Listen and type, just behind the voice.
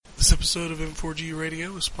This episode of N4G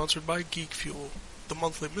Radio is sponsored by Geek Fuel, the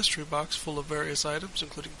monthly mystery box full of various items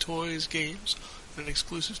including toys, games, and an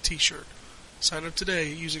exclusive t-shirt. Sign up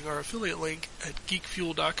today using our affiliate link at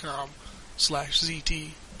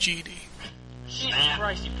geekfuel.com/ZTGD. Jesus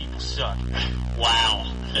Christ, you people suck. Wow.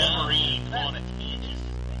 Wolverine wanted to be just...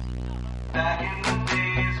 Back in the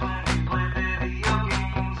days when we played video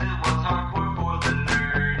games, it was hardcore for the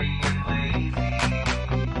nerdy and lazy.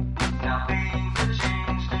 Now things have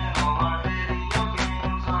changed and all our video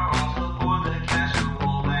games are also for the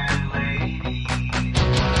casual and lady.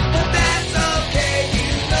 But that's okay, you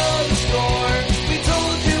know the score. We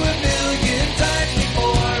told you a million times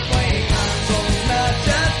before. Playing console, not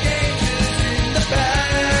just games, is in the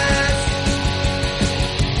past.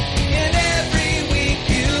 And every week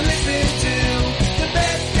you listen to the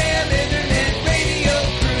best damn internet radio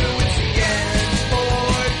crew. It's the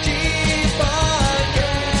N4G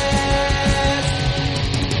podcast.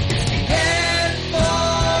 It's the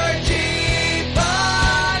N4G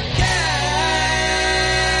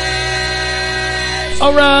podcast.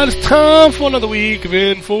 Alright, it's time for another week of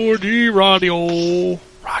N4G Radio.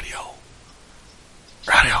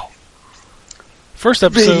 First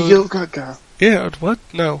episode... Video Gaga. Yeah, what?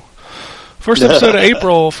 No. First episode of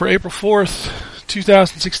April, for April 4th,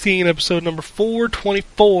 2016, episode number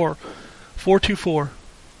 424. 424.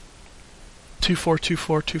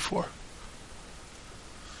 242424.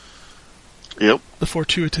 Yep, The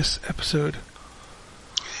fortuitous episode.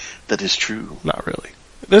 that is true. Not really.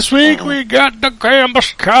 This week we got the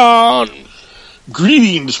Campus Con.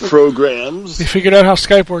 Greetings, programs. We figured out how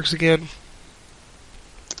Skype works again.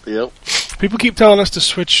 Yep. People keep telling us to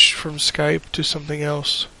switch from Skype to something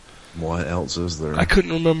else. What else is there? I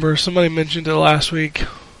couldn't remember. Somebody mentioned it last week,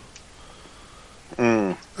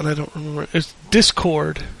 Mm. and I don't remember. It's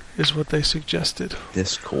Discord is what they suggested.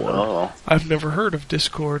 Discord. Oh. I've never heard of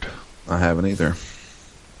Discord. I haven't either.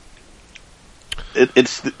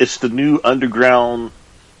 It's the new underground,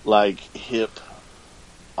 like, hip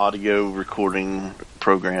audio recording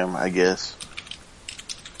program, I guess.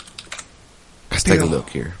 Let's take a look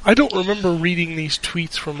here. I don't remember reading these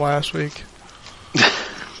tweets from last week.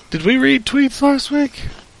 Did we read tweets last week?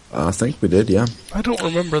 I think we did, yeah. I don't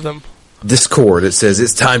remember them. Discord, it says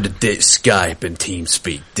it's time to ditch Skype and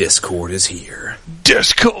TeamSpeak. Discord is here.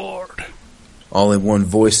 Discord! All-in-one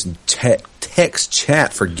voice and text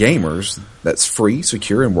chat for gamers that's free,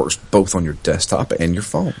 secure, and works both on your desktop and your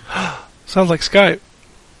phone. Sounds like Skype.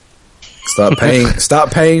 Stop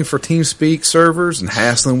paying for TeamSpeak servers and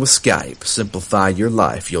hassling with Skype. Simplify your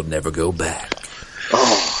life. You'll never go back.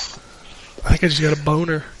 Oh, I think I just got a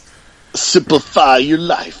boner. simplify your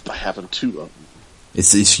life by having two of them.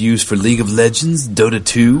 It's used for League of Legends, Dota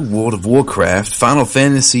 2, World of Warcraft, Final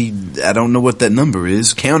Fantasy, I don't know what that number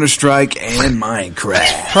is, Counter-Strike, and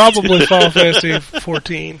Minecraft. Probably Final Fantasy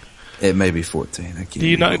 14. It may be 14. I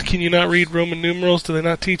can't Can you not read Roman numerals? Do they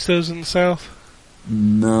not teach those in the South?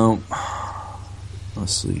 No.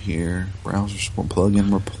 Let's see here. Browser support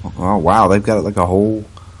plugin. Oh, wow. They've got it like a whole...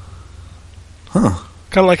 Huh.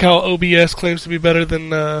 Kind of like how OBS claims to be better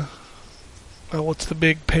than, what's the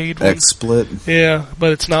big paid one? XSplit. Yeah,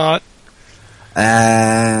 but it's not.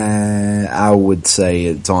 I would say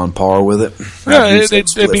it's on par with it. Yeah, I've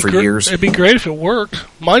used it'd be for years. It'd be great if it worked.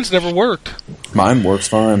 Mine's never worked. Mine works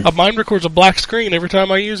fine. Mine records a black screen every time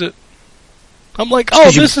I use it. I'm like,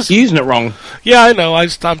 oh, this is using it wrong. Yeah, I know.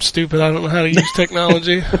 I'm stupid. I don't know how to use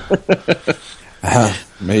technology.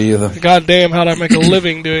 Me either. God damn, how'd I make a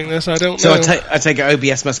living doing this? I don't know. So I take it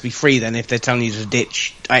OBS must be free then if they're telling you to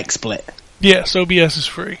ditch XSplit. Yes, OBS is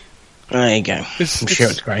free. There you go. I'm sure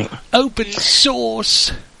it's great. Open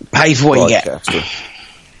source. Pay for what you get.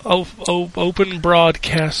 Open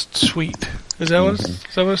Broadcast Suite. Is that what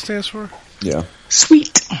it stands for? Yeah.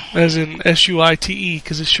 Sweet. As in SUITE,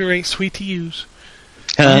 because it sure ain't sweet to use.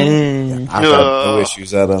 I've had no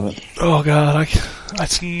issues out of it. Oh god,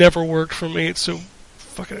 it's never worked for me. It's so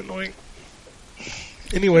fucking annoying.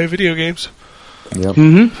 Anyway, video games. Yep.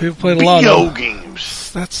 Mm-hmm. People played a lot of Video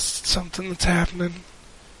games. That's something that's happening.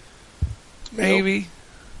 Maybe. Yep.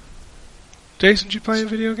 Jason, did you play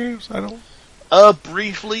video games? I don't.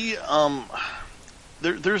 Briefly,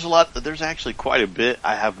 there's a lot. There's actually quite a bit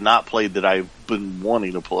I have not played that I've been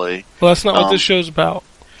wanting to play. Well, that's not what this show's about.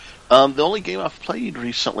 The only game I've played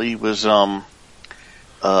recently was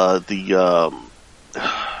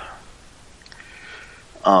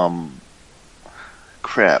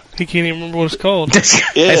crap. He can't even remember what it's called.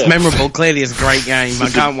 It's memorable. Clearly, it's a great game. I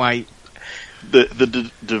can't wait.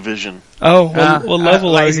 The Division. Oh, what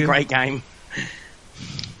level are you? It's a great game.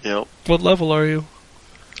 Yep. What level are you?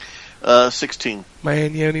 16.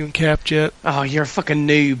 Man, you haven't even capped yet. Oh, you're a fucking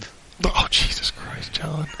noob. Oh, Jesus Christ,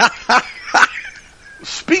 John.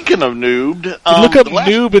 Speaking of noobed, Look up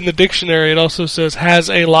noob in the dictionary. It also says has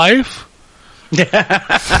a life.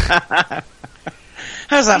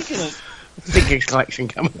 How's that figure collection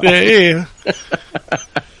coming up? Yeah.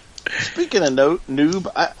 Speaking of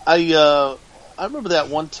noob, I remember that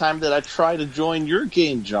one time that I tried to join your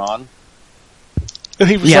game, John. And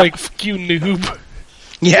he was like, "Fuck you, noob."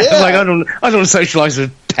 Yeah, like I don't socialise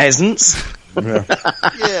with peasants. Yeah.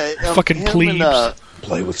 Yeah, Fucking plebes.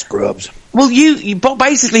 Play with scrubs. Well, but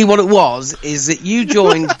basically what it was is that you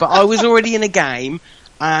joined, but I was already in a game,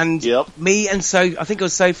 and me and I think it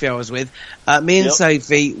was Sophie I was with, me and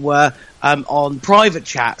Sophie were on private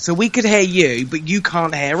chat, so we could hear you, but you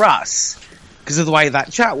can't hear us, because of the way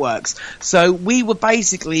that chat works. So we were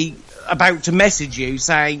basically about to message you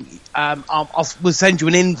saying, we'll send you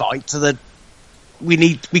an invite to the,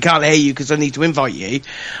 we can't hear you because I need to invite you.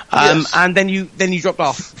 And then you dropped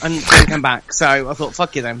off and didn't come back. So I thought,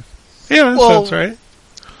 fuck you then. Yeah, that sounds right.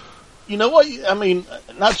 You know what? I mean,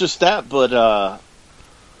 not just that, but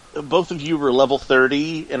both of you were level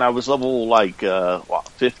 30, and I was level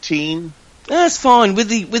 15. That's fine with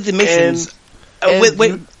the missions.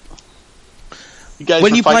 You guys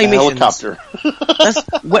when were you fighting play a missions, helicopter.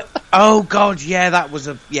 Oh god, yeah, that was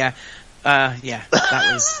that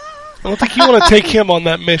was. I don't think you want to take him on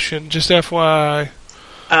that mission. Just FYI.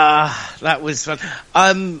 That was fun.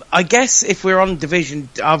 I guess if we're on Division,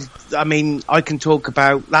 I can talk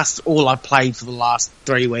about. That's all I played for the last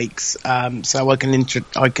 3 weeks. So I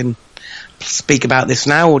can speak about this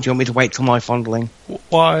now, or do you want me to wait till my fondling?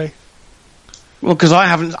 Why? Well, because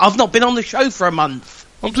I've not been on the show for a month.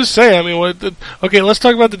 I'm just saying. I mean, okay, let's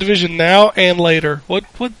talk about the Division now and later. What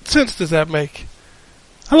sense does that make?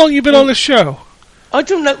 How long have you been on the show? I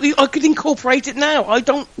don't know. I could incorporate it now. I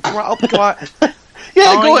don't. I'll be quiet.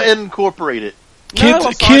 Yeah, go ahead and incorporate it.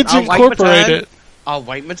 Kids incorporate it. I'll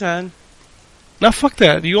wait my turn. No, fuck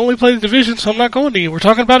that. You only play the Division, so I'm not going to you. We're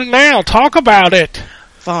talking about it now. Talk about it.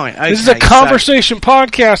 Fine. Okay, this is a conversation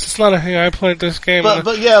podcast. It's not a, hey, I played this game.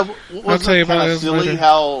 But yeah, I'll tell you about kind it of silly later.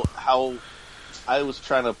 how I was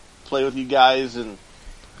trying to play with you guys, and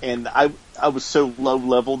I was so low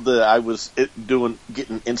leveled that I was getting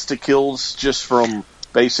insta kills just from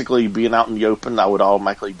basically being out in the open. I would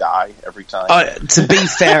automatically die every time. To be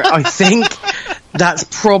fair, I think that's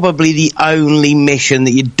probably the only mission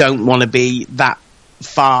that you don't want to be that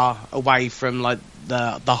far away from, like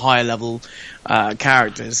the higher level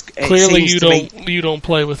characters. Clearly, you don't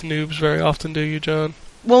play with noobs very often, do you, John?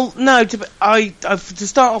 Well, no. To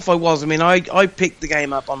start off, I picked the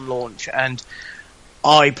game up on launch and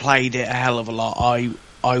I played it a hell of a lot.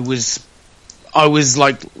 I was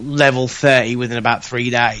like level 30 within about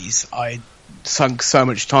 3 days. I sunk so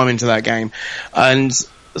much time into that game, and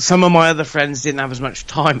some of my other friends didn't have as much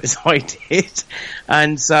time as I did,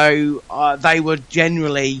 and so they were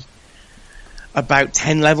generally about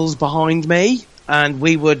 10 levels behind me, and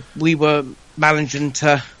we were managing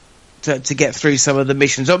to get through some of the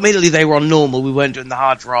missions. Admittedly, they were on normal. We weren't doing the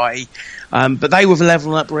hard variety, but they were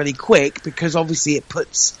leveling up really quick because obviously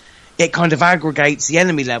it kind of aggregates the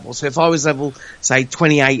enemy level. So if I was level, say,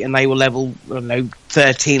 28 and they were level,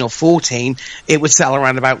 13 or 14, it would settle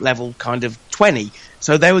around about level kind of 20.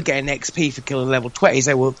 So they were getting XP for killing level 20s.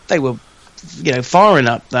 They were firing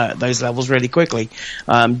up those levels really quickly.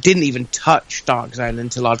 Didn't even touch Dark Zone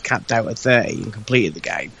until I'd capped out at 30 and completed the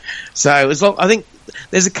game. So I think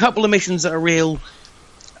there's a couple of missions that are real,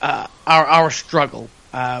 are a struggle,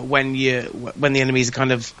 when the enemies are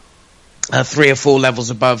kind of 3 or 4 levels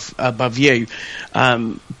above you,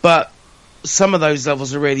 but some of those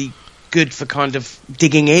levels are really good for kind of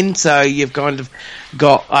digging in. So you've kind of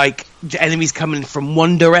got like enemies coming from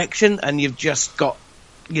one direction, and you've just got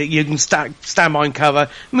you can stand behind cover,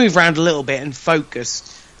 move around a little bit, and focus.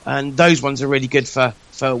 And those ones are really good for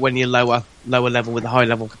when you're lower level with a high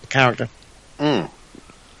level character. But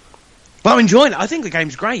I'm enjoying it. I think the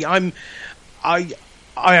game's great. I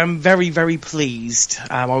am very, very pleased.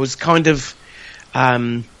 I was kind of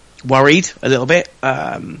worried a little bit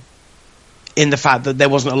in the fact that there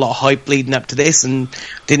wasn't a lot of hype leading up to this, and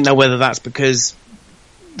didn't know whether that's because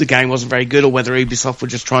the game wasn't very good or whether Ubisoft were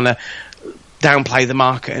just trying to downplay the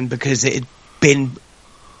market, and because it had been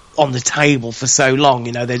on the table for so long,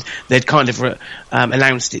 they'd kind of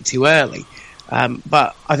announced it too early.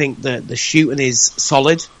 But I think the shooting is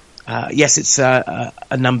solid. Yes, it's a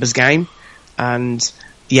numbers game, and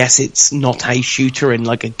yes, it's not a shooter in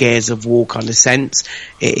like a Gears of War kind of sense.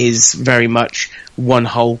 It is very much one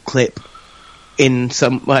whole clip in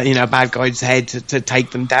some bad guy's head to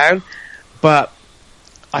take them down. But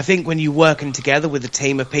I think when you're working together with a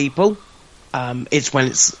team of people, it's when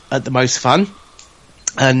it's at the most fun.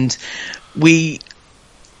 And we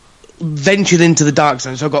ventured into the dark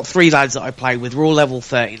zone. So I've got 3 lads that I play with. We're all level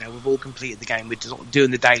 30 now. We've all completed the game. We're just doing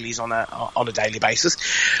the dailies on a daily basis.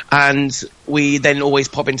 And we then always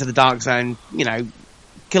pop into the dark zone,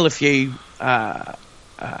 kill a few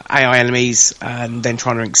AI enemies and then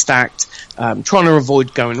trying to rank stacked, trying to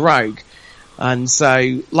avoid going rogue. And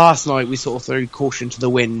so last night we sort of threw caution to the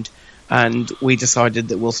wind and we decided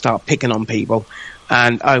that we'll start picking on people.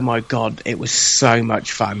 And oh my God, it was so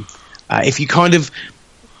much fun. If you kind of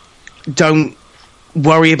don't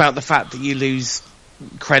worry about the fact that you lose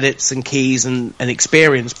credits and keys and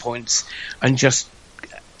experience points and just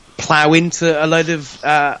plough into a load of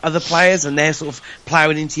other players and they're sort of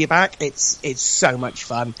ploughing into your back, it's so much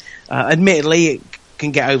fun. Admittedly, it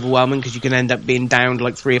can get overwhelming because you can end up being downed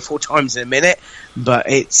like 3 or 4 times in a minute, but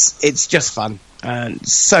it's just fun. And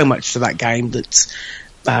so much to that game that's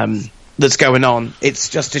going on. It's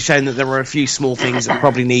just a shame that there are a few small things that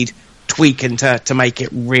probably need tweaking to make it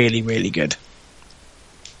really, really good.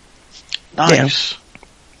 Nice. Yeah.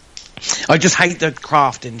 I just hate the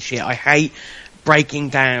crafting shit. I hate breaking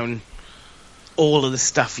down all of the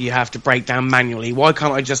stuff you have to break down manually. Why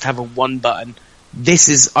can't I just have a 1 button?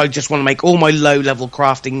 I just want to make all my low-level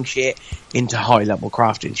crafting shit into high-level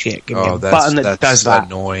crafting shit. Give me a button that does that.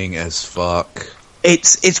 Annoying as fuck.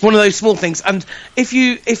 It's one of those small things. And if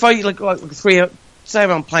I say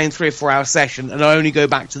I'm playing 3 or 4 hour session and I only go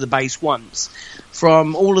back to the base once,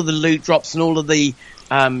 from all of the loot drops and all of the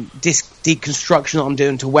deconstruction that I'm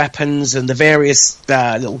doing to weapons and the various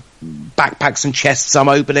little backpacks and chests I'm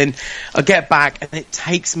opening, I get back and it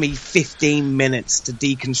takes me 15 minutes to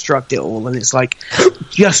deconstruct it all, and it's like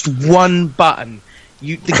just 1 button.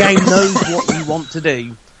 The game knows what you want to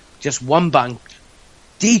do. Just 1 button.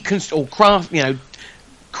 Deconstruct or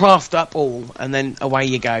craft up all, and then away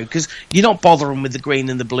you go. Because you're not bothering with the green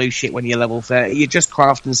and the blue shit when you're level 30. You're just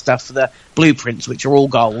crafting stuff for the blueprints, which are all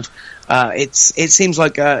gold. It seems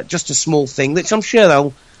like just a small thing, which I'm sure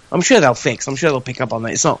they'll fix. I'm sure they'll pick up on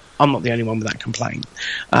that. I'm not the only one with that complaint.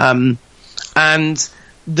 And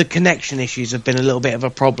the connection issues have been a little bit of a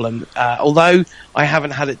problem. Although I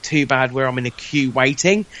haven't had it too bad where I'm in a queue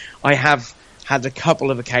waiting, I have had a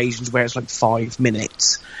couple of occasions where it's like 5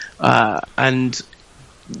 minutes. And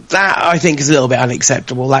that, I think, is a little bit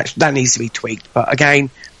unacceptable. That needs to be tweaked. But again,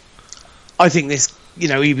 I think this,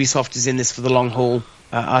 Ubisoft is in this for the long haul.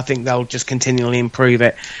 I think they'll just continually improve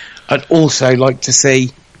it. I'd also like to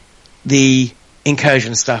see the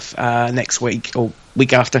incursion stuff next week or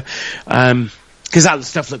week after, because that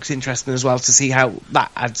stuff looks interesting as well, to see how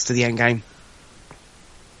that adds to the end game.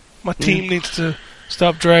 My team needs to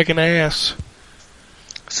stop dragging ass.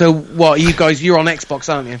 So what, you're on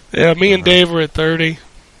Xbox, aren't you? Yeah, me and Dave are at 30.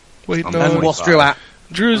 Waiting on. And what's Drew at?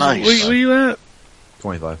 Drew's, Nice. where you at?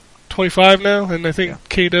 25. 25 now, and I think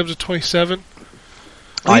K-Dub's at 27.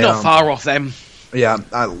 You're not far off them. Yeah,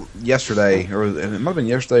 yesterday, or it might have been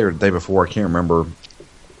yesterday or the day before, I can't remember.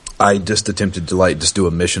 I just attempted to just do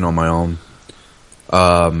a mission on my own.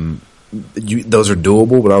 Those are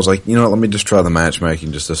doable, but I was like, let me just try the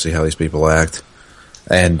matchmaking just to see how these people act.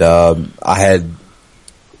 And I had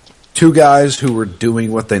 2 guys who were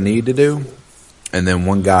doing what they need to do, and then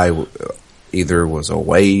 1 guy either was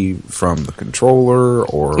away from the controller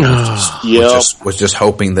or was just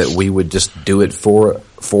hoping that we would just do it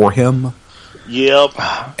for him. Yep.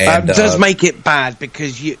 And, that does make it bad,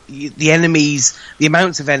 because the enemies, the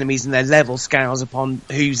amounts of enemies and their level scales upon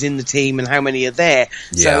who's in the team and how many are there.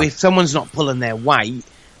 Yeah. So if someone's not pulling their weight,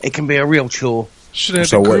 it can be a real chore. Should have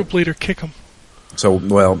the group leader kick him. So,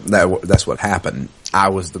 that's what happened. I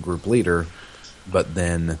was the group leader, but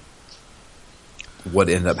then what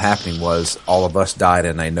ended up happening was all of us died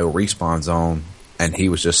in a no respawn zone, and he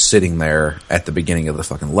was just sitting there at the beginning of the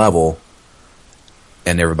fucking level,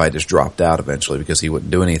 and everybody just dropped out eventually because he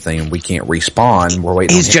wouldn't do anything, and we can't respawn. We're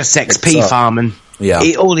waiting. He's just XP farming. Yeah.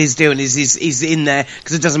 All he's doing is he's in there,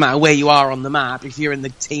 because it doesn't matter where you are on the map. If you're in the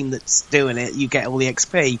team that's doing it, you get all the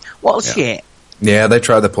XP. What shit? Yeah, they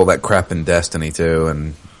tried to pull that crap in Destiny too,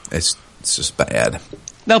 and it's just bad.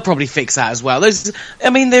 They'll probably fix that as well. I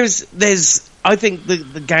think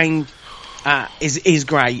the game is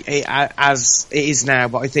great as it is now,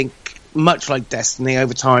 but I think much like Destiny,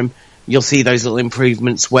 over time you'll see those little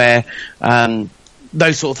improvements where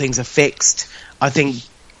those sort of things are fixed.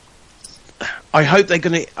 I hope they're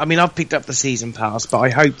going to. I've picked up the season pass, but I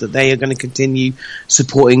hope that they are going to continue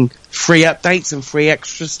supporting free updates and free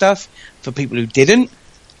extra stuff for people who didn't.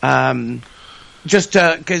 Just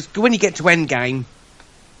because when you get to endgame,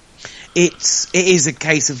 it is a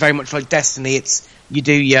case of very much like Destiny. You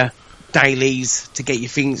do your dailies to get your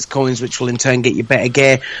Phoenix coins, which will in turn get you better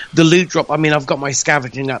gear. The loot drop, I mean, I've got my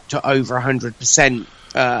scavenging up to over 100%,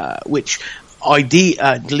 which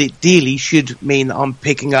ideally should mean that I'm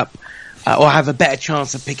picking up, or have a better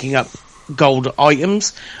chance of picking up gold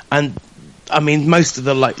items. And I mean, most of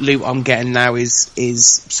the loot I'm getting now is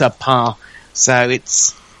subpar. So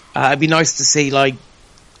it'd be nice to see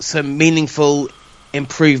some meaningful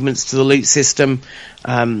improvements to the loot system.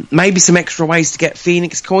 Maybe some extra ways to get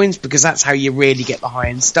Phoenix coins, because that's how you really get the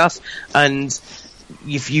high-end stuff. And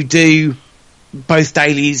if you do both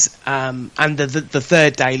dailies, and the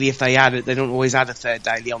third daily, if they add it, they don't always add a third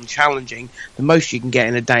daily on challenging. The most you can get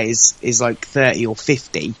in a day is like 30 or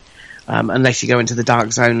 50, unless you go into the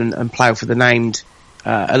dark zone and plough for the named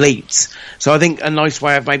elites. So I think a nice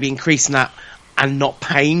way of maybe increasing that and not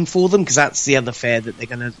paying for them, because that's the other fare that they're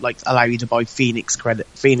going to allow you to buy Phoenix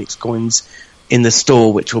coins in the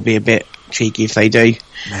store, which will be a bit cheeky if they do,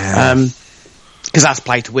 because that's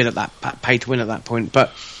pay to win at that point.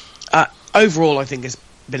 But overall, I think it's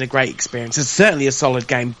been a great experience. It's certainly a solid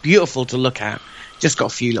game, beautiful to look at. Just got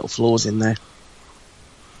a few little flaws in there.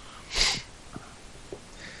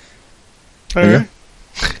 Alright.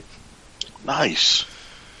 Nice.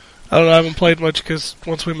 I don't know, I haven't played much because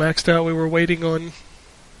once we maxed out, we were waiting on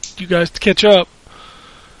you guys to catch up.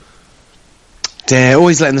 Yeah,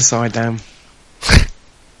 always letting the side down.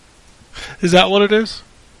 Is that what it is?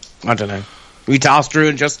 I don't know. We to ask Drew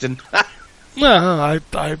and Justin. No,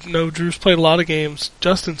 I know Drew's played a lot of games.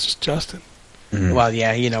 Justin's just Justin. Mm. Well,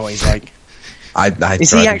 yeah, you know what he's like. I Is tried he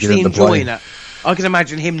to actually get him to play. enjoying it? I can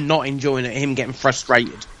imagine him not enjoying it, him getting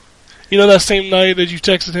frustrated. You know, that same night that you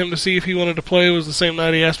texted him to see if he wanted to play was the same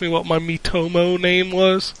night he asked me what my Mitomo name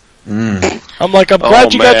was. Mm. I'm like, I'm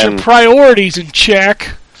glad you got your priorities in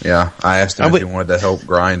check. Yeah, I asked him if he wanted to help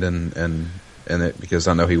grind in it, because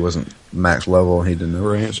I know he wasn't max level and he didn't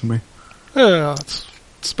ever answer me. It's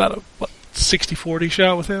about a 60-40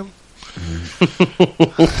 shot with him.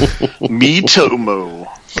 Mitomo.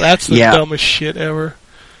 That's the dumbest shit ever.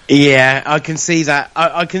 Yeah, I can see that.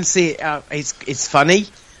 I can see it. It's funny.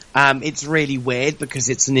 It's really weird because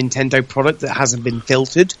it's a Nintendo product that hasn't been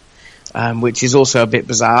filtered, which is also a bit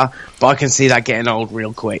bizarre. But I can see that getting old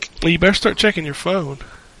real quick. Well, you better start checking your phone.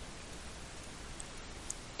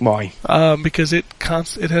 Why? Because it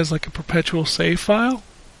has like a perpetual save file.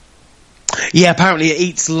 Yeah, apparently it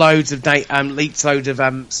eats loads of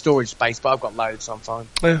storage space, but I've got loads, so I'm fine.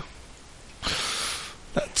 Yeah.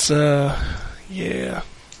 That's yeah.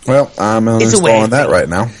 Well, I'm uninstalling that right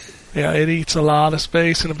now. Yeah, it eats a lot of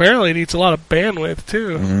space, and apparently it eats a lot of bandwidth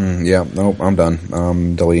too. Yeah, nope, I'm done.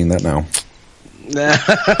 I'm deleting that now.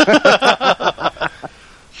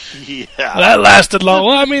 Yeah, that lasted long.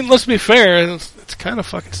 Well, I mean, let's be fair. It's kind of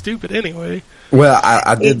fucking stupid anyway. Well,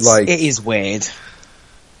 I did it is weird.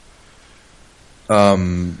 I've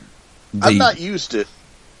not used it.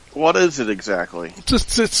 What is it exactly?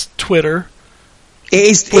 It's Twitter. It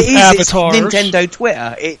is avatars. It's Nintendo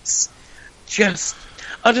Twitter. It's just,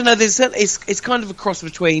 I don't know. It's kind of a cross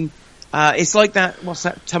between. It's like that. What's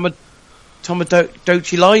that?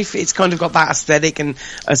 Tomodachi Life. It's kind of got that aesthetic and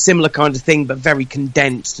a similar kind of thing, but very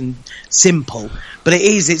condensed and simple. But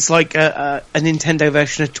it's like a Nintendo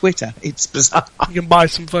version of Twitter. It's bizarre. You can buy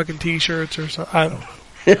some fucking T-shirts or something. I don't know.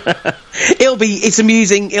 It's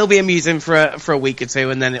amusing. It'll be amusing for a week or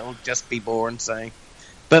two, and then it'll just be boring. So,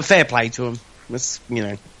 but fair play to them.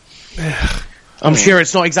 I'm sure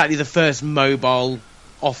it's not exactly the first mobile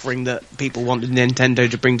offering that people wanted Nintendo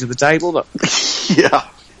to bring to the table. But yeah,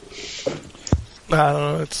 I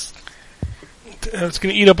don't know. It's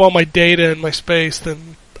going to eat up all my data and my space.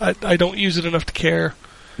 Then I don't use it enough to care.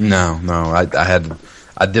 No.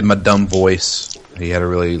 I did my dumb voice. He had a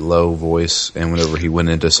really low voice, and whenever he went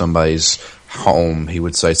into somebody's home, he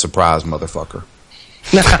would say, "Surprise, motherfucker."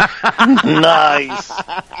 Nice.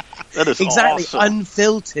 That is exactly awesome.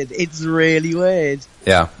 Unfiltered. It's really weird.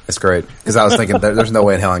 Yeah, it's great. Because I was thinking, there's no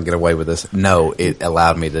way in hell I can get away with this. No, it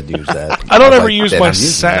allowed me to use that. I don't ever use my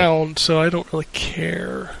sound, so I don't really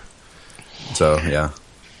care. So, yeah.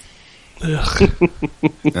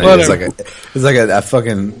 It's like a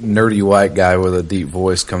fucking nerdy white guy with a deep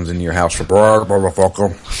voice comes into your house for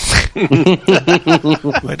motherfucker.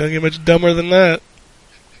 I don't get much dumber than that.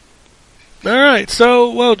 Alright,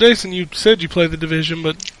 so, well, Jason, you said you played The Division,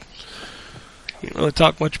 but you didn't really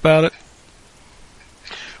talk much about it.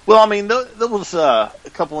 Well, I mean, there was a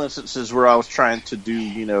couple instances where I was trying to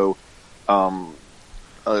do,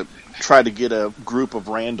 try to get a group of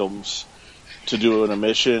randoms to do a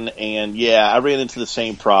mission, and yeah, I ran into the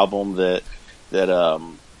same problem that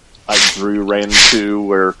Drew ran into,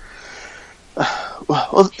 where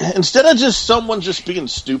Well, instead of just someone just being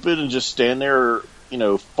stupid and just stand there,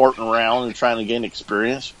 farting around and trying to gain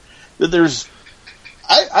experience,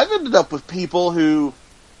 I've ended up with people who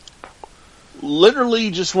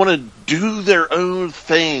literally just want to do their own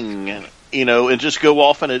thing, and just go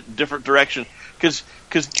off in a different direction. Because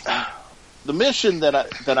the mission that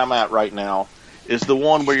I'm at right now is the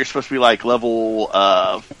one where you're supposed to be like level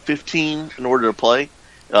 15 in order to play,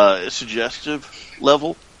 suggestive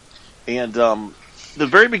level, and the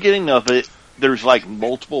very beginning of it, there's like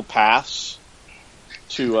multiple paths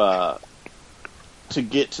to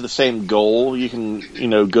get to the same goal. You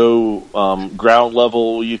can, go ground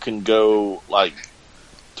level. You can go like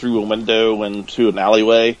through a window into an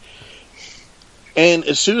alleyway. And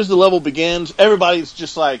as soon as the level begins, everybody's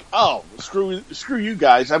just like, "Oh, screw you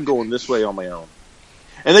guys! I'm going this way on my own."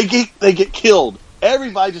 And they get killed.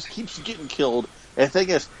 Everybody just keeps getting killed. And the thing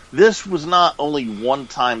is, this was not only one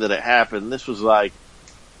time that it happened. This was like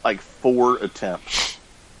 4 attempts.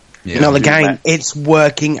 Yeah. The game, it's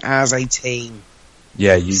working as a team.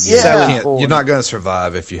 Yeah, you're not going to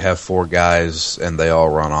survive if you have 4 guys and they all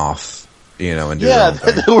run off, and do their own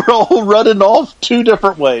thing. They were all running off 2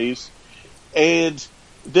 different ways, and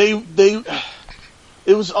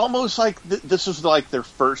it was almost like this was like their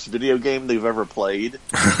first video game they've ever played.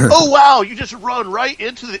 Oh wow, you just run right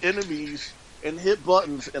into the enemies and hit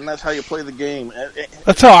buttons, and that's how you play the game.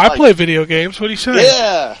 That's how I play video games. What do you say?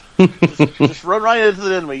 Yeah, just run right into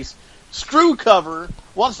the enemies. Screw cover.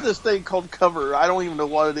 What's this thing called cover? I don't even know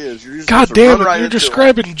what it is. You're just God damn it! right You're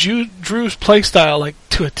describing Drew's playstyle like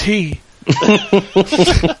to a T.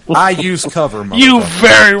 I use cover. You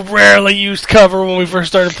very rarely used cover when we first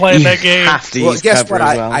started playing that game. Well, guess what?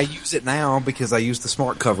 I use it now because I use the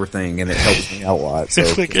smart cover thing, and it helps me out a lot. So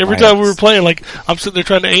it's like every time we were playing, like I'm sitting there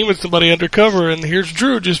trying to aim at somebody undercover, and here's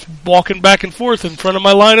Drew just walking back and forth in front of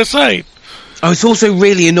my line of sight. Oh, it's also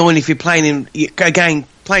really annoying if you're playing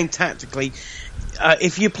playing tactically.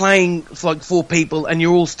 If you're playing for like 4 people and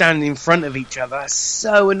you're all standing in front of each other, it's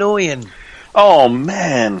so annoying. Oh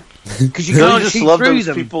man, because you can't just shoot love through those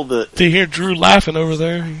them. people that. Do you hear Drew laughing over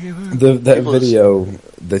there? That video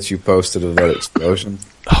that you posted of that explosion.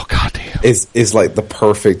 Oh goddamn! Is like the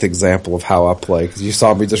perfect example of how I play, because you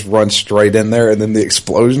saw me just run straight in there and then the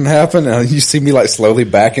explosion happened and you see me like slowly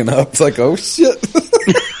backing up. It's like, oh shit.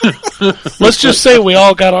 Let's just say we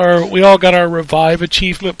all got our revive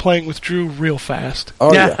achievement playing with Drew real fast.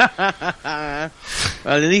 Oh yeah.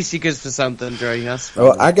 Well, at least you're good for something, Drew. That's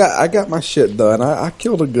well, I got my shit done. I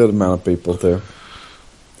killed a good amount of people too.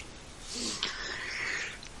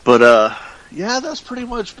 But yeah, that's pretty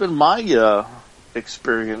much been my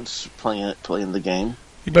experience playing the game.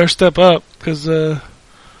 You better step up, because if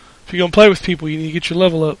you're gonna play with people, you need to get your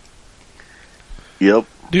level up. Yep.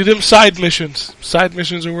 Do them side missions. Side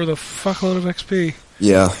missions are worth a fuckload of XP.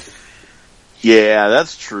 Yeah. Yeah,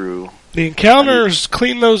 that's true. The encounters,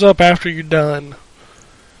 clean those up after you're done.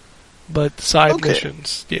 But side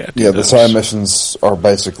missions, the side missions are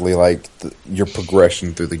basically like your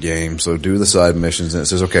progression through the game. So do the side missions, and it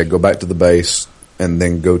says, okay, go back to the base, and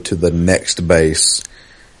then go to the next base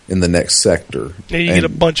in the next sector. Yeah, you get a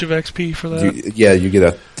bunch of XP for that. You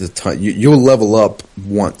get a ton. You'll level up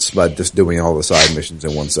once by just doing all the side missions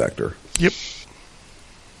in one sector. Yep.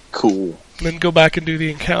 Cool. And then go back and do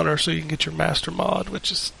the encounter so you can get your master mod,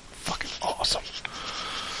 which is fucking awesome.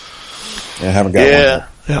 Yeah, I haven't got one yet.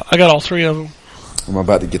 Yeah, I got all 3 of them. I'm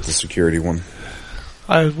about to get the security one.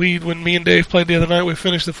 When me and Dave played the other night, we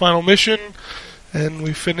finished the final mission, and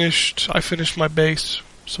I finished my base,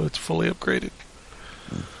 so it's fully upgraded.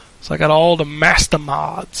 So I got all the master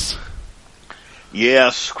mods.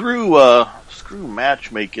 Yeah, screw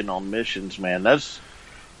matchmaking on missions, man.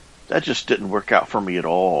 That just didn't work out for me at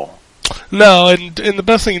all. No, and the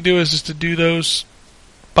best thing to do is just to do those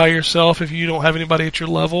by yourself if you don't have anybody at your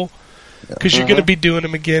level. Because you're going to be doing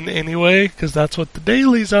them again anyway, because that's what the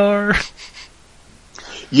dailies are.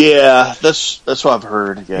 Yeah, that's what I've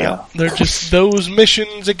heard. Yeah, they're just those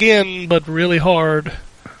missions again, but really hard.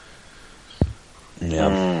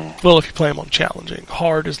 Yeah. Well, if you play them on challenging,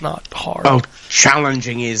 hard is not hard. Oh,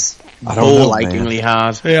 challenging is ball-achingly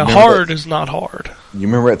hard. Yeah, hard is not hard. You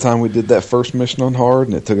remember that time we did that first mission on hard,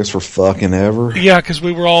 and it took us for fucking ever? Yeah, because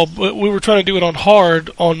we were trying to do it on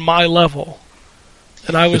hard on my level.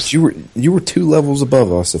 And I was. But you were 2 levels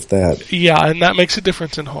above us, if that. Yeah, and that makes a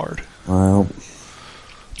difference in hard. Well.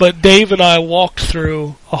 But Dave and I walked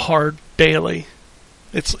through a hard daily.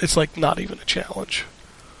 It's like not even a challenge.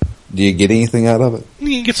 Do you get anything out of it?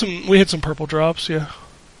 You can get some. We had some purple drops, yeah.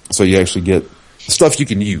 So you actually get stuff you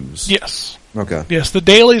can use. Yes. Okay. Yes, the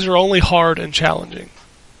dailies are only hard and challenging.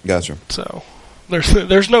 Gotcha. So,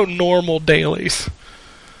 There's no normal dailies.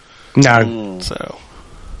 No. So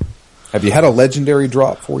Have you had a legendary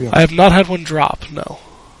drop for you? I have not had one drop. No,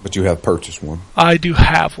 But you have purchased one. I do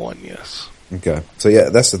have one. Yes. Okay. So yeah,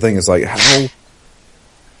 that's the thing. Is like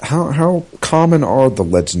how common are the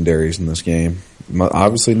legendaries in this game?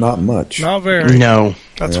 Obviously, not much. Not very. No.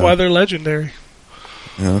 That's Yeah. why they're legendary.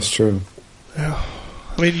 Yeah, that's true. Yeah.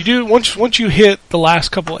 I mean, you do once you hit the last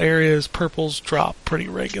couple areas, purples drop pretty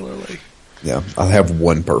regularly. Yeah, I have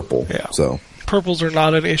one purple. Yeah. So Purples are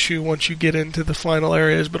not an issue once you get into the final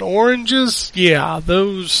areas, but oranges, yeah,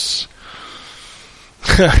 those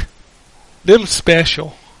them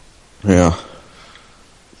special. yeah.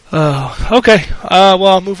 Okay. Well,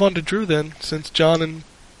 I'll move on to Drew then, since John and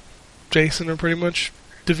Jason are pretty much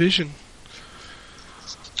division.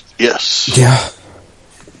 Yes. Yeah.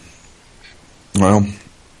 Well,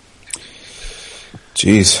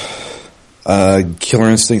 jeez. Killer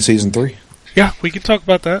Instinct Season 3? Yeah, we can talk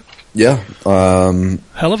about that. Yeah.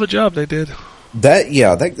 Hell of a job they did.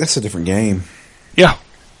 That's a different game. Yeah.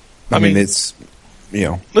 I mean, it's,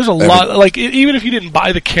 There's a lot, like, even if you didn't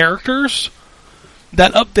buy the characters,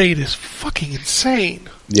 that update is fucking insane.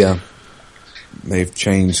 Yeah. They've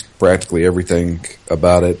changed practically everything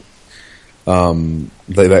about it.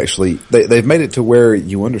 They've actually, they've made it to where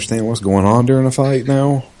you understand what's going on during a fight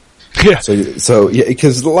now. Yeah. So yeah,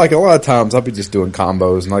 because like a lot of times I'll be just doing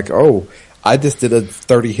combos and like, oh, I just did a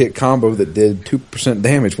 30 hit combo that did 2%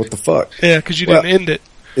 damage. What the fuck? Yeah, because you didn't end it.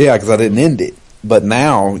 Yeah, because I didn't end it. But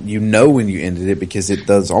now you know when you ended it because it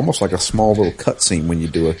does almost like a small little cutscene when you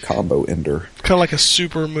do a combo ender. Kind of like a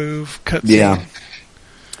super move cutscene. Yeah.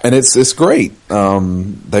 And it's great.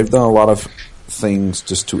 They've done a lot of things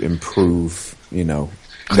just to improve, Cleaned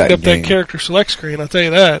up that character select screen, I'll tell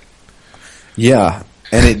you that. Yeah.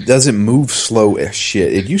 And it doesn't move slow as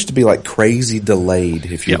shit. It used to be like crazy delayed,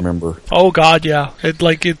 if you remember. Oh god, yeah.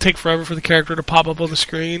 It'd take forever for the character to pop up on the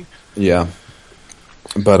screen. Yeah.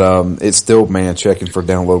 But it's still, man, checking for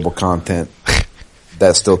downloadable content.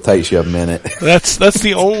 That still takes you a minute. That's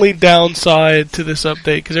the only downside to this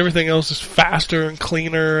update, because everything else is faster and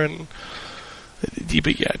cleaner, and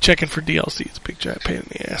but yeah, checking for DLC is a big giant pain in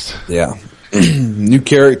the ass. Yeah. New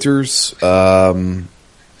characters. I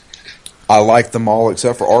like them all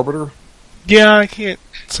except for Arbiter. Yeah, I can't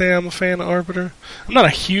say I'm a fan of Arbiter. I'm not a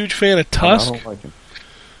huge fan of Tusk. I don't like him.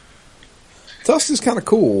 Tusk is kind of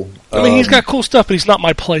cool. I mean, he's got cool stuff, but he's not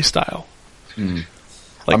my play style.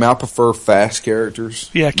 I prefer fast characters.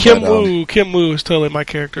 Yeah, Kim Woo is totally my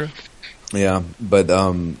character. Yeah, but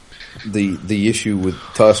the issue with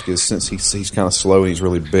Tusk is since he's kind of slow and he's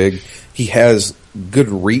really big, he has good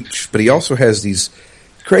reach, but he also has these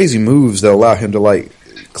crazy moves that allow him to like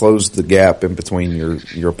close the gap in between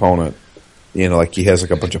your opponent. Like he has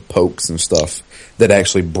like a bunch of pokes and stuff that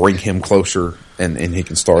actually bring him closer and he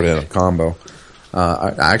can start in a combo.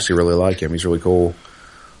 I actually really like him. He's really cool.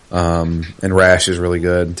 And Rash is really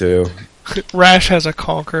good too. Rash has a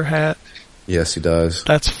Conquer hat. Yes, he does.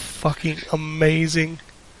 That's fucking amazing.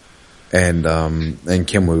 And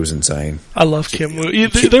Kim Woo's insane. I love Kim Woo.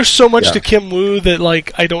 There's so much to Kim Woo that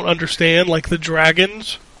like I don't understand, like the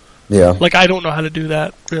dragons. Yeah. Like I don't know how to do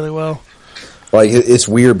that really well. Like it's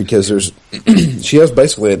weird because she has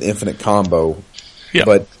basically an infinite combo. Yeah.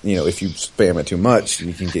 But, if you spam it too much,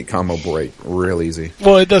 you can get combo break real easy.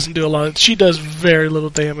 Well, it doesn't do a lot. She does very little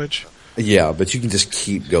damage. Yeah, but you can just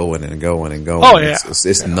keep going and going and going. Oh, yeah.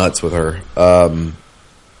 It's nuts with her.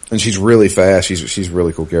 And she's really fast. She's a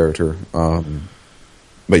really cool character.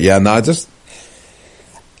 But yeah, no,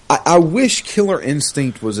 I wish Killer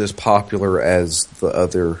Instinct was as popular as the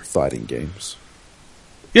other fighting games.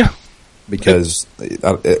 Yeah. Because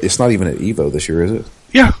it's not even at EVO this year, is it?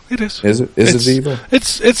 Yeah, it is. Is it? Is it EVO?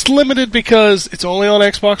 It's limited because it's only on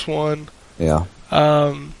Xbox One. Yeah.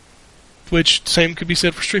 Which same could be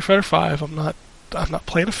said for Street Fighter V. I'm not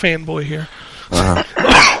playing a fanboy here.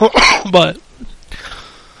 But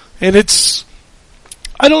it's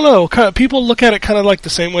I don't know. Kind of, people look at it kind of like the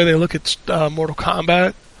same way they look at Mortal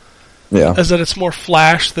Kombat. Yeah. As that it's more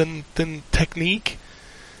flash than technique.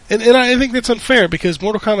 And I think that's unfair because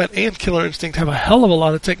Mortal Kombat and Killer Instinct have a hell of a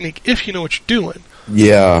lot of technique if you know what you're doing.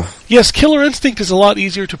 Yeah. Yes, Killer Instinct is a lot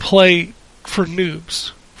easier to play for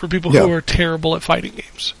noobs, for people who are terrible at fighting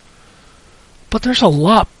games. But there's a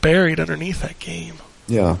lot buried underneath that game.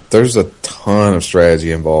 Yeah, there's a ton of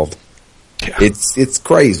strategy involved. Yeah. It's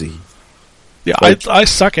crazy. Yeah, like, I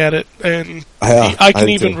suck at it, and I can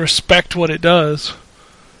even respect what it does.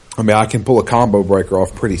 I mean, I can pull a combo breaker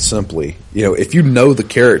off pretty simply. If you know the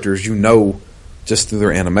characters, just through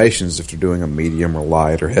their animations if they're doing a medium or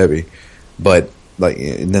light or heavy. But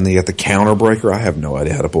and then you got the counter breaker. I have no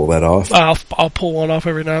idea how to pull that off. I'll pull one off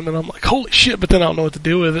every now and then. I'm like, holy shit! But then I don't know what to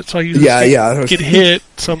do with it, so I usually get hit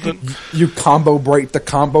something. You combo break the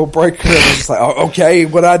combo breaker, and it's like, oh, okay,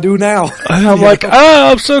 what do I do now? And I'm like,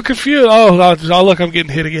 I'm so confused. Oh, look, I'm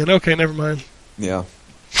getting hit again. Okay, never mind. Yeah,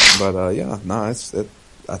 but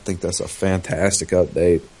I think that's a fantastic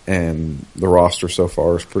update, and the roster so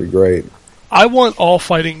far is pretty great. I want all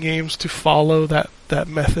fighting games to follow that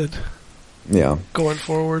method. Yeah. Going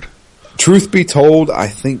forward. Truth be told, I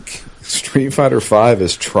think Street Fighter V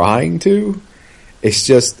is trying to. It's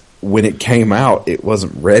just when it came out, it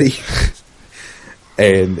wasn't ready,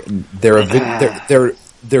 and they're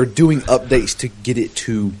doing updates to get it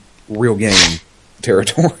to real game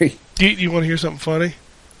territory. Do you want to hear something funny?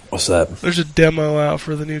 What's that? There's a demo out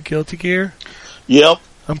for the new Guilty Gear. Yep.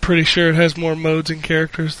 I'm pretty sure it has more modes and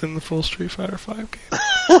characters than the full Street Fighter V game.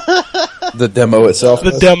 The demo itself?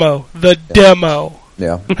 The demo.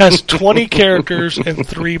 Yeah. Has 20 characters and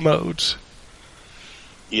 3 modes.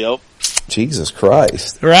 Yep. Jesus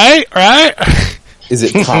Christ. Right? Is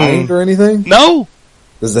it timed or anything? No.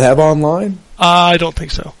 Does it have online? I don't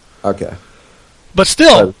think so. Okay. But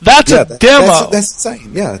still, that's a demo. That's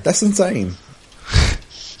insane. Yeah, that's insane.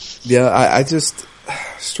 Yeah, I just...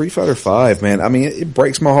 Street Fighter V, man. I mean, it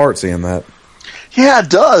breaks my heart seeing that. Yeah, it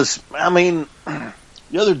does. I mean,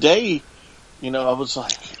 the other day, I was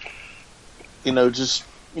like, be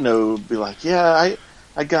like, yeah,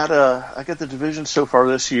 I got the Division so far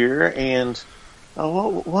this year, and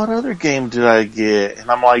what other game did I get?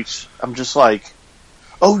 And I'm just like,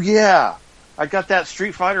 oh yeah, I got that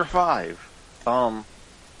Street Fighter V.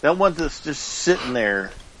 That one that's just sitting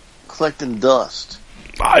there collecting dust.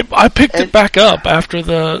 I picked it back up after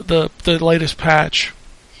the latest patch,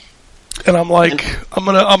 and I'm like, I'm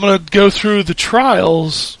gonna go through the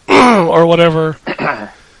trials or whatever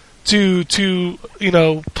to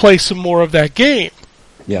play some more of that game.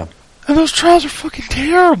 Yeah, and those trials are fucking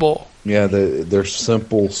terrible. Yeah, they're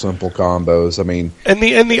simple combos. I mean, and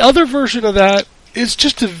the other version of that is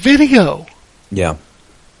just a video. Yeah,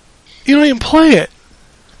 you don't even play it.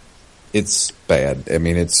 It's bad. I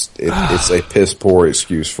mean, it's a piss poor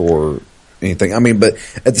excuse for anything. I mean, but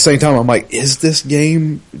at the same time, I'm like, is this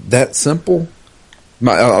game that simple?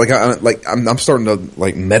 I'm starting to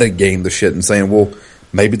like meta game the shit and saying, well,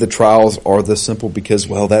 maybe the trials are this simple because,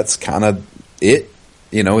 well, that's kind of it.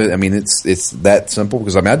 I mean, it's that simple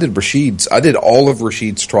because I did all of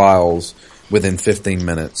Rashid's trials within 15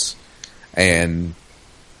 minutes, and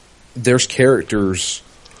there's characters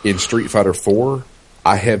in Street Fighter 4.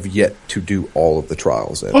 I have yet to do all of the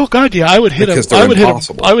trials in. Oh god, yeah, I would hit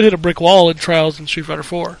a brick wall in trials in Street Fighter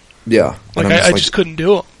 4. Yeah, like I just couldn't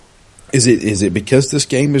do them. Is it because this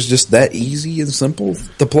game is just that easy and simple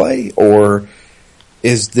to play, or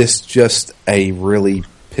is this just a really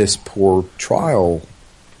piss poor trial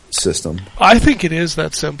system? I think it is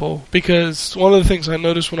that simple because one of the things I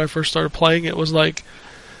noticed when I first started playing it was like,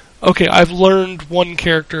 okay, I've learned one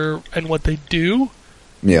character and what they do.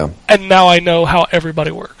 Yeah. And now I know how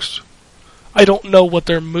everybody works. I don't know what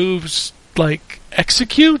their moves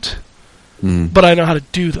execute, but I know how to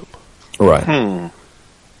do them. Right. I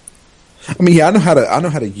mean, yeah, I know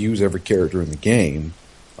how to use every character in the game.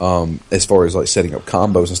 As far as like setting up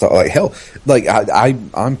combos and stuff. Like hell, like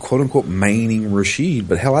I'm quote unquote maining Rashid,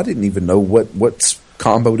 but hell, I didn't even know what's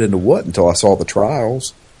comboed into what until I saw the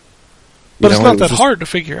trials. But it's not that hard to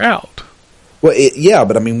figure out. Well, yeah,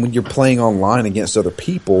 but I mean, when you're playing online against other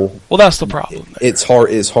people, well, that's the problem. It's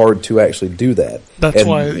hard to actually do that. That's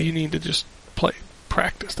why you need to just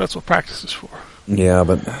practice. That's what practice is for. Yeah,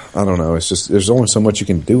 but I don't know. It's just there's only so much you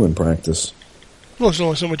can do in practice. Well, there's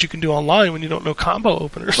only so much you can do online when you don't know combo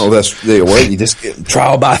openers. Oh, that's the way you just get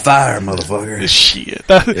trial by fire, motherfucker. Shit,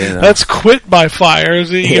 that's quit by fire.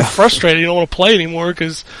 You get frustrated. You don't want to play anymore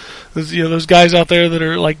because. Those guys out there that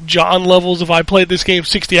are like John levels. If I played this game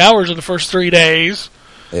 60 hours in the first 3 days.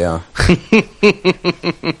 Yeah.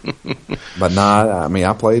 But nah, I mean,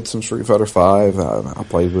 I played some Street Fighter V. I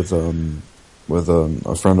played with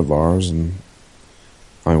a friend of ours, and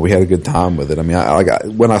I mean, we had a good time with it. I mean,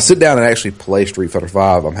 when I sit down and actually play Street Fighter V,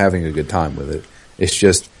 I'm having a good time with it. It's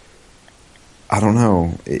just, I don't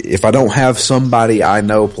know. If I don't have somebody I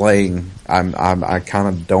know playing, I kind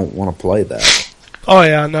of don't want to play that. Oh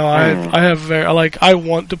yeah, no, I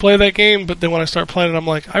want to play that game, but then when I start playing it, I'm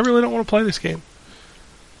like, I really don't want to play this game.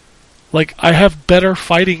 Like, I have better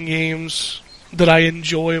fighting games that I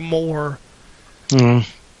enjoy more. It's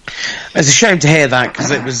a shame to hear that,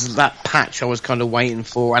 because it was that patch I was kind of waiting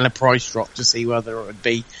for, and a price drop to see whether it would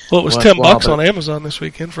be. Well, it was $10 on Amazon this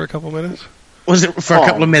weekend for a couple minutes. Was it for a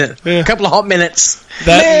couple of minutes? Yeah. A couple of hot minutes.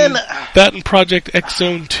 That and Project X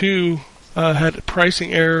Zone 2 had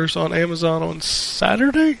pricing errors on Amazon on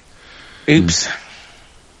Saturday. Oops.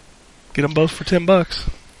 Get them both for $10.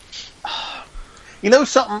 You know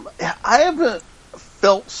something? I haven't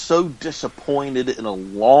felt so disappointed in a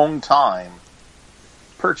long time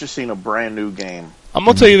purchasing a brand new game. I'm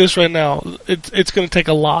gonna tell you this right now. It's gonna take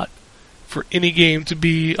a lot for any game to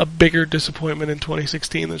be a bigger disappointment in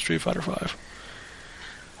 2016 than Street Fighter V.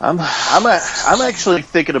 I'm actually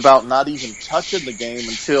thinking about not even touching the game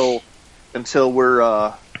until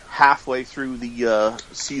we're halfway through the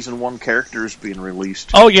season 1 characters being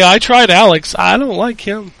released. Oh yeah, I tried Alex. I don't like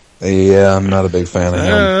him. Yeah, I'm not a big fan of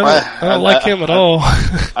him. I don't like him at all.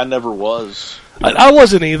 I never was. I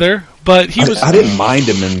wasn't either, but he was. I didn't mind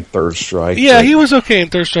him in Third Strike. Yeah, but, he was okay in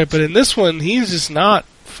Third Strike, but in this one, he's just not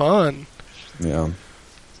fun. Yeah.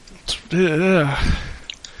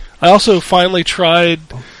 I also finally tried.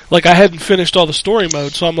 Like, I hadn't finished all the story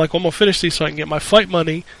mode, so I'm like, well, I'm gonna finish these so I can get my fight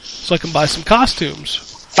money, so I can buy some costumes.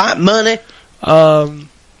 Fight money.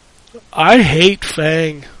 I hate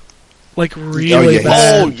Fang. Like, really yeah,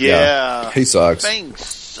 bad. Oh yeah, He sucks. Fang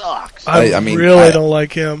sucks. I mean, really don't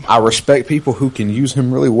like him. I respect people who can use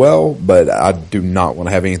him really well, but I do not want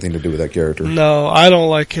to have anything to do with that character. No, I don't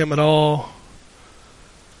like him at all.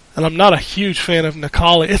 And I'm not a huge fan of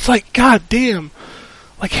Nikali. It's like, goddamn,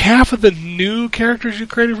 like half of the new characters you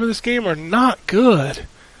created for this game are not good.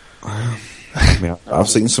 I mean, I've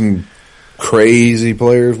seen some crazy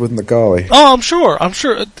players with Nikali. Oh, I'm sure.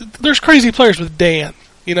 There's crazy players with Dan.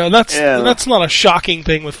 You know, that's not a shocking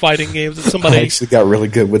thing with fighting games that I somebody. actually got really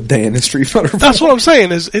good with Dan in Street Fighter. That's what I'm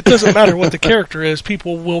saying. Is it doesn't matter what the character is.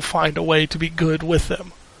 People will find a way to be good with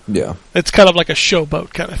them. Yeah. It's kind of like a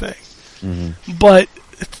showboat kind of thing. Mm-hmm. But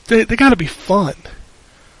they got to be fun.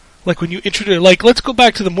 Like when you introduce, like, let's go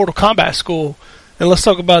back to the Mortal Kombat school and let's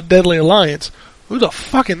talk about Deadly Alliance. Who the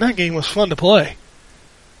fuck in that game was fun to play?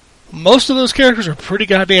 Most of those characters are pretty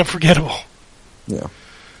goddamn forgettable. Yeah.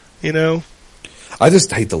 You know. I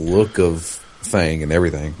just hate the look of Fang and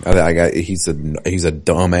everything. He's a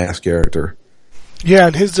dumbass character. Yeah,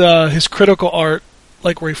 and his critical art,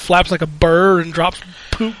 like where he flaps like a bird and drops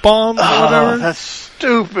poop bombs or whatever. That's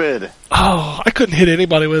stupid. Oh, I couldn't hit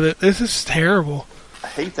anybody with it. This is terrible. I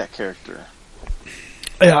hate that character.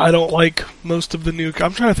 Yeah, I don't like most of the new.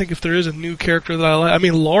 I'm trying to think if there is a new character that I like. I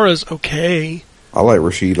mean, Laura's okay. I like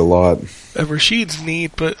Rashid a lot. Rashid's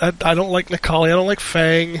neat, but I don't like Nikali. I don't like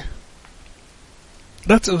Fang.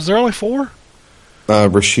 Was there only 4?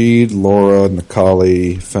 Rashid, Laura,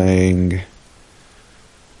 Nikali, Fang.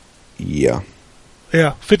 Yeah.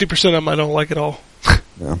 Yeah, 50% of them I don't like at all.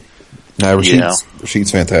 Yeah. Nah,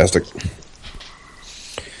 Rashid's fantastic.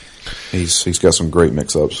 He's got some great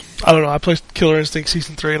mix-ups. I don't know. I played Killer Instinct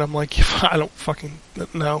Season 3, and I'm like, I don't fucking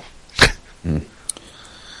know.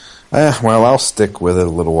 Well, I'll stick with it a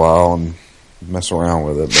little while and mess around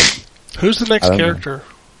with it. But Who's the next character?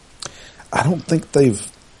 I don't think they've...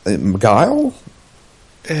 Guile?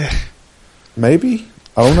 Maybe?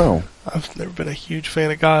 I don't know. I've never been a huge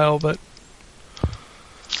fan of Guile, but...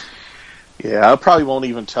 Yeah, I probably won't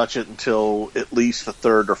even touch it until at least the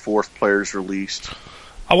 3rd or 4th player's released.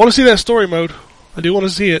 I want to see that story mode. I do want to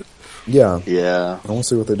see it. Yeah. Yeah. I want to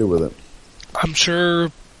see what they do with it. I'm sure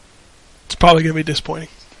it's probably going to be disappointing.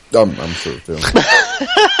 I'm sure too.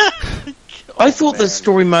 I thought the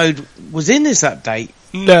story mode was in this update.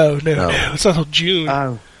 No. It's not until June.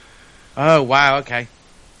 Oh, wow, okay.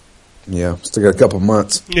 Yeah, still got a couple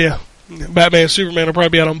months. Yeah. Batman and Superman will probably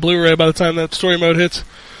be out on Blu-ray by the time that story mode hits.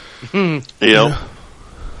 Yep.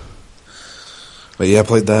 But yeah, I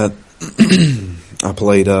played that. I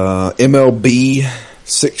played MLB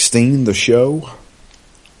 16, the show,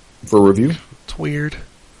 for review. It's weird.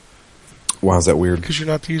 Why is that weird? Because you're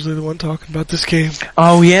not usually the one talking about this game.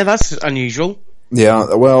 Oh, yeah, that's unusual.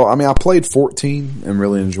 Yeah, well, I mean, I played 14 and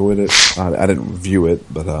really enjoyed it. I didn't review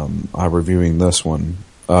it, but I'm reviewing this one.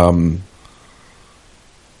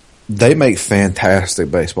 They make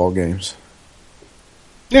fantastic baseball games.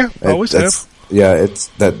 Yeah, always have. Yeah, it's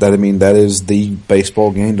that. I mean, that is the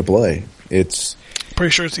baseball game to play. It's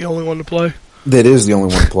pretty sure it's the only one to play. That is the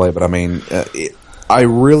only one to play, but I mean, I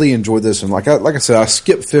really enjoyed this, and like I said, I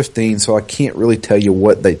skipped 15, so I can't really tell you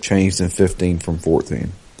what they changed in 15 from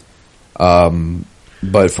 14.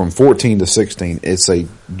 But from 14 to 16, it's a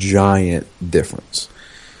giant difference.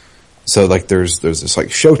 So like there's this like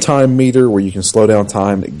showtime meter where you can slow down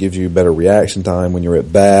time that gives you better reaction time when you're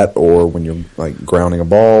at bat or when you're like grounding a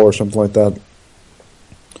ball or something like that.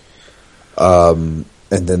 And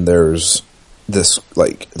then there's this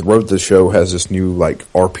like the Road to the Show has this new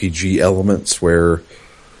like RPG elements where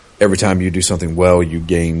every time you do something well, you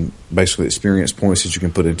gain basically experience points that you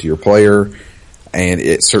can put into your player. And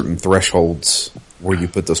at certain thresholds where you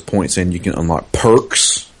put those points in, you can unlock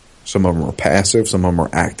perks. Some of them are passive, some of them are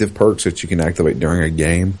active perks that you can activate during a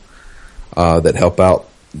game that help out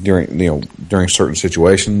during certain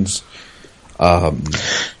situations.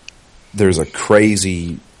 There's a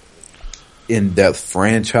crazy in-depth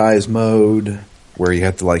franchise mode where you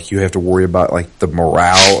have to worry about like the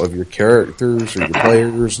morale of your characters or your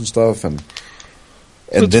players and stuff. And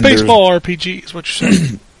So it's then baseball RPG is what you're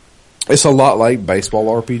saying. it's a lot like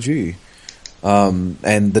baseball RPG.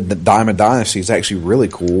 And the Diamond Dynasty is actually really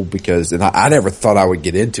cool because, and I never thought I would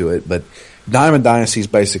get into it, but Diamond Dynasty is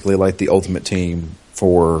basically like the ultimate team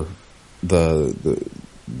for the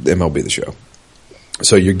MLB The Show.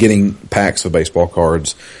 So you're getting packs of baseball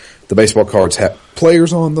cards. The baseball cards have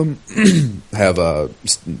players on them, have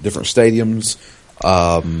different stadiums,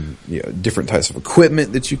 different types of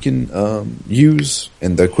equipment that you can use,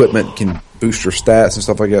 and the equipment can boost your stats and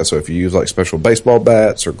stuff like that. So if you use like special baseball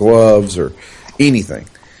bats or gloves or anything,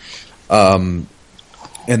 and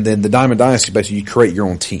then the Diamond Dynasty, basically you create your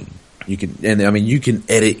own team. You can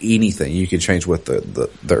edit anything. You can change what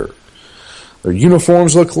their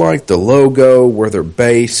uniforms look like, the logo, where they're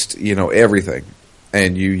based, everything.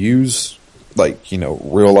 And you use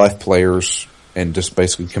real life players and just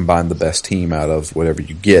basically combine the best team out of whatever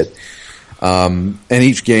you get. And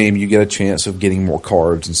each game you get a chance of getting more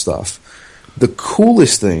cards and stuff. The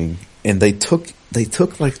coolest thing, and they took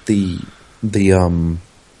like the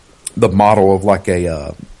model of like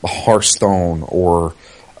a Hearthstone or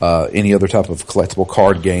any other type of collectible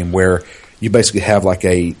card game where you basically have like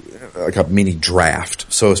a mini draft.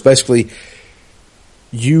 So it's basically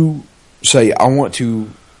you say, I want to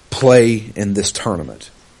play in this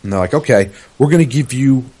tournament. And they're like, okay, we're going to give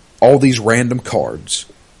you all these random cards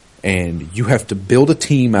and you have to build a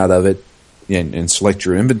team out of it and select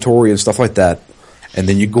your inventory and stuff like that. And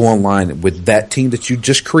then you go online with that team that you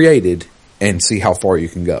just created and see how far you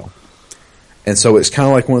can go. And so it's kind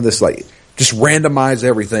of like one of this, like, just randomize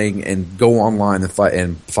everything and go online and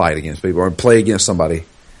fight against people or play against somebody.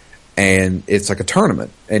 And it's like a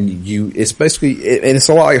tournament, and it's basically, and it's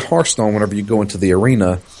a lot like Hearthstone whenever you go into the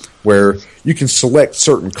arena where you can select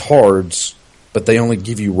certain cards, but they only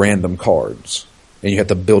give you random cards, and you have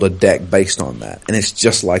to build a deck based on that. And it's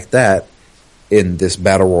just like that in this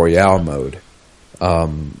Battle Royale mode,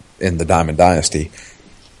 in the Diamond Dynasty.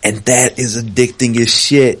 And that is addicting as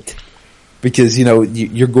shit, because,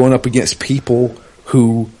 you're going up against people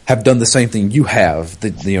who have done the same thing you have.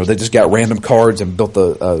 They just got random cards and built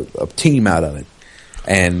a team out of it.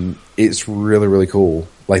 And it's really, really cool.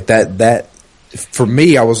 Like that, for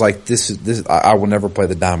me, I was like, I will never play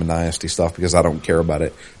the Diamond Dynasty stuff because I don't care about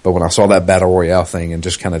it. But when I saw that Battle Royale thing and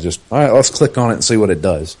just all right, let's click on it and see what it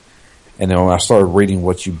does. And then when I started reading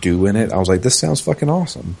what you do in it, I was like, this sounds fucking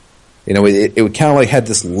awesome. It kind of like had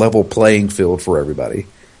this level playing field for everybody.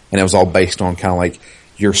 And it was all based on kind of like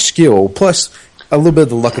your skill plus a little bit of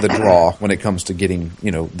the luck of the draw when it comes to getting,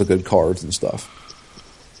 the good cards and stuff.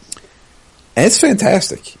 And it's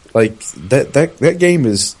fantastic. Like, that game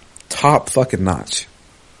is top fucking notch.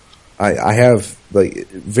 I have, like,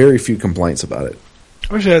 very few complaints about it.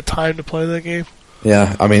 I wish I had time to play that game.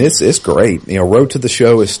 Yeah, I mean, it's great. Road to the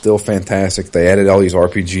Show is still fantastic. They added all these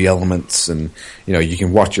RPG elements, and, you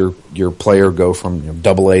can watch your player go from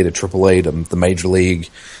AA to AAA to the Major League,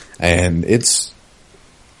 and it's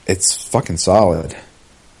fucking solid.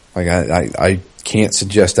 Like, I can't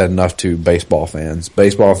suggest that enough to baseball fans.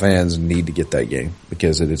 Baseball fans need to get that game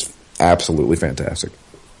because it is absolutely fantastic.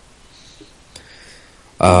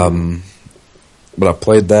 But I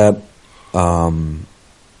played that. I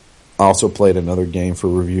also played another game for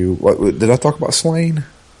review. Did I talk about Slain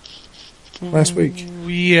last week?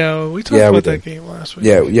 Yeah, we talked about that game last week.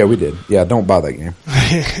 Yeah, we did. Yeah, don't buy that game.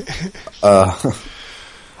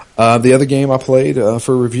 The other game I played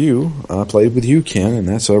for review, I played with you, Ken, and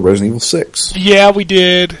that's Resident Evil 6. Yeah, we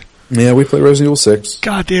did. Yeah, we played Resident Evil 6.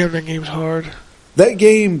 God damn, that game's hard. That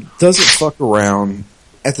game doesn't fuck around.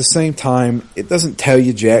 At the same time, it doesn't tell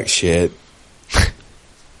you jack shit.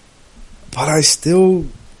 But I still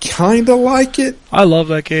kind of like it. I love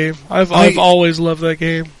that game. I've always loved that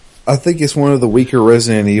game. I think it's one of the weaker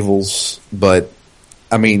Resident Evils, but,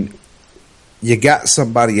 I mean, you got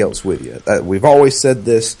somebody else with you. We've always said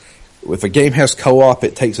this. If a game has co-op,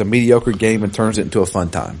 it takes a mediocre game and turns it into a fun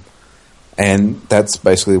time. And that's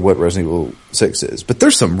basically what Resident Evil 6 is. But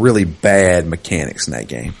there's some really bad mechanics in that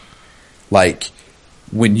game. Like,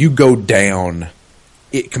 when you go down,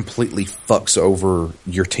 it completely fucks over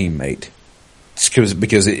your teammate.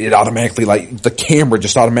 because it automatically, like, the camera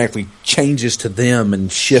just automatically changes to them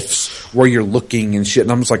and shifts where you're looking and shit.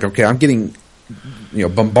 And I'm just like, okay, I'm getting,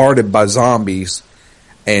 bombarded by zombies,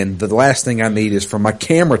 and the last thing I need is for my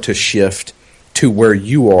camera to shift to where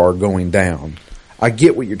you are going down. I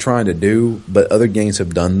get what you're trying to do, but other games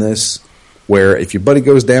have done this, where if your buddy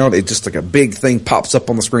goes down, it just like a big thing pops up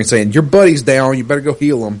on the screen saying, your buddy's down, you better go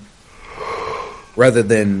heal him, rather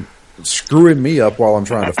than screwing me up while I'm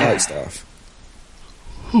trying to fight stuff.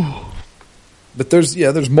 But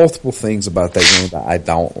there's multiple things about that game that I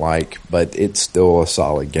don't like, but it's still a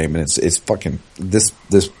solid game, and it's fucking this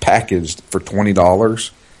package for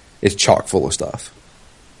 $20 is chock full of stuff.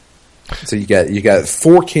 So you got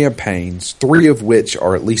 4 campaigns, 3 of which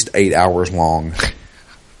are at least 8 hours long.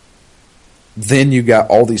 Then you got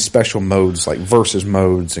all these special modes like versus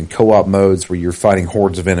modes and co-op modes where you're fighting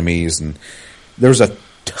hordes of enemies, and there's a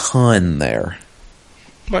ton there.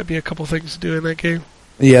 Might be a couple things to do in that game.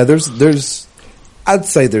 Yeah, there's I'd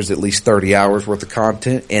say there's at least 30 hours worth of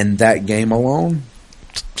content in that game alone.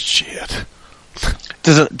 Shit.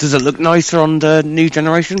 Does it look nicer on the new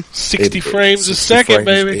generation? 60 frames a second,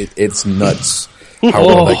 baby. It's nuts how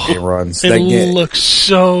well that game runs. It looks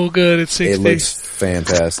so good at 60. It looks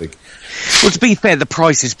fantastic. Well, to be fair, the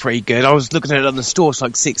price is pretty good. I was looking at it on the store, it's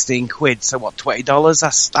like 16 quid, so what,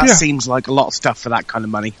 $20? That seems like a lot of stuff for that kind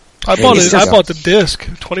of money. I bought the disc,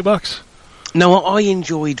 $20. No, I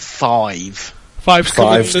enjoyed 5. 5's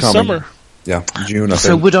coming this summer. Yeah, June, I think.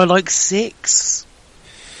 So would I like 6?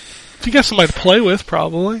 If you got somebody to play with,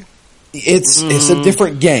 probably. It's a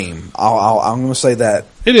different game. I'm going to say that.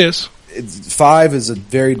 It is. 5 is a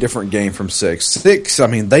very different game from 6. 6, I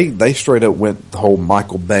mean, they straight up went the whole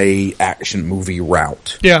Michael Bay action movie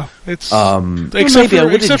route. Yeah, it's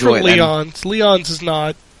except for Leon's. Leon's is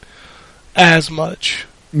not as much.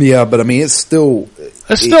 Yeah, but I mean, it's still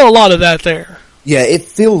there's still a lot of that there. Yeah,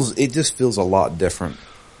 it just feels a lot different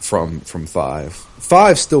from 5.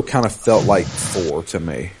 5 still kind of felt like 4 to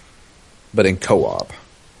me, but in co-op.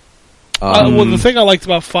 Well, the thing I liked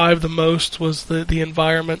about 5 the most was the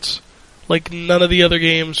environments. Like, none of the other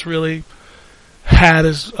games really had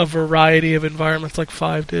a variety of environments like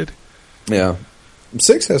 5 did. Yeah.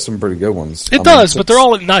 6 has some pretty good ones. It does, but they're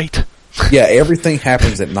all at night. Yeah, everything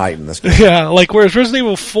happens at night in this game. Yeah, like, whereas Resident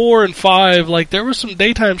Evil 4 and 5, like, there was some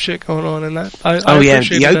daytime shit going on in that. I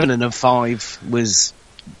the opening of 5 was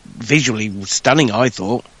visually stunning, I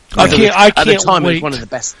thought. I can't at the time, wait. it was one of the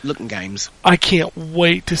best looking games. I can't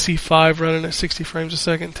wait to see 5 running at 60 frames a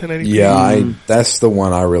second, 1080p. Yeah, that's the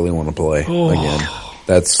one I really want to play again.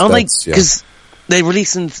 Because they're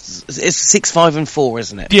releasing, it's 6, 5, and 4,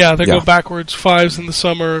 isn't it? Yeah, they go backwards. 5's in the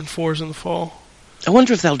summer and 4's in the fall. I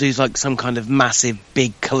wonder if they'll do like some kind of massive,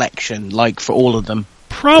 big collection, like for all of them.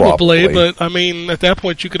 Probably, but I mean, at that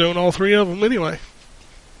point, you could own all 3 of them anyway.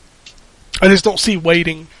 I just don't see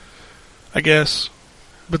waiting, I guess.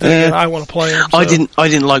 But then again, I want to play them. So. I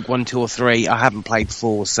didn't like 1, 2, or 3. I haven't played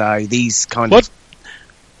 4, so these kind of.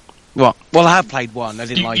 What? Well, I have played 1. I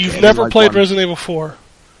didn't like it. You've never played Resident Evil 4?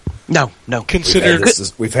 No. Considered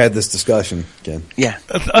we've had this discussion again. Yeah,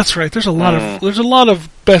 that's right. There's a lot of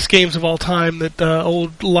best games of all time that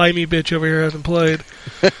old limey bitch over here hasn't played.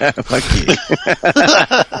 Fuck you.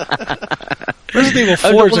 Resident Evil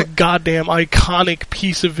 4 is a goddamn iconic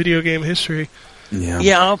piece of video game history.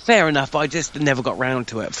 Yeah, fair enough, but I just never got round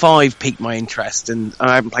to it. 5 piqued my interest, and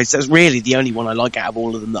I haven't played. So it's really the only one I like out of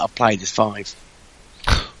all of them that I've played is 5.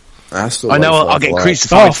 I know I'll get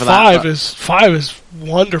crucified for that. 5 is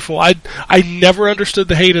wonderful. I never understood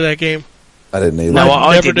the hate of that game. I didn't either. No,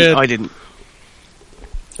 I didn't.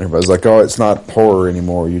 Everybody's like, "Oh, it's not horror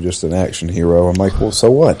anymore. You're just an action hero." I'm like, "Well, so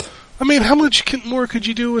what?" I mean, how much more could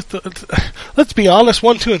you do with the? Let's be honest.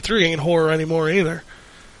 1, 2, and 3 ain't horror anymore either.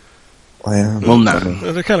 Well, no.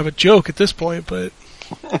 They're kind of a joke at this point, but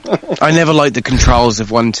I never liked the controls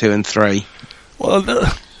of 1, 2, and 3. Well,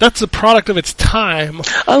 that's a product of its time.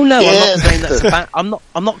 Oh no, I'm not saying that's bad. I'm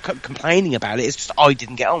not complaining about it. It's just I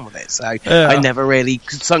didn't get on with it, so I never really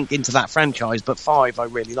sunk into that franchise. But 5, I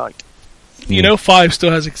really liked. You know, 5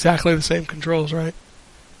 still has exactly the same controls, right?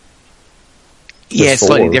 Yeah,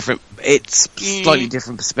 slightly different. It's slightly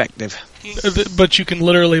different perspective. But you can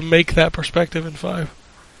literally make that perspective in 5.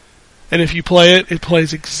 And if you play it, it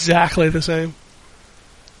plays exactly the same.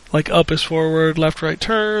 Like, up is forward, left, right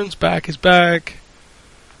turns, back is back.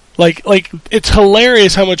 Like it's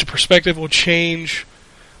hilarious how much a perspective will change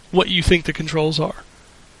what you think the controls are.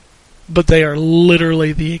 But they are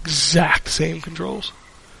literally the exact same controls.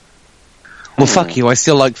 Well, fuck you, I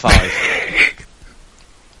still like 5.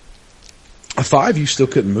 5, you still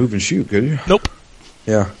couldn't move and shoot, could you? Nope.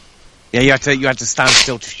 Yeah. Yeah, you had to stand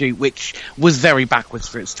still to shoot, which was very backwards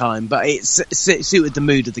for its time, but it suited the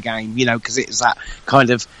mood of the game, because it was that kind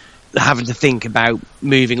of having to think about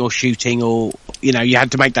moving or shooting, or you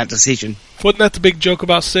had to make that decision. Wasn't that the big joke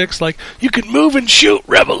about 6? Like, you can move and shoot,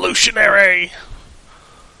 revolutionary.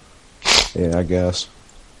 Yeah, I guess.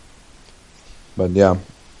 But yeah,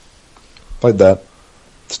 played that.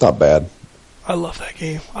 It's not bad. I love that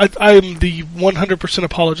game. I'm the 100%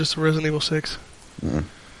 apologist of Resident Evil 6. Mm.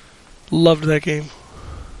 Loved that game.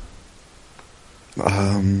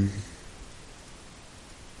 I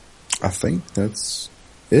think that's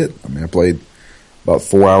it. I mean, I played about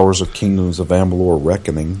 4 hours of Kingdoms of Amalur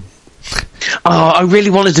Reckoning. Oh, I really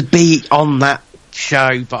wanted to be on that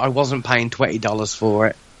show, but I wasn't paying $20 for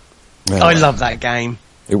it. Yeah. I love that game.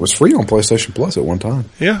 It was free on PlayStation Plus at one time.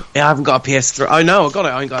 Yeah. Yeah, I haven't got a PS3. Oh, no, I got it.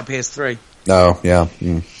 I ain't got a PS3. Oh, yeah.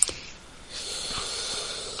 Mm.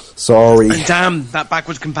 Sorry. And damn, that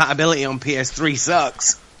backwards compatibility on PS3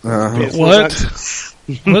 sucks. Uh-huh. What?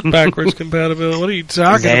 What backwards compatibility? What are you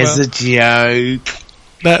talking There's about? a joke.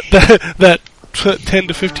 That $10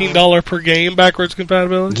 to $15 per game backwards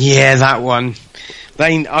compatibility? Yeah, that one.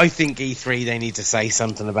 I think E3, they need to say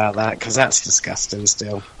something about that, because that's disgusting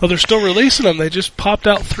still. Oh, they're still releasing them. They just popped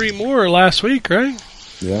out 3 more last week, right?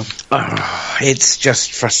 Yeah. It's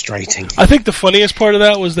just frustrating. I think the funniest part of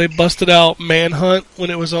that was they busted out Manhunt when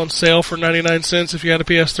it was on sale for 99 cents if you had a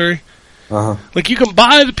PS3. Uh-huh. Like, you can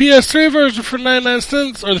buy the PS3 version for 99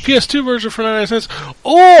 cents, or the PS2 version for 99 cents,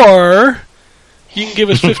 or you can give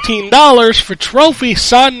us $15 for trophy,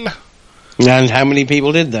 son. And how many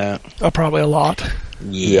people did that? Probably a lot.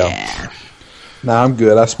 Yeah. Nah, I'm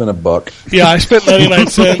good. I spent $1. Yeah, I spent 99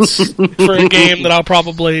 cents for a game that I'll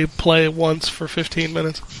probably play once for 15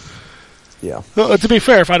 minutes. Yeah. Well, to be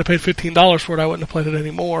fair, if I'd have paid $15 for it, I wouldn't have played it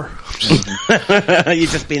anymore. You're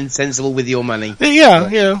just being sensible with your money.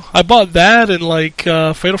 Yeah. I bought that and,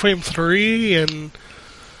 Fatal Frame 3, and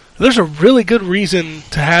there's a really good reason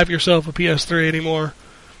to have yourself a PS3 anymore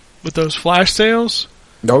with those flash sales.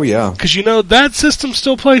 Oh, yeah. Because, that system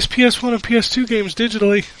still plays PS1 and PS2 games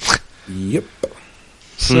digitally. Yep.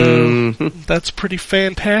 So, that's pretty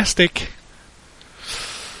fantastic.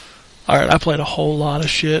 Alright, I played a whole lot of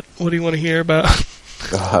shit. What do you want to hear about?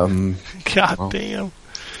 God damn.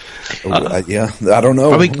 Yeah, I don't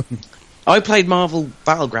know. I played Marvel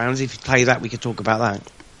Battlegrounds. If you play that, we could talk about that.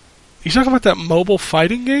 You talking about that mobile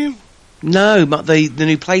fighting game? No, but the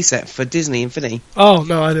new playset for Disney Infinity. Oh,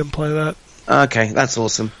 no, I didn't play that. Okay, that's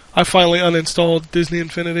awesome. I finally uninstalled Disney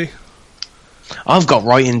Infinity. I've got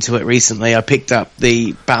right into it recently. I picked up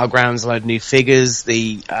the Battlegrounds load of new figures,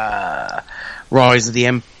 the Rise of the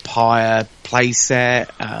Empire playset.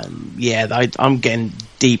 I'm getting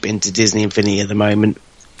deep into Disney Infinity at the moment.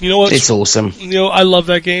 You know what? It's awesome. I love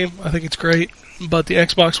that game. I think it's great. But the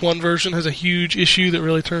Xbox One version has a huge issue that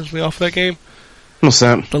really turns me off that game. What's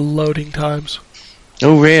that? The loading times.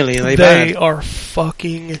 Oh, really? Are they bad? are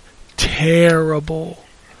fucking terrible.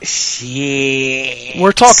 Shit.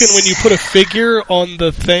 We're talking when you put a figure on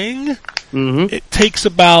the thing, it takes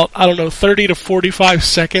about, 30 to 45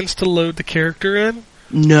 seconds to load the character in.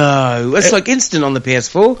 No. It's like instant on the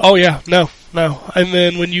PS4. Oh, yeah. No. And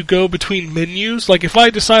then when you go between menus, like if I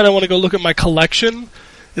decide I want to go look at my collection,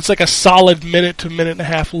 it's like a solid minute to minute and a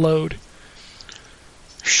half load.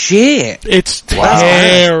 Shit. It's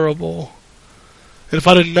terrible. And if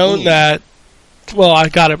I'd have known that, well, I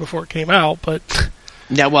got it before it came out, but...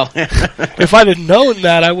 Yeah, well... if I'd have known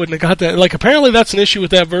that, I wouldn't have got that. Like, apparently that's an issue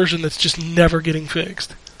with that version that's just never getting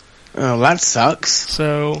fixed. Oh, that sucks.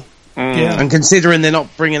 So, yeah. And considering they're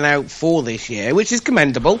not bringing out 4 this year, which is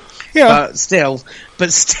commendable. Yeah. But still,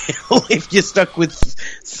 if you're stuck with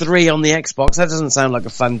 3 on the Xbox, that doesn't sound like a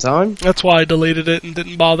fun time. That's why I deleted it and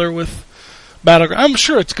didn't bother with Battleground. I'm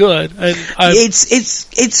sure it's good. And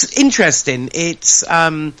it's interesting. It's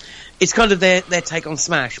kind of their take on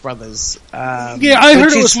Smash Brothers. Yeah, I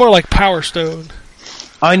heard it was more like Power Stone.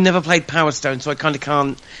 I never played Power Stone, so I kind of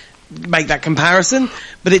can't make that comparison.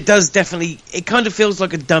 But it does definitely. It kind of feels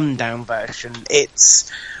like a dumbed down version. It's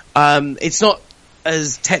not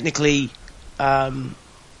as technically. There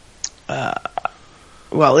are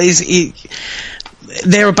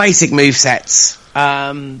basic movesets.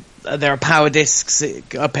 There are power discs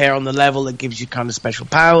that appear on the level that gives you kind of special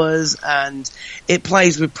powers, and it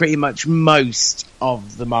plays with pretty much most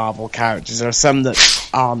of the Marvel characters. There are some that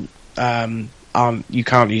aren't you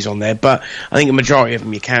can't use on there, but I think a majority of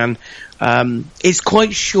them you can. It's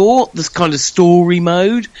quite short, this kind of story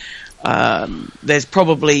mode. There's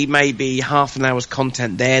probably maybe half an hour's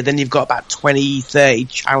content there. Then you've got about 20, 30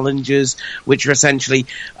 challenges, which are essentially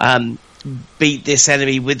beat this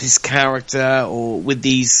enemy with this character or with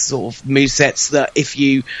these sort of movesets that if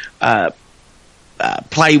you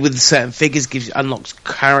play with certain figures unlocks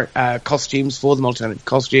costumes for them, alternative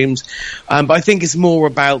costumes. But I think it's more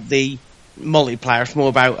about the multiplayer. It's more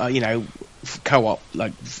about co-op,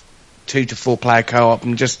 like 2 to 4 player co-op,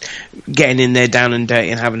 and just getting in there down and dirty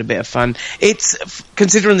and having a bit of fun. It's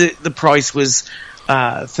considering the price was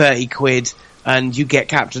 30 quid, and you get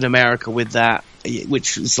Captain America with that,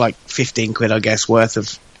 which is like 15 quid, I guess, worth of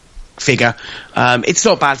figure. It's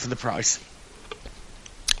not bad for the price.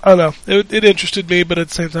 I don't know. It interested me, but at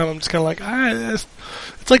the same time, I'm just kind of like,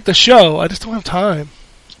 it's like the show. I just don't have time.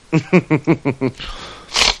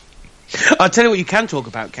 I'll tell you what you can talk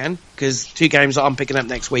about, Ken, because 2 games that I'm picking up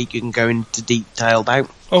next week you can go into detail about.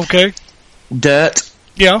 Okay. Dirt.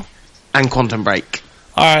 Yeah. And Quantum Break.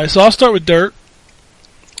 Alright, so I'll start with Dirt.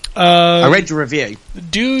 I read your review.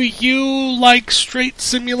 Do you like straight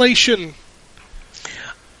simulation?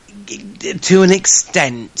 To an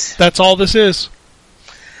extent. That's all this is.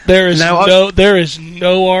 There is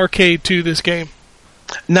no arcade to this game.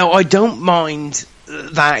 No, I don't mind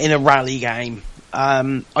that in a rally game.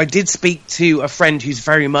 I did speak to a friend who's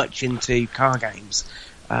very much into car games,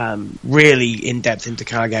 really in depth into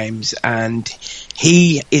car games, and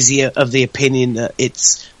he is of the opinion that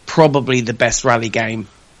it's probably the best rally game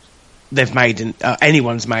they've made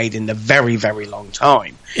anyone's made in a very, very long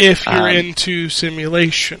time. If you're into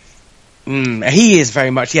simulation. He is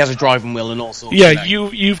very much. He has a driving wheel and all sorts. Yeah,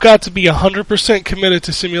 you've got to be 100% committed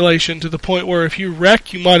to simulation to the point where if you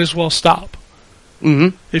wreck, you might as well stop.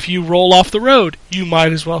 Mm-hmm. If you roll off the road, you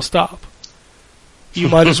might as well stop. You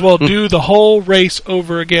might as well do the whole race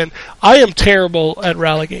over again. I am terrible at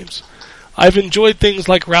rally games. I've enjoyed things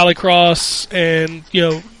like Rallycross and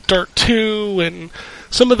Dirt 2 and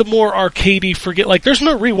some of the more arcadey like there's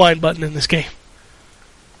no rewind button in this game.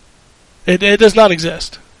 It does not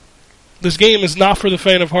exist. This game is not for the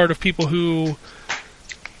faint of heart of people who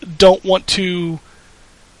don't want to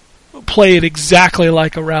play it exactly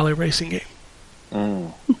like a rally racing game.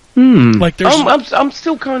 Like I'm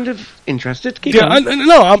still kind of interested. Keep on.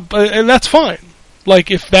 And that's fine.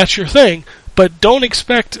 Like if that's your thing, but don't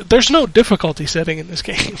expect. There's no difficulty setting in this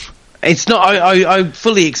game. It's not. I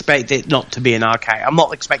fully expect it not to be an arcade. I'm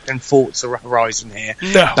not expecting Forza Horizon here.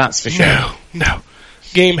 No, that's for sure. No.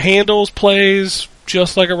 Game handles, plays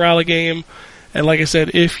just like a rally game, and like I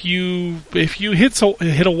said, if you hit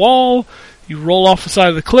a wall, you roll off the side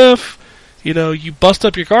of the cliff, you bust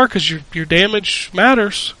up your car because your damage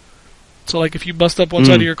matters. So like if you bust up one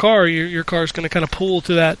side of your car, your car's going to kind of pull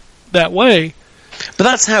to that way. But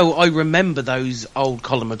that's how I remember those old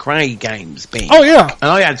Colin McRae games being. Oh yeah,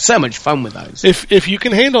 and I had so much fun with those. If you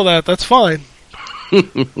can handle that, that's fine.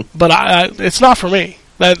 But it's not for me.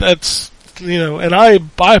 That's and I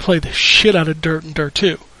played the shit out of Dirt and Dirt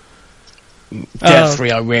 2. Dirt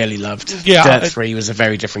 3 I really loved. Yeah, Dirt 3 was a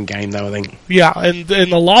very different game though, I think. Yeah, and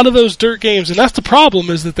a lot of those Dirt games, and that's the problem,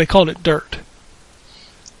 is that they called it Dirt.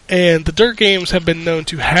 And the Dirt games have been known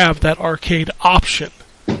to have that arcade option.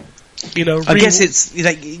 I guess it's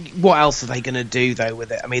like, what else are they going to do though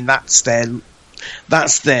with it? I mean, that's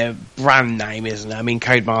their brand name, isn't it? I mean,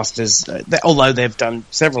 Codemasters, although they've done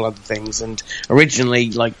several other things, and originally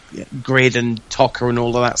like Grid and Tocker and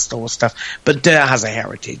all of that sort of stuff, but Dirt has a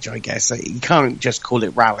heritage, I guess. You can't just call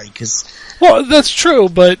it Rally, because... Well, that's true,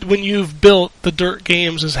 but when you've built the Dirt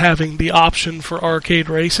games as having the option for arcade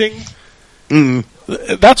racing,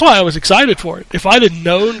 that's why I was excited for it. If I'd have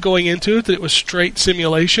known going into it that it was straight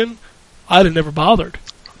simulation, I'd have never bothered.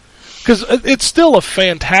 Because it's still a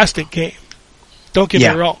fantastic game. Don't get me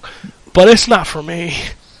wrong. But it's not for me.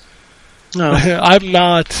 No. I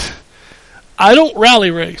don't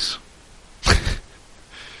rally race.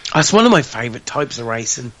 That's one of my favourite types of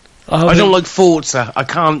racing. I don't like Forza. I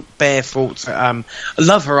can't bear Forza. I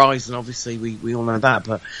love Horizon, obviously, we all know that,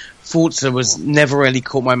 but Forza was never really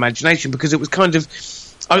caught my imagination because it was kind of...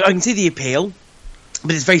 I can see the appeal,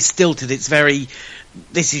 but it's very stilted. It's very...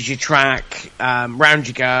 This is your track, round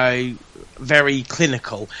you go, very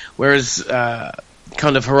clinical, whereas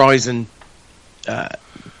kind of Horizon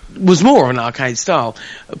was more of an arcade style.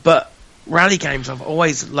 But rally games, I've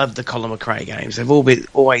always loved the Colin McRae games. They've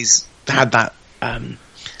always had that...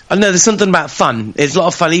 I don't know, there's something about fun. There's a lot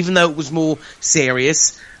of fun, even though it was more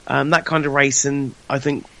serious. That kind of racing, I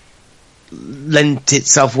think, lent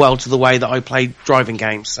itself well to the way that I played driving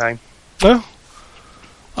games. So, well,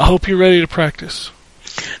 I hope you're ready to practice.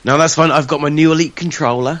 No, that's fine. I've got my new Elite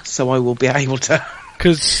controller, so I will be able to.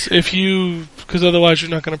 Because otherwise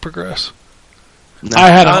you're not going to progress. No.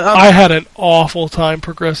 I had an awful time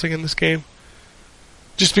progressing in this game.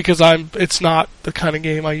 Just because it's not the kind of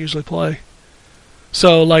game I usually play.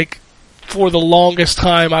 So, like, for the longest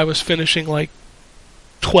time, I was finishing, like,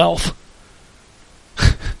 12th.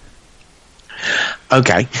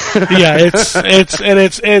 Okay. Yeah,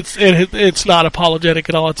 it's not apologetic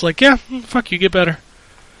at all. It's like, yeah, fuck you, get better.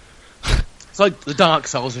 It's like the Dark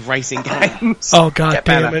Souls of racing games. Oh, god Get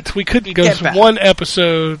damn better. it. We couldn't go Get through better. one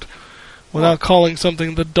episode without calling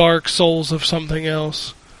something the Dark Souls of something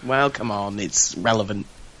else. Well, come on, it's relevant.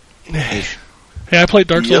 Hey, I played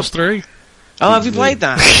Dark Souls 3. Oh, have you played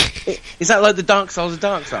that? Is that like the Dark Souls of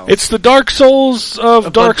Dark Souls? It's the Dark Souls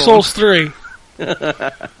of Dark Bloodborne. Souls 3.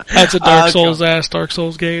 That's a Dark Souls-ass Dark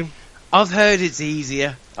Souls game. I've heard it's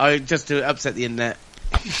easier. Just to upset the internet.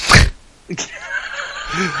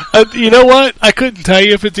 You know what? I couldn't tell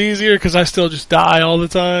you if it's easier because I still just die all the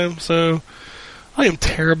time. So I am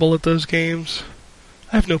terrible at those games.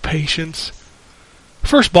 I have no patience.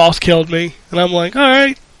 First boss killed me, and I'm like,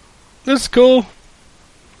 alright, that's cool.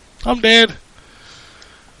 I'm dead.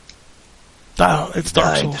 Oh, it's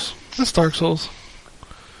Dark Died. Souls. It's Dark Souls.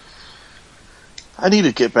 I need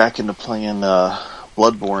to get back into playing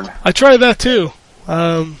Bloodborne. I tried that too.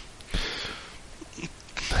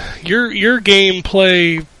 Your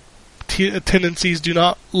gameplay tendencies do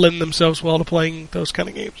not lend themselves well to playing those kind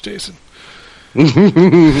of games, Jason.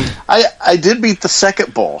 I did beat the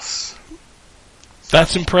second boss.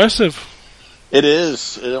 That's impressive. It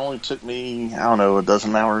is. It only took me, I don't know, a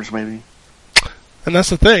dozen hours maybe. And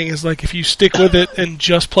that's the thing, is like if you stick with it and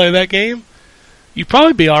just play that game, you'd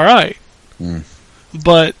probably be alright.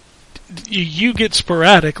 But you get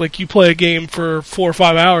sporadic. Like you play a game for 4 or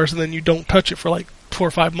 5 hours and then you don't touch it for like 4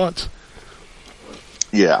 or 5 months.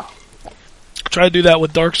 Yeah. Try to do that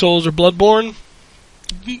with Dark Souls or Bloodborne.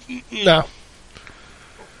 No.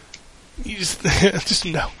 You just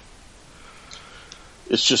no.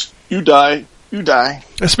 It's just, you die.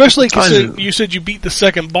 Especially because you said you beat the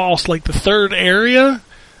second boss. Like the third area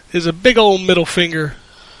is a big old middle finger.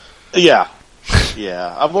 Yeah.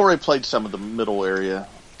 Yeah. I've already played some of the middle area.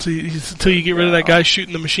 Until you get rid of that guy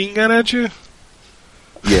shooting the machine gun at you?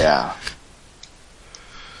 Yeah.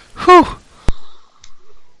 Whew.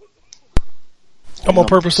 I'm going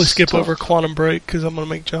to purposely skip over Quantum Break because I'm going to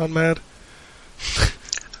make John mad.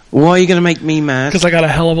 Why are you going to make me mad? Because I got a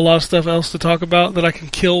hell of a lot of stuff else to talk about that I can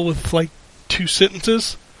kill with like 2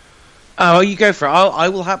 sentences. Oh, you go for it. I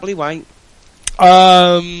will happily wait.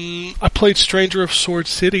 I played Stranger of Sword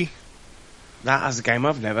City. That is a game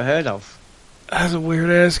I've never heard of. That's a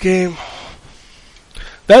weird-ass game.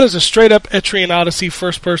 That is a straight-up Etrian Odyssey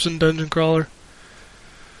first-person dungeon crawler.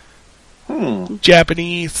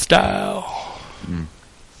 Japanese style.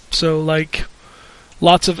 So, like,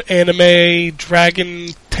 lots of anime, dragon,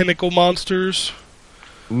 tentacle monsters.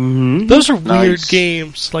 Mm-hmm. Those are weird Nice.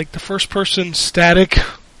 games. Like, the first-person static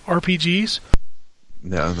RPGs.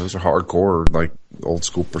 Yeah, those are hardcore, like old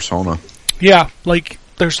school Persona. Yeah, like,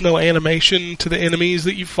 there's no animation to the enemies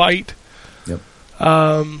that you fight. Yep.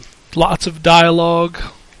 Lots of dialogue.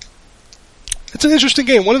 It's an interesting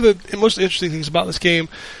game. One of the most interesting things about this game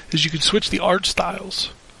is you can switch the art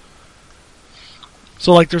styles.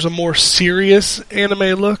 So, like, there's a more serious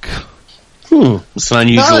anime look. It's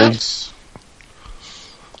unusual. Nice.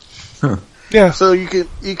 Yeah. So you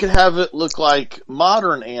could have it look like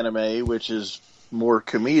modern anime, which is more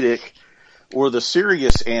comedic, or the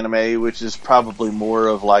serious anime, which is probably more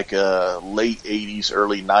of like a late 80s,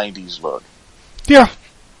 early 90s look. Yeah.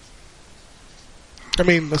 I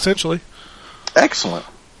mean, essentially. Excellent.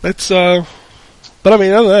 It's, but I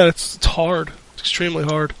mean, other than that, it's hard. It's extremely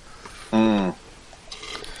hard.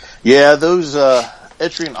 Yeah, those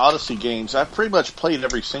Etrian Odyssey games, I've pretty much played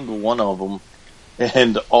every single one of them,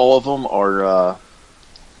 and all of them are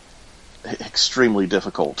extremely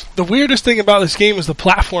difficult. The weirdest thing about this game is the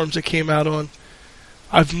platforms it came out on.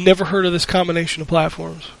 I've never heard of this combination of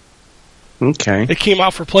platforms. Okay. It came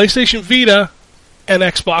out for PlayStation Vita and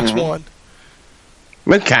Xbox One.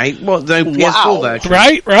 Okay. Well, the PS4 version.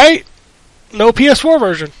 Right? No PS4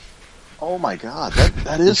 version. Oh my god,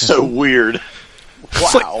 that is so weird.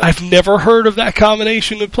 It's like, Wow. I've never heard of that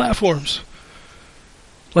combination of platforms.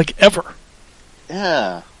 Like, ever.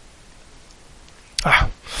 Yeah. I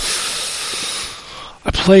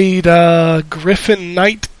played Griffin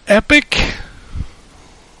Knight Epic.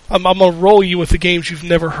 I'm going to roll you with the games you've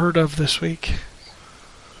never heard of this week.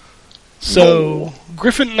 So,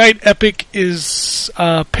 Griffin Knight Epic is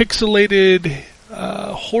a pixelated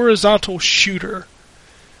horizontal shooter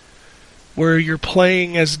where you're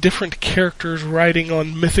playing as different characters riding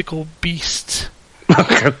on mythical beasts.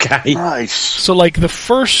 Okay. Nice. So, like, the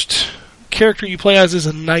first character you play as is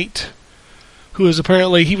a knight who is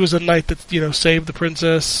apparently, he was a knight that, saved the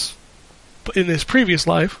princess in his previous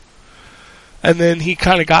life, and then he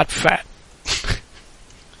kind of got fat.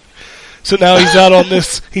 So now he's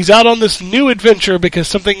out on this new adventure because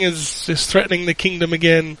something is threatening the kingdom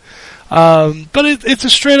again. But it's a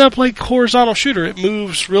straight up like horizontal shooter. It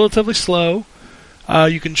moves relatively slow.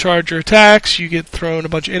 You can charge your attacks. You get thrown a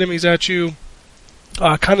bunch of enemies at you.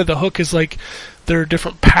 Kind of the hook is like there are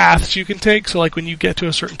different paths you can take. So like when you get to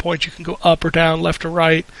a certain point, you can go up or down, left or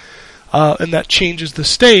right, and that changes the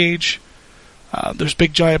stage. There's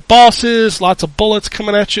big giant bosses, lots of bullets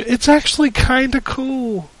coming at you. It's actually kind of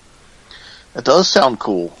cool. It does sound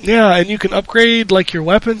cool. Yeah, and you can upgrade like your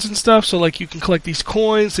weapons and stuff. So like you can collect these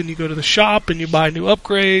coins, and you go to the shop and you buy new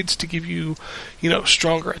upgrades to give you,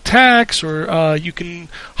 stronger attacks, or you can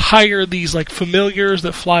hire these like familiars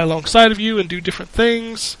that fly alongside of you and do different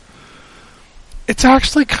things. It's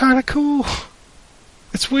actually kind of cool.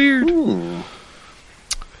 It's weird. Ooh.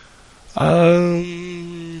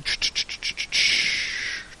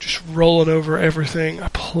 Just rolling over everything. I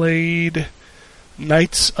played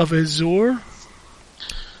Knights of Azure.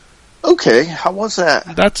 Okay, how was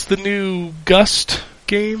that? That's the new Gust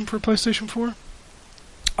game for PlayStation 4.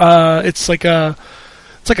 It's like a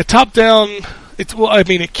top-down.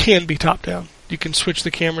 It can be top-down. You can switch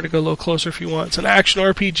the camera to go a little closer if you want. It's an action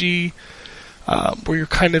RPG where you're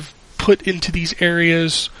kind of put into these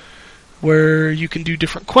areas where you can do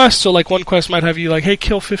different quests. So like one quest might have you like, hey,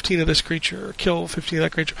 kill 15 of this creature, or kill 15 of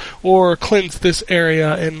that creature, or cleanse this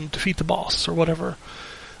area and defeat the boss, or whatever.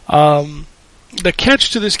 The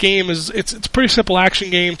catch to this game is it's a pretty simple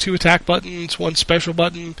action game, 2 attack buttons, 1 special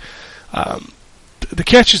button. The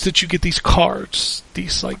catch is that you get these cards,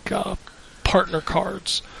 these like partner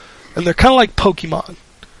cards, and they're kind of like Pokemon.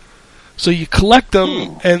 So you collect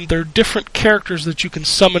them, and they're different characters that you can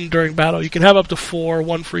summon during battle. You can have up to 4,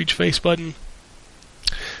 1 for each face button.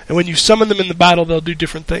 And when you summon them in the battle, they'll do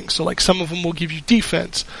different things. So like some of them will give you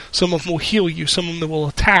defense, some of them will heal you, some of them will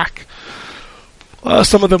attack,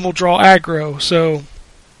 some of them will draw aggro.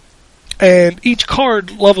 And each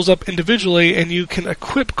card levels up individually, and you can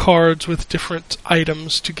equip cards with different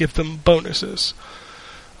items to give them bonuses.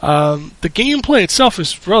 The gameplay itself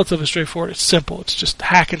is relatively straightforward. It's simple. It's just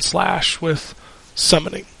hack and slash with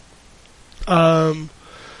summoning.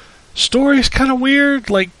 Story's kind of weird.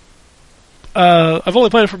 Like, I've only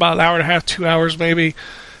played it for about an hour and a half, 2 hours maybe.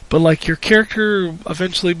 But like your character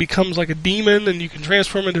eventually becomes like a demon, and you can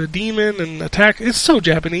transform into a demon and attack. It's so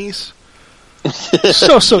Japanese.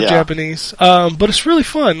 so Yeah. Japanese. But it's really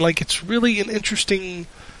fun. Like, it's really an interesting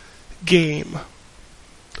game.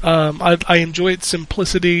 I enjoy its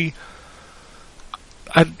simplicity.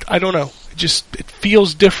 I don't know. It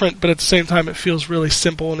feels different, but at the same time it feels really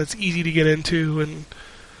simple, and it's easy to get into, and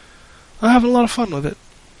I'm having a lot of fun with it.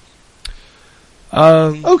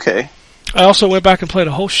 Okay. I also went back and played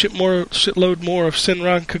a whole shitload more of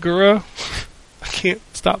Senran Kagura. I can't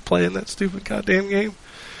stop playing that stupid goddamn game.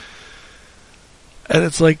 And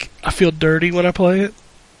it's like, I feel dirty when I play it.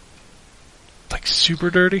 Like, super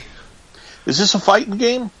dirty. Is this a fighting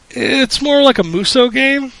game? It's more like a Muso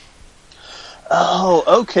game.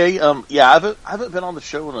 Oh, okay. Yeah, I haven't been on the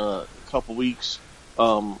show in a couple weeks.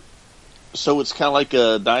 So it's kind of like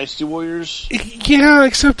Dynasty Warriors? Yeah,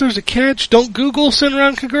 except there's a catch. Don't Google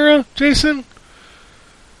Senran Kagura, Jason.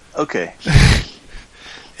 Okay.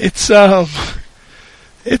 It's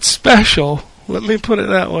special. Let me put it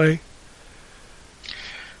that way.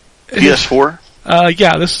 PS4?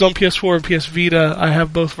 Yeah, this is on PS4 and PS Vita. I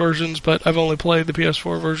have both versions, but I've only played the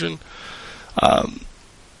PS4 version.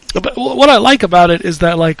 But what I like about it is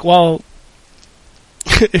that, like, while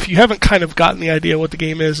if you haven't kind of gotten the idea what the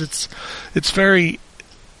game is, it's very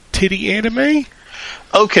titty anime.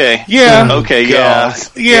 Okay. Yeah. Okay. Yeah.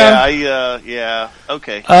 Yeah. Yeah.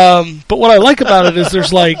 Okay. But what I like about it is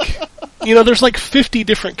there's like 50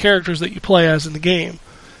 different characters that you play as in the game.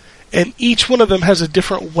 And each one of them has a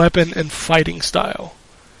different weapon and fighting style.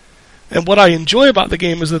 And what I enjoy about the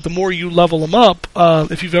game is that the more you level them up,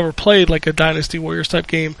 if you've ever played like a Dynasty Warriors type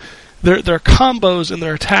game, their combos and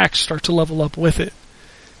their attacks start to level up with it.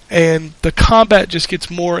 And the combat just gets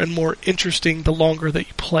more and more interesting the longer that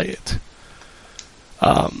you play it.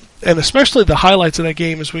 And especially the highlights of that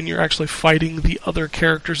game is when you're actually fighting the other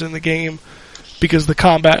characters in the game, because the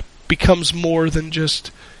combat becomes more than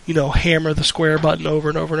just, hammer the square button over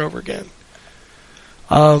and over and over again.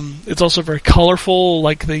 It's also very colorful.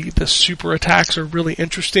 Like the super attacks are really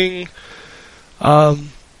interesting. One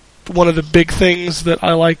of the big things that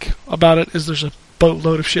I like about it is there's a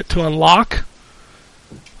boatload of shit to unlock.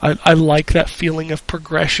 I like that feeling of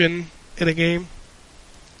progression in a game.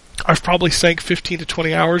 I've probably sank 15 to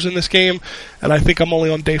 20 hours in this game, and I think I'm only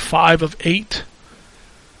on day 5 of 8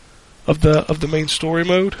 of the main story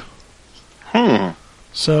mode.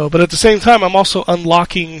 So, but at the same time, I'm also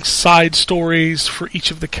unlocking side stories for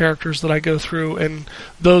each of the characters that I go through, and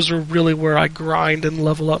those are really where I grind and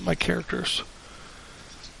level up my characters.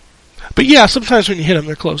 But yeah, sometimes when you hit them,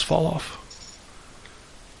 their clothes fall off.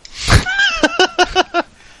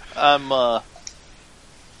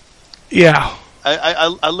 Yeah.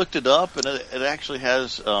 I looked it up, and it actually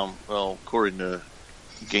has, according to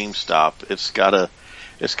GameStop, it's got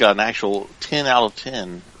an actual 10 out of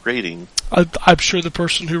 10 rating. I'm sure the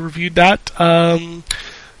person who reviewed that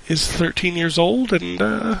is 13 years old,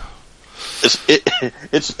 and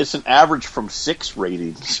it's an average from 6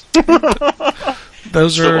 ratings.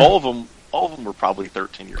 Those so are all of them were probably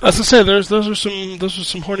 13 years old. As I say, those are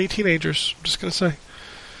some horny teenagers. I'm just gonna say.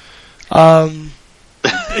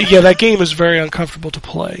 Yeah, that game is very uncomfortable to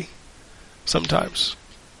play sometimes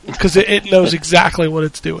because it knows exactly what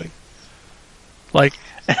it's doing. Like,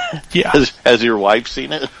 yeah. Has your wife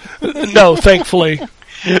seen it? No, thankfully.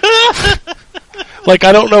 Like,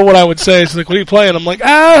 I don't know what I would say. It's like, what are you playing? I'm like,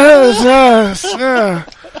 I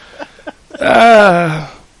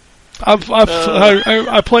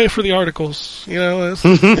play it for the articles, you know.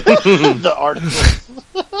 The articles.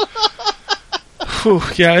 Whew,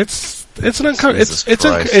 yeah, it's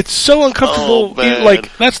so uncomfortable. Oh,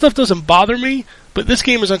 like, that stuff doesn't bother me, but this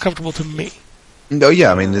game is uncomfortable to me. No,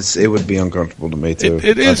 yeah, I mean, it would be uncomfortable to me too.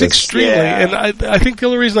 It is extremely, yeah. and I think the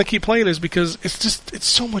only reason I keep playing is because it's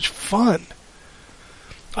so much fun.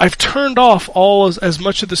 I've turned off as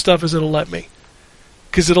much of the stuff as it'll let me,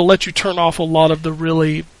 because it'll let you turn off a lot of the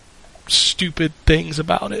really stupid things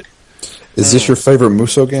about it. Is this your favorite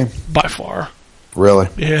Muso game? By far. Really?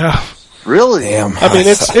 Yeah. Really? Damn. I mean,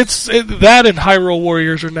 that and Hyrule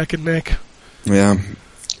Warriors are neck and neck. Yeah.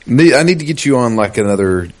 I need to get you on like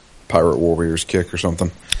another Pirate Warriors kick or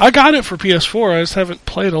something. I got it for PS4. I just haven't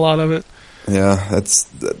played a lot of it. Yeah, those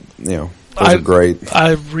are great.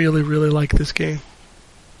 I really, really like this game.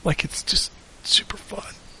 Like, it's just super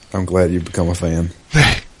fun. I'm glad you've become a fan.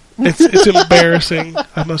 It's embarrassing,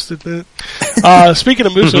 I must admit. Speaking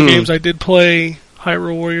of Muso games, I did play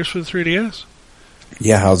Hyrule Warriors for the 3DS.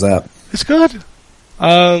 Yeah, how's that? It's good.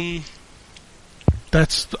 I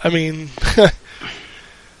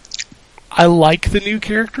like the new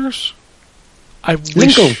characters. I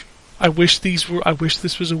wish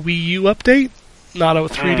this was a Wii U update, not a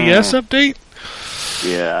 3DS update.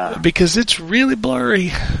 Yeah. Because it's really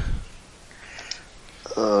blurry.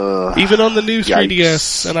 Even on the new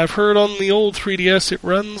 3DS, and I've heard on the old 3DS it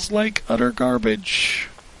runs like utter garbage.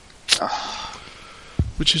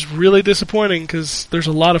 Which is really disappointing because there's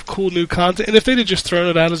a lot of cool new content. And if they'd have just thrown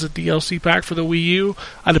it out as a DLC pack for the Wii U,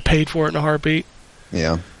 I'd have paid for it in a heartbeat.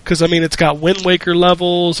 Yeah. Because, I mean, it's got Wind Waker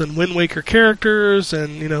levels and Wind Waker characters,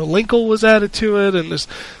 and, you know, Linkle was added to it, and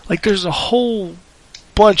there's a whole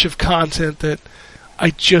bunch of content that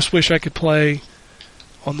I just wish I could play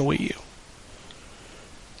on the Wii U.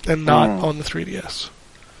 And not on the 3DS.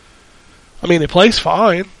 I mean, it plays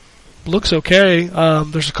fine. Looks okay.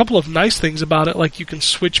 There's a couple of nice things about it, like you can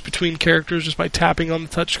switch between characters just by tapping on the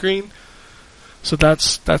touchscreen. So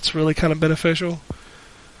that's really kind of beneficial.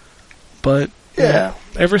 But yeah,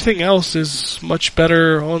 everything else is much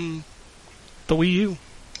better on the Wii U.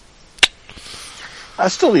 I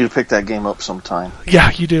still need to pick that game up sometime. Yeah,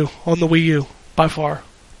 you do on the Wii U by far.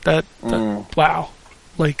 Wow,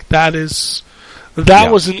 like that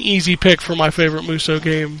was an easy pick for my favorite Muso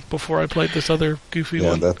game before I played this other goofy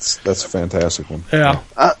one. Yeah, that's a fantastic one. Yeah.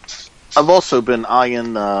 I've also been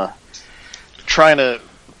eyeing, trying to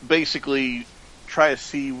basically try to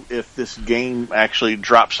see if this game actually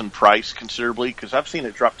drops in price considerably, because I've seen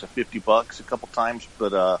it drop to $50 a couple times,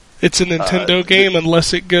 but it's a Nintendo game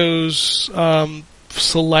unless it goes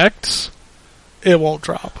select, it won't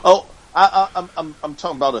drop. Oh, I'm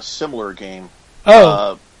talking about a similar game.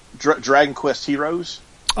 Oh. Dragon Quest Heroes.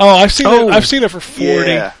 Oh, I've seen it for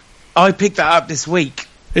 40. Yeah. I picked that up this week.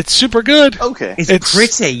 It's super good. Okay. It's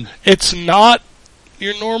pretty. It's not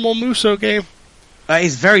your normal Muso game.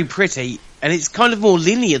 It's very pretty, and it's kind of more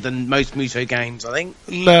linear than most Muso games, I think.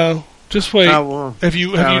 No, just wait. Oh, well. Have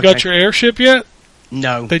you got your airship yet?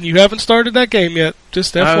 No. Then you haven't started that game yet.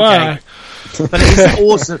 Just FYI. Okay. But it is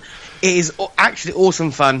awesome. It is actually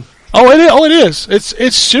awesome fun. Oh, it is.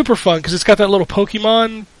 It's super fun because it's got that little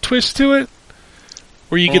Pokemon twist to it,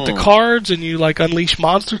 where you get the cards and you like unleash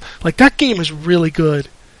monsters. Like, that game is really good.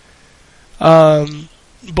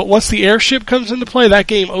 But once the airship comes into play, that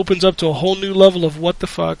game opens up to a whole new level of what the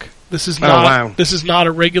fuck. This is not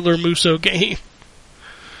a regular Muso game.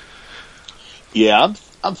 Yeah,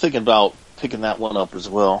 I'm thinking about picking that one up as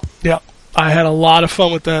well. Yeah, I had a lot of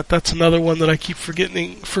fun with that. That's another one that I keep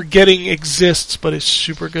forgetting exists, but it's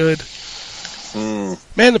super good. Man,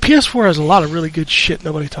 the PS4 has a lot of really good shit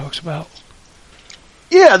nobody talks about.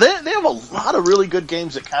 Yeah, they have a lot of really good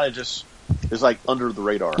games that kind of just is like under the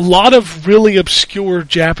radar. A lot of really obscure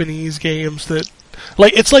Japanese games that,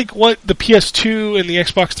 like, it's like what the PS2 and the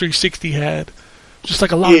Xbox 360 had. Just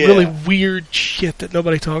like a lot of really weird shit that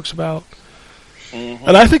nobody talks about. Mm-hmm.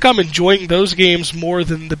 And I think I'm enjoying those games more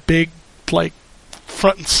than the big, like,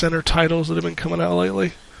 front and center titles that have been coming out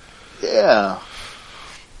lately. Yeah.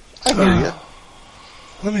 I hear you.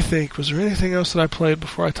 Let me think. Was there anything else that I played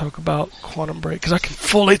before I talk about Quantum Break? Because I can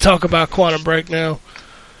fully talk about Quantum Break now.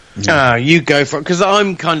 You go for it, because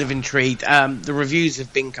I'm kind of intrigued. The reviews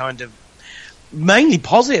have been kind of mainly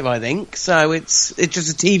positive, I think. So it's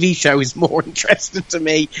just a TV show is more interesting to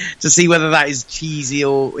me to see whether that is cheesy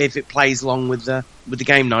or if it plays along with the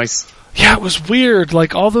game nice. Yeah, it was weird.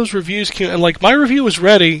 Like, all those reviews came, and like my review was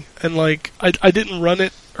ready, and like I didn't run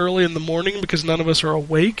it early in the morning because none of us are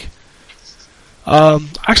awake. I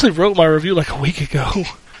actually wrote my review like a week ago.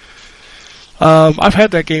 I've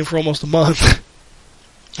had that game for almost a month.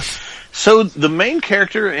 So the main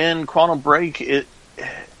character in Quantum Break, it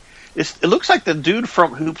looks like the dude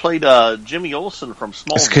who played Jimmy Olsen from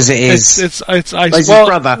Smallville. It's because it is. It's his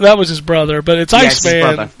brother. That was his brother, but it's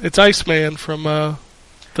Iceman. It's Iceman from the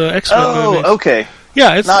X-Men movies. Oh, okay.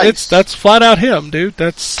 Yeah, Nice. that's flat out him, dude.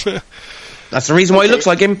 That's That's the reason why he looks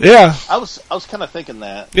like him. yeah. I was kind of thinking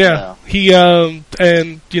that. Yeah. He and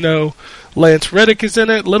you know, Lance Reddick is in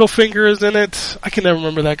it. Littlefinger is in it. I can never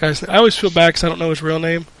remember that guy's name. I always feel bad because I don't know his real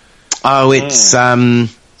name. Oh, it's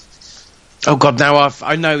oh god, now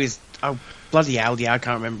I know his. Oh bloody hell! Yeah, I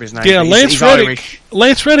can't remember his name. Yeah, he's Reddick. Irish.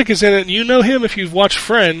 Lance Reddick is in it. And you know him if you've watched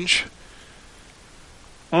Fringe.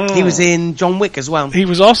 He was in John Wick as well. He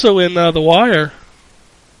was also in The Wire,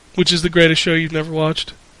 which is the greatest show you've never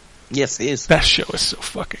watched. Yes, he is. That show is so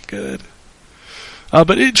fucking good.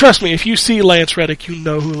 But trust me, if you see Lance Reddick, you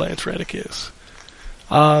know who Lance Reddick is.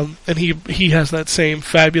 And he has that same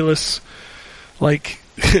fabulous, like,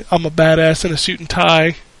 I'm a badass in a suit and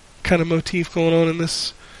tie kind of motif going on in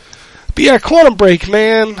this. But yeah, Quantum Break,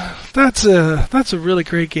 man, that's a really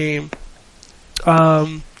great game.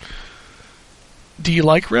 Do you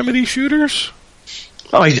like Remedy shooters?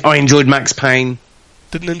 I enjoyed Max Payne.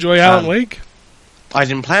 Didn't enjoy Alan Wake? I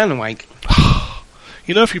didn't play Alan Wake.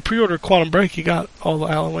 You know, if you pre-order Quantum Break, you got all the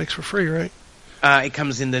Alan Wakes for free, right? It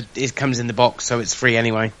comes in the box, so it's free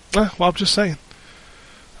anyway. Well, I'm just saying.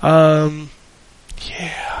 Yeah.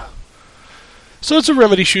 So it's a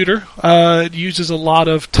Remedy shooter. It uses a lot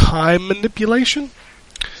of time manipulation.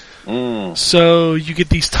 So you get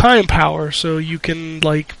these time powers, so you can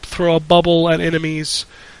like throw a bubble at enemies,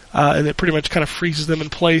 and it pretty much kind of freezes them in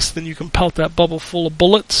place. Then you can pelt that bubble full of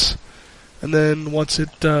bullets, and then once it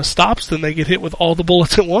stops, then they get hit with all the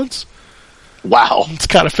bullets at once. Wow. It's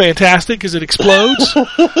kind of fantastic because it explodes.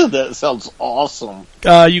 That sounds awesome.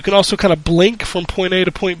 You can also kind of blink from point A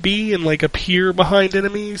to point B and like appear behind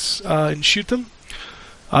enemies and shoot them.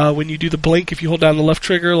 When you do the blink, if you hold down the left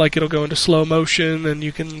trigger, like it'll go into slow motion and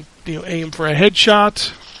you can aim for a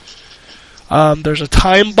headshot. There's a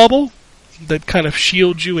time bubble that kind of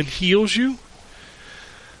shields you and heals you.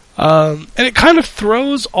 And it kind of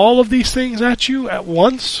throws all of these things at you at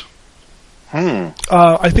once.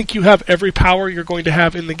 I think you have every power you're going to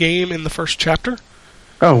have in the game in the first chapter.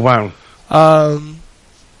 Oh, wow. And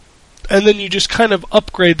then you just kind of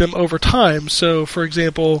upgrade them over time. So, for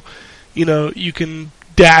example, you can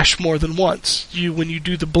dash more than once. When you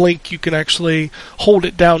do the blink, you can actually hold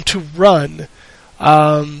it down to run.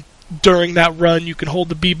 During that run, you can hold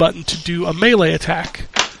the B button to do a melee attack.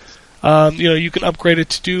 You can upgrade it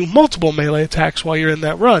to do multiple melee attacks while you're in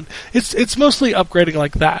that run. It's mostly upgrading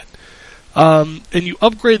like that. And you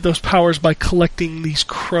upgrade those powers by collecting these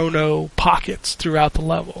chrono pockets throughout the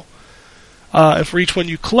level. And for each one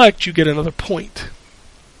you collect, you get another point.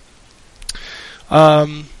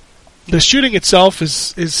 The shooting itself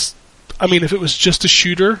is I mean, if it was just a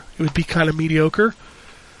shooter, it would be kind of mediocre.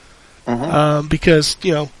 Because,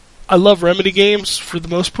 I love Remedy games for the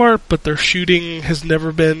most part, but their shooting has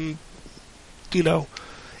never been,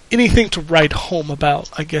 anything to write home about,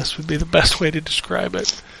 I guess would be the best way to describe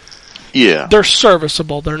it. Yeah. They're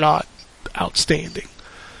serviceable, they're not outstanding.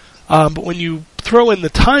 But when you throw in the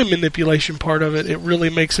time manipulation part of it, it really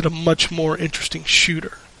makes it a much more interesting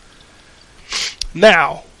shooter.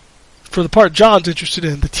 Now, for the part John's interested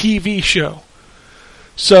in, the TV show.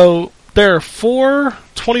 So, there are 4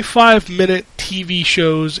 25-minute TV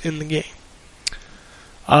shows in the game.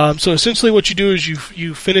 So essentially what you do is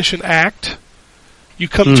you finish an act, you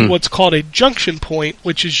come to what's called a junction point,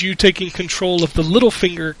 which is you taking control of the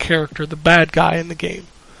Littlefinger character, the bad guy in the game.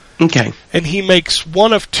 Okay. And he makes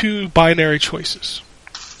one of two binary choices.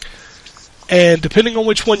 And depending on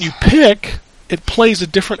which one you pick, it plays a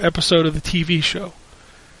different episode of the TV show.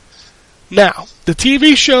 Now, the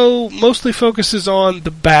TV show mostly focuses on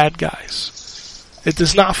the bad guys. It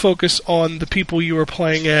does not focus on the people you are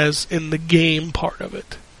playing as in the game part of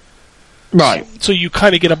it. Right. So you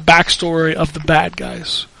kind of get a backstory of the bad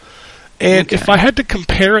guys. And if I had to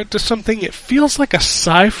compare it to something, it feels like a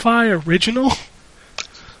sci-fi original.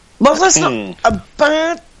 Well, that's not a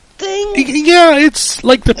bad thing. Yeah, it's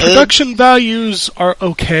like the production values are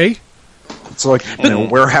okay. It's like,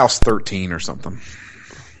 Warehouse 13 or something.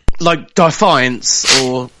 Like Defiance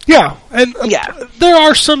or... Yeah, and there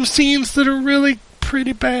are some scenes that are really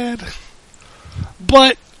pretty bad.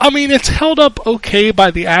 But, I mean, it's held up okay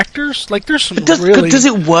by the actors. Like, there's some really... Does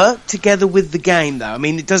it work together with the game, though? I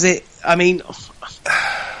mean, does it... I mean...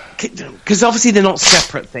 Because obviously they're not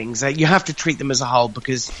separate things. You have to treat them as a whole,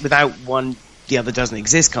 because without one, the other doesn't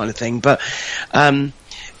exist kind of thing. But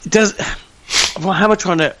does... Well, how am I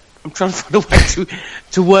trying to... I'm trying to find a way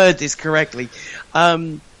to word this correctly.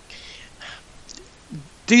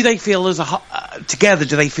 Do they feel as together?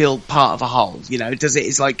 Do they feel part of a whole? You know, does it?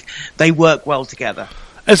 It's like they work well together.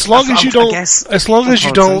 As long as you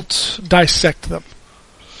don't dissect them,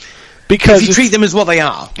 because if you treat them as what they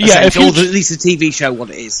are, yeah, if or at least the TV show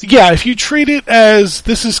what it is. Yeah, if you treat it as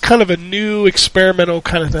this is kind of a new experimental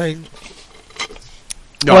kind of thing,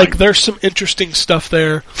 like there's some interesting stuff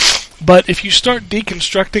there. But if you start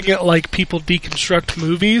deconstructing it like people deconstruct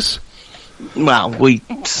movies... Well, we've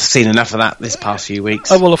seen enough of that this past few weeks.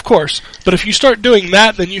 Well, of course. But if you start doing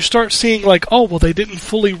that, then you start seeing like, oh, well, they didn't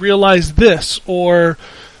fully realize this. Or,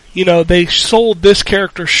 you know, they sold this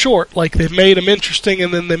character short. Like, they made him interesting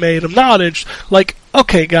and then they made him not interesting. Like,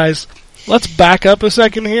 okay, guys, let's back up a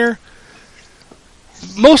second here.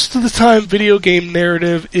 Most of the time, video game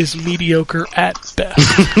narrative is mediocre at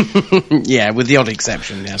best. Yeah, with the odd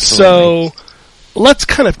exception. Yeah, so, let's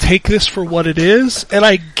kind of take this for what it is. And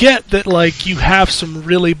I get that, like, you have some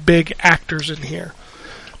really big actors in here.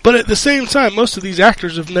 But at the same time, most of these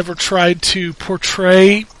actors have never tried to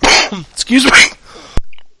portray... excuse me.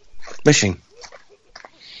 Wishing.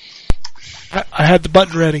 I had the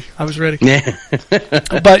button ready. I was ready. Yeah.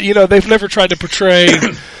 But, you know, they've never tried to portray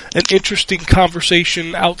an interesting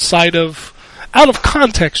conversation out of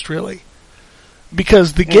context, really.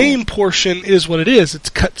 Because the game portion is what it is. It's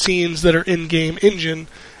cutscenes that are in-game engine,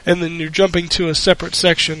 and then you're jumping to a separate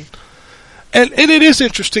section. And it is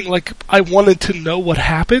interesting, like, I wanted to know what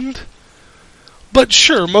happened. But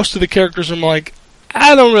sure, most of the characters I'm like,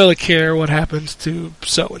 I don't really care what happens to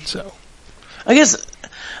so-and-so. I guess...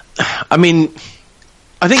 I mean,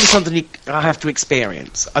 I think it's something I have to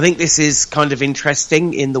experience. I think this is kind of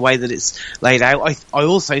interesting in the way that it's laid out. I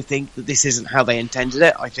also think that this isn't how they intended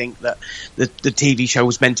it. I think that the TV show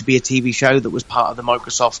was meant to be a TV show that was part of the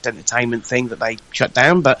Microsoft Entertainment thing that they shut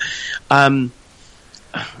down. But,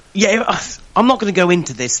 yeah, I'm not going to go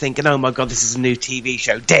into this thinking, oh my God, this is a new TV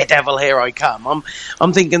show. Daredevil, here I come.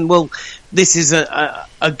 I'm thinking, well, this is a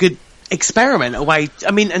good experiment away.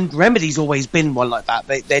 I mean, and Remedy's always been one like that.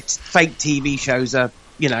 Their fake TV shows are,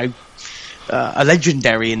 you know, are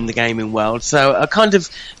legendary in the gaming world. So I kind of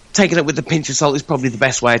taking it with a pinch of salt is probably the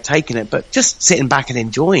best way of taking it, but just sitting back and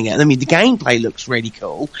enjoying it. I mean, the gameplay looks really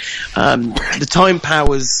cool. The time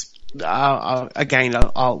powers, again,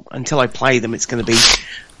 until I play them, it's going to be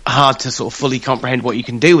hard to sort of fully comprehend what you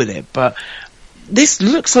can do with it, but this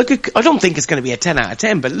looks like I don't think it's going to be a 10 out of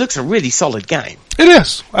 10, but it looks a really solid game. It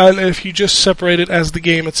is. And if you just separate it as the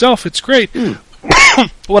game itself, it's great.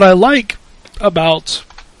 What I like about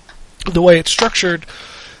the way it's structured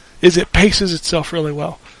is it paces itself really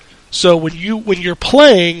well. So when you're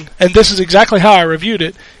playing, and this is exactly how I reviewed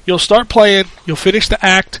it, you'll start playing, you'll finish the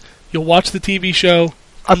act, you'll watch the TV show,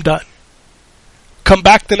 I'm done. Come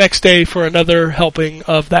back the next day for another helping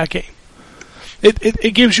of that game.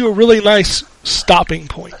 It gives you a really nice stopping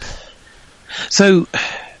point. So,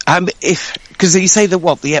 because you say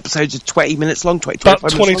the episodes are 20 minutes long,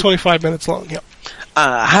 25 minutes long, yeah.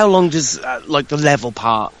 How long does like the level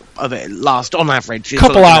part of it last on average?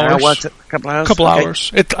 Couple hours. Couple hours. Couple okay.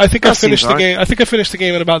 hours. I think I finished the game. I think I finished the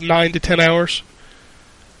game in about 9 to 10 hours.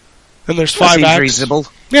 And there's 5 acts. Reasonable.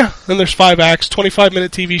 Yeah, and there's 5 acts.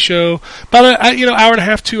 25-minute TV show. About hour and a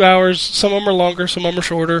half, 2 hours. Some of them are longer. Some of them are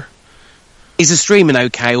shorter. Is the streaming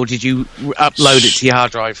okay, or did you upload it to your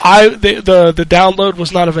hard drive? The download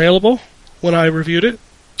was not available when I reviewed it.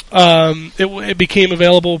 It became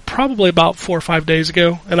available probably about 4 or 5 days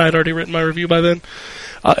ago, and I'd already written my review by then.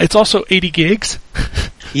 It's also 80 gigs.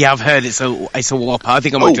 Yeah, I've heard it's a whopper. I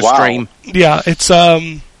think I might just wow. stream. Yeah, it's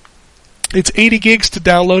 80 gigs to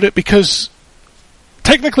download it because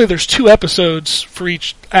technically there's 2 episodes for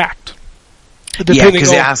each act. Yeah,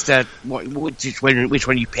 because it has to which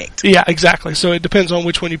one you picked. Yeah, exactly. So it depends on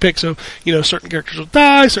which one you pick. So, certain characters will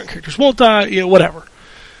die, certain characters won't die, whatever.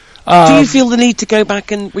 Do you feel the need to go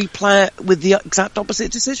back and replay it with the exact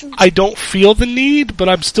opposite decisions? I don't feel the need, but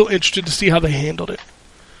I'm still interested to see how they handled it.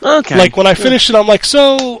 Okay. Like, when I finished it, I'm like,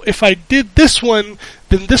 so, if I did this one,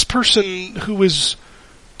 then this person who was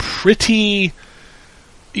pretty,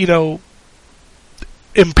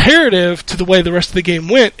 imperative to the way the rest of the game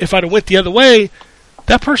went, if I'd have went the other way,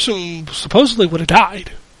 that person supposedly would have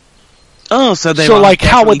died. Oh, so there so, are like,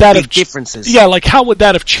 how would that have differences? Yeah, like, how would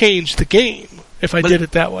that have changed the game if I did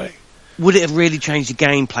it that way? Would it have really changed the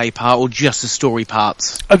gameplay part or just the story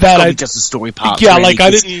parts? That just the story parts. Yeah, really, like,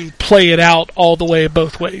 I didn't play it out all the way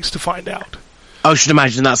both ways to find out. I should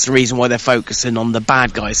imagine that's the reason why they're focusing on the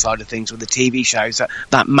bad guy side of things with the TV shows.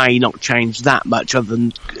 That may not change that much other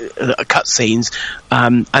than cutscenes,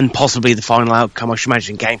 and possibly the final outcome. I should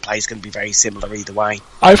imagine gameplay is going to be very similar either way.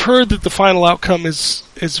 I've heard that the final outcome is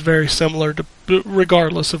very similar,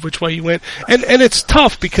 regardless of which way you went. And it's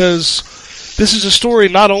tough because this is a story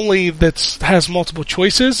not only that has multiple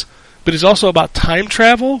choices, but is also about time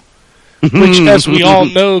travel. Which, as we all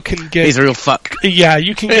know, can get... He's a real fuck. Yeah,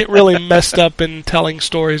 you can get really messed up in telling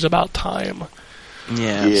stories about time.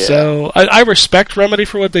 Yeah. So, I respect Remedy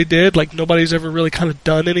for what they did. Like, nobody's ever really kind of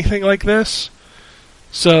done anything like this.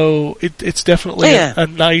 So, it's definitely a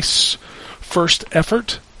nice first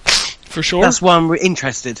effort, for sure. That's why I'm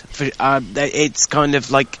interested. It's kind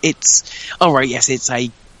of like, alright, yes, it's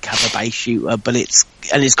a cover-based shooter, but it's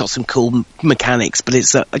got some cool mechanics, but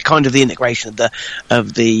it's a kind of the integration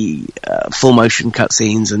of the full motion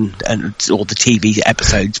cutscenes and or the TV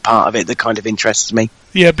episodes part of it that kind of interests me.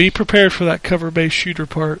 Yeah, be prepared for that cover-based shooter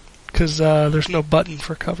part, because there's no button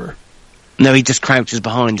for cover. No, he just crouches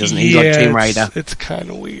behind, doesn't he? Like Tomb Raider. It's kind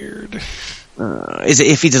of weird. Is it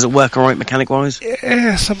if he doesn't work alright mechanic-wise?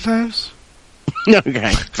 Yeah, sometimes.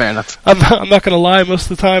 Okay, fair enough. I'm not going to lie, most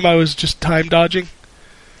of the time I was just time dodging.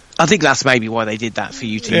 I think that's maybe why they did that, for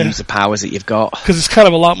you to use the powers that you've got. Because it's kind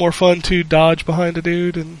of a lot more fun to dodge behind a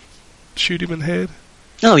dude and shoot him in the head.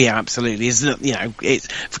 Oh yeah, absolutely.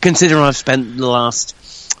 Considering I've spent the last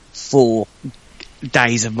 4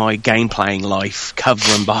 days of my game playing life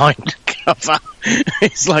covering behind cover,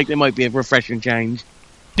 it's like there might be a refreshing change.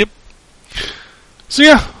 Yep. So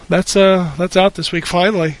yeah, that's out this week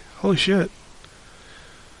finally. Holy shit.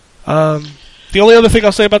 The only other thing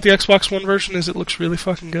I'll say about the Xbox One version is it looks really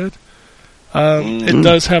fucking good. It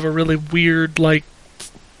does have a really weird, like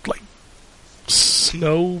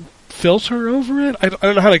snow filter over it. I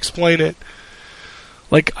don't know how to explain it.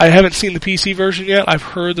 Like, I haven't seen the PC version yet. I've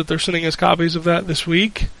heard that they're sending us copies of that this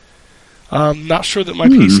week. Not sure that my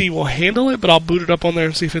PC will handle it, but I'll boot it up on there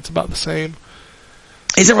and see if it's about the same.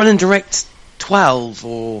 Is it running Direct 12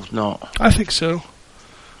 or not? I think so.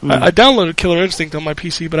 I downloaded Killer Instinct on my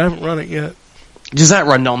PC, but I haven't run it yet. Does that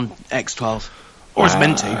run on X12? Or is it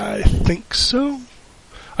meant to? I think so.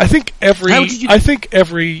 I think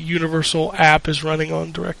every Universal app is running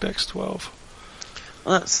on DirectX 12.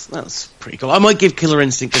 Well, that's pretty cool. I might give Killer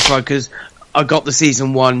Instinct a try because I got the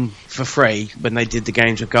Season 1 for free when they did the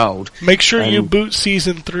Games of Gold. Make sure you boot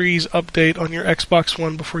Season 3's update on your Xbox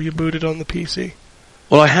One before you boot it on the PC.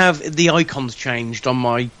 Well, I have the icons changed on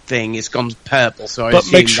my thing. It's gone purple, so I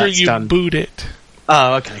assume make sure that's you done. Boot it.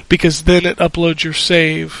 Oh, okay. Because then it uploads your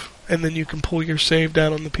save, and then you can pull your save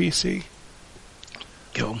down on the PC.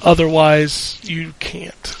 Cool. Otherwise, you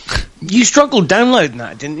can't. You struggled downloading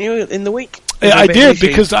that, didn't you, in the week? I did,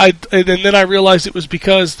 because and then I realized it was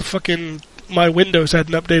because my Windows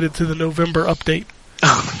hadn't updated to the November update.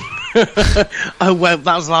 Oh, well,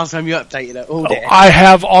 that was the last time you updated it. Oh, dear. I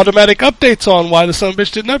have automatic updates on. Why the son of a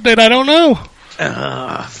bitch didn't update, I don't know.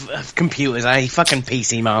 Computers, fucking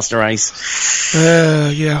PC master race.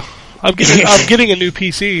 Yeah. I'm getting a new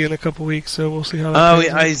PC in a couple weeks, so we'll see how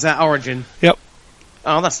that goes. Is that Origin? Yep.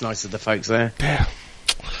 Oh, that's nice of the folks there. Yeah.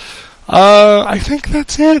 I think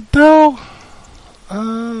that's it, though.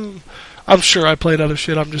 I'm sure I played other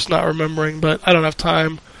shit, I'm just not remembering, but I don't have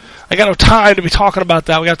time. I got no time to be talking about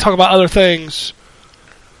that. We got to talk about other things.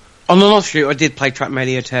 On the last shoot, I did play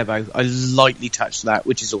Trackmania Turbo. I lightly touched that,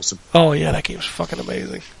 which is awesome. Oh, yeah, that game's fucking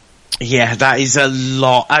amazing. Yeah, that is a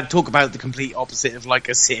lot. I'd talk about the complete opposite of like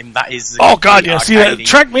a sim. That is. Oh, God, yeah. See,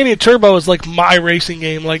 Trackmania Turbo is like my racing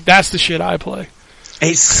game. Like, that's the shit I play.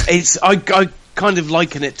 I kind of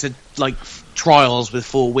liken it to like Trials with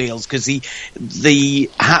 4 wheels, because the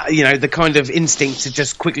kind of instinct to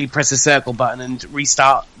just quickly press a circle button and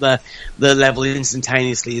restart the level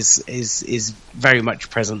instantaneously is very much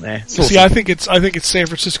present there. It's See, awesome. I think it's San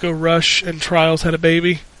Francisco Rush and Trials had a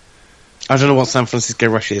baby. I don't know what San Francisco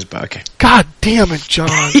Rush is, but okay. God damn it, John.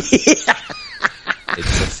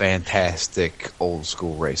 It's a fantastic old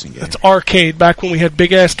school racing game. It's arcade, back when we had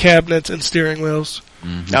big ass cabinets and steering wheels.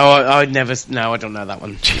 Mm-hmm. No, I don't know that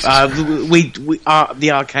one.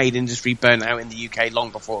 The arcade industry burnt out in the UK long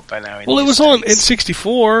before it burnt out in Well, the it was States. on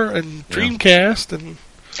N64 and Dreamcast, and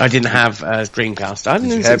I didn't have a Dreamcast. I Did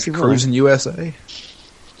didn't you have N64. Cruising USA?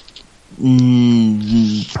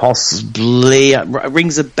 Possibly.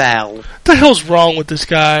 Rings a bell. what the hell's wrong with this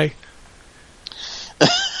guy?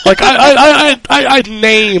 Like I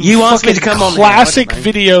name You asked me to fucking come on here, classic I don't know.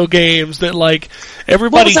 video games that like What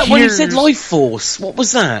everybody was that when you hears. said Life Force? What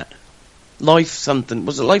was that? Life something.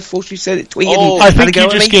 Was it Life Force you said it tweeted? Oh, I and think had a go you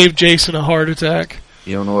at just me? gave Jason a heart attack.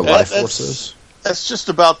 You don't know what That- Life that's- Force is? That's just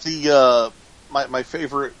about the my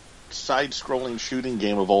favorite side-scrolling shooting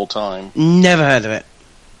game of all time. Never heard of it.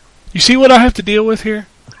 You see what I have to deal with here?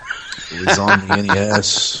 It was on the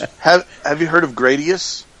NES. Have you heard of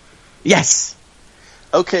Gradius? Yes.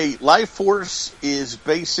 Okay, Life Force is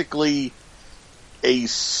basically a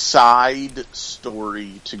side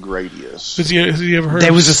story to Gradius. Has he ever heard? There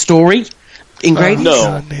of was a story in Gradius? No,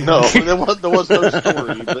 God damn. no, there was no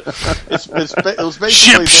story. But it was basically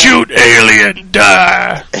Ship them- shoot alien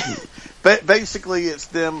die. Basically, it's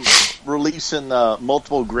them releasing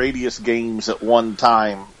multiple Gradius games at one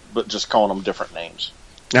time, but just calling them different names.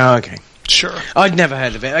 Oh, okay. Sure. I'd never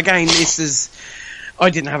heard of it. Again, I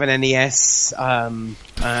didn't have an NES. What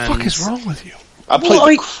the fuck is wrong with you? I played Well,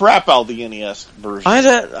 the crap out of the NES version. I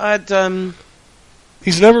had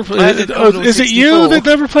He's never I played. had a Commodore Is it 64. you that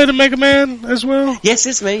never played a Mega Man as well? yes,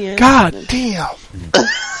 it's me, yeah. God damn.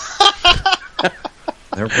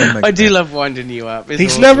 Never played Mega I do Man. love winding you up. It's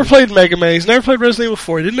He's awesome. never played Mega Man. He's never played Resident Evil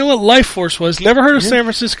 4. He didn't know what Life Force was. Never heard of San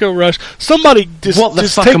Francisco Rush. Somebody just What the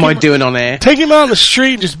just fuck take am I him- doing on air? Take him out on the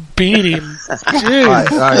street and just beat him.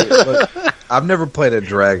 Dude. Look, I've never played a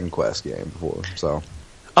Dragon Quest game before, so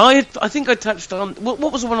I think I touched on... What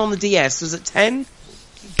was the one on the DS? Was it 10?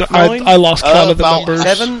 I lost count of the about numbers.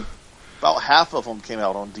 7? About half of them came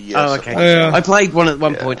out on DS. Oh, at okay. one Yeah. I played one at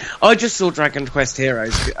one point. I just saw Dragon Quest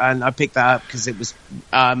Heroes, and I picked that up because it was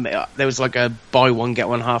there was like a buy one get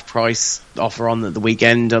one half price offer on the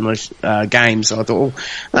weekend on the game. So I thought, oh,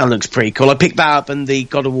 that looks pretty cool. I picked that up and the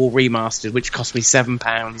God of War remastered, which cost me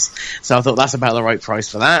 £7. So I thought that's about the right price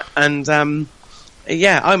for that. And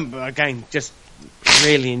yeah, I'm again just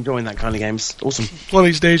really enjoying that kind of games. Awesome. One of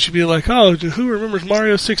these days you'd be like, oh, who remembers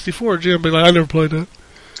Mario 64? Jim be like, I never played that.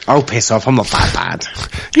 Oh, piss off! I'm not that bad.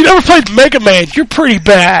 You never played Mega Man. You're pretty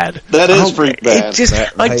bad. That is Oh, pretty bad. It just Hey,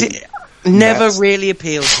 never Matt's- really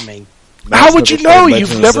appealed to me. How would you know? played You've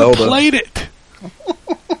Legend of never Zelda. played it.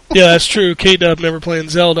 Yeah, that's true. K-Dub never playing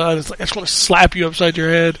Zelda. I just want to slap you upside your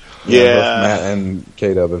head. Yeah. both Matt and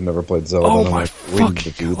K-Dub have never played Zelda. Oh and I'm my like, we need to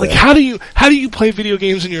fucking! do Like, that. how do you play video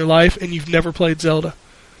games in your life and you've never played Zelda?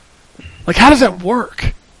 Like, how does that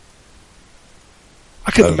work?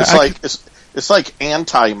 I couldn't. It's like it's like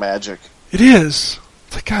anti-magic. It is.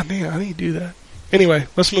 It's like, God damn, I need to do that. Anyway,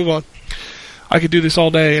 let's move on. I could do this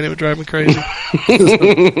all day and it would drive me crazy.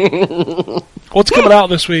 What's coming out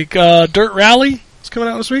this week? Dirt Rally is coming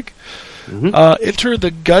out this week. Enter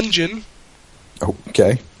the Gungeon. Oh,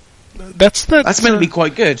 okay. That's That's meant to be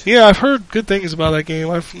quite good. Yeah, I've heard good things about that game.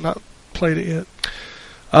 I've not played it yet.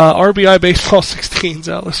 RBI Baseball 16's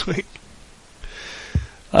out this week.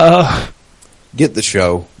 Get the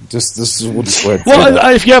show. We'll just go ahead and Well, do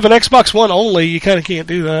that. if you have an Xbox One only, you kind of can't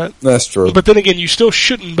do that. That's true. But then again, you still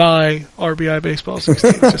shouldn't buy RBI Baseball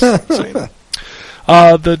 16. Just saying.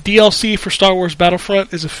 The DLC for Star Wars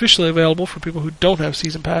Battlefront is officially available for people who don't have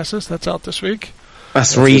season passes. That's out this week.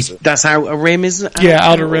 That's that's how a rim is. Yeah,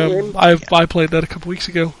 Outer Rim. I played that a couple weeks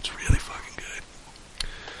ago. It's really fucking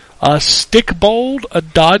good. Stick Bold, a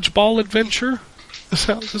dodgeball adventure, is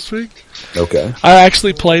out this week. Okay. I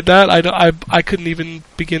actually played that. I couldn't even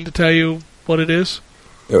begin to tell you what it is.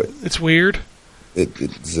 It's weird.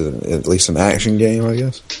 It's at least an action game, I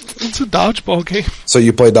guess. It's a dodgeball game. So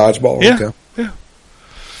you play dodgeball? Yeah.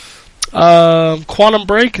 Okay. Quantum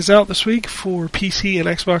Break is out this week for PC and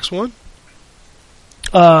Xbox One.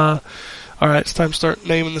 Alright, it's time to start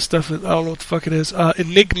naming the stuff that I don't know what the fuck it is.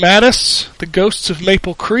 Enigmatus, The Ghosts of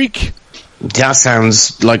Maple Creek. That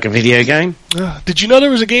sounds like a video game. Did you know there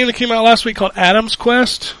was a game that came out last week called Adam's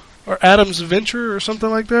Quest? Or Adam's Venture or something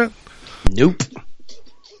like that? Nope.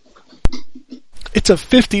 It's a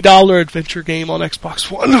 $50 adventure game on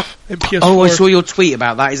Xbox One and PS4. Oh, I saw your tweet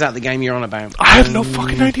about that. Is that the game you're on about? I have no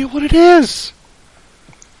fucking idea what it is.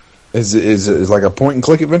 Is it like a point and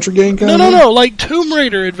click adventure game? No, like Tomb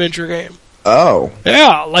Raider adventure game. Oh,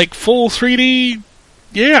 Yeah, like full 3D.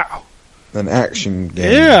 Yeah, an action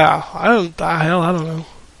game. yeah. I don't know.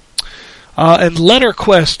 And Letter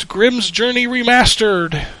Quest: Grimm's Journey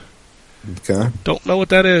Remastered. Okay. Don't know what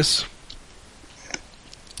that is.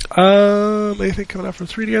 Anything coming out for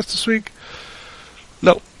 3DS this week?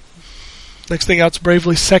 No. Next thing out's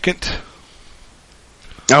Bravely Second.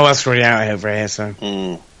 Oh, that's already out over here, so.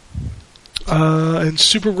 And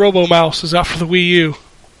Super Robo Mouse is out for the Wii U.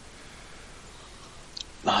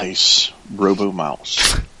 Nice. Robo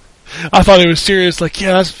Mouse. I thought it was serious, like,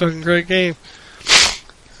 yeah, that's a fucking great game.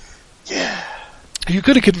 Yeah. You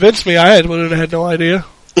could have convinced me. I would have had no idea.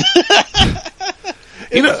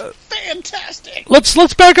 You know, Fantastic.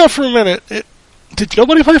 let's back up for a minute. Did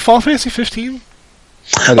nobody play Final Fantasy 15?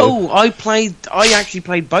 Oh, I actually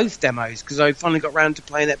played both demos because I finally got round to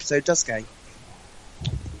playing episode Duskay.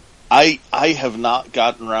 I have not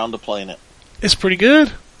gotten around to playing it. It's pretty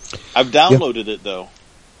good. I've downloaded it though.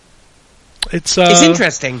 It's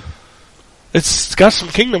interesting. It's got some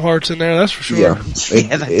Kingdom Hearts in there, that's for sure. Yeah.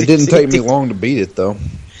 It didn't take me long to beat it though.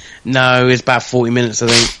 No, it's about 40 minutes, I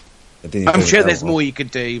think. I'm sure there's more. more you could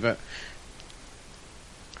do, but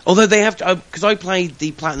although they have to, because I played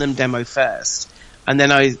the Platinum demo first, and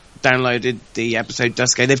then I downloaded the episode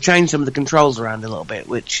Duskay. They've changed some of the controls around a little bit,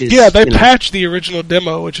 which is they patched the original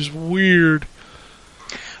demo, which is weird.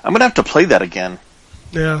 I'm gonna have to play that again.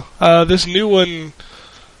 Yeah, this new one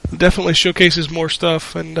definitely showcases more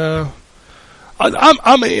stuff, and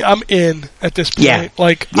I'm in at this point. Yeah.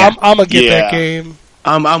 Like Yeah. I'm gonna get that game.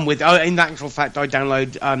 I'm with. In actual fact,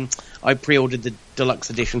 I pre-ordered the deluxe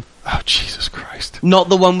edition, Oh Jesus Christ! not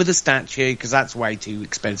the one with the statue because that's way too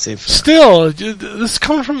expensive. Still, this is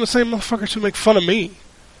coming from the same motherfuckers who make fun of me.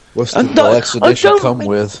 What's the I don't- deluxe I edition don't- come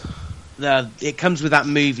with? It comes with that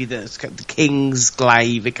movie that's the King's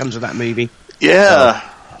Glaive. It comes with that movie Yeah.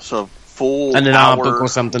 So full and an hour art book or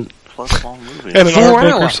something. plus long movie. And an art 4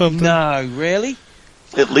 book or hours? something. No, really?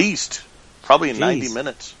 At least. Probably 90 Jeez.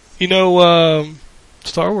 minutes. You know,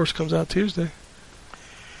 Star Wars comes out Tuesday.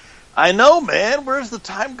 I know, man. Where's the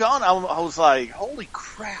time gone? I was like, holy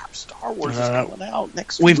crap, Star Wars is coming out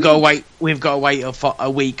next week. We've got to wait. We've got to wait a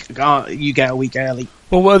week. You get a week early.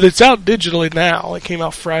 Well, it's out digitally now. It came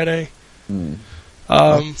out Friday.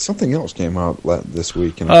 Something else came out this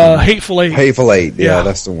week. Hateful Eight. Hateful Eight. Yeah, Yeah.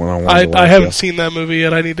 that's the one I wanted to I watch, haven't yeah. seen that movie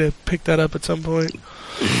yet. I need to pick that up at some point.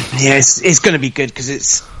 Yeah, it's going to be good because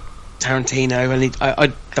it's Tarantino, and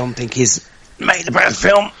I don't think he's made a bad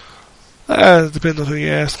film. It depends on who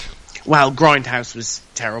you ask. Well, Grindhouse was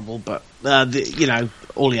terrible, but all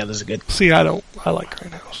the others are good. See, I like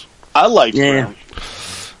Grindhouse. I liked Yeah. Brown.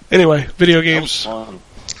 Anyway, video That was games. fun.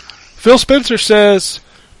 Phil Spencer says,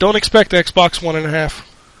 don't expect Xbox 1.5.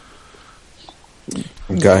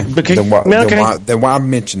 Okay. Okay. Then why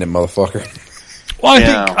mention it, motherfucker? Well,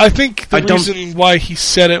 Yeah. I think the I don't- reason why he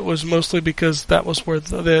said it was mostly because that was where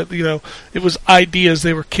it was ideas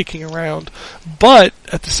they were kicking around. But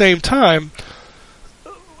at the same time,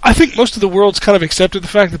 I think most of the world's kind of accepted the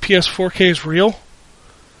fact that PS4K is real.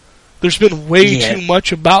 There's been way too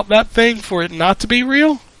much about that thing for it not to be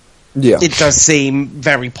real. Yeah. It does seem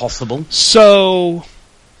very possible. So,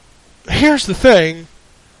 here's the thing.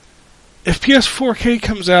 If PS4K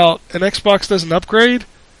comes out and Xbox doesn't upgrade,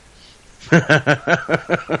 and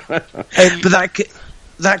But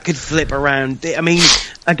that could flip around. I mean,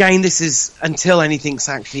 again, this is until anything's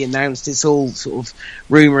actually announced. It's all sort of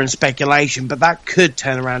rumor and speculation. But that could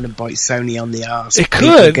turn around and bite Sony on the arse. it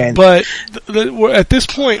could, but we're at this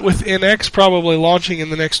point with NX probably launching in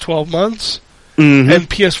the next 12 months and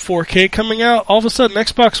PS4K coming out, all of a sudden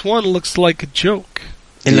Xbox One looks like a joke.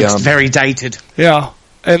 It looks very dated. Yeah.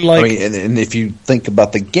 And I mean, and if you think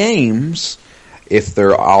about the games, if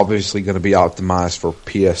they're obviously going to be optimized for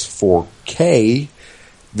PS4K,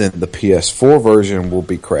 then the PS4 version will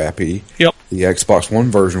be crappy. Yep. The Xbox One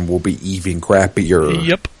version will be even crappier.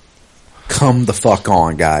 Yep. Come the fuck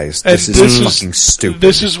on, guys. And This is fucking stupid.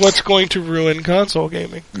 This is what's going to ruin console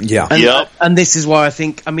gaming. Yeah. And this is why I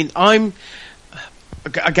think. I mean, again,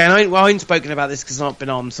 I haven't spoken about this because I've not been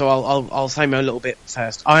on, so I'll say my little bit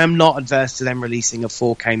first. I am not adverse to them releasing a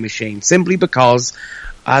 4K machine simply because,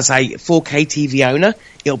 as a 4K TV owner,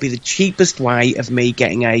 it'll be the cheapest way of me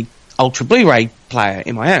getting a Ultra Blu-ray player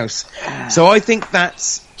in my house. So I think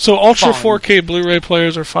that's So Ultra fine. 4K Blu-ray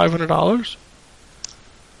players are $500?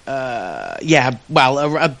 yeah.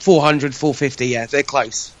 Well, 400, 450. Yeah, they're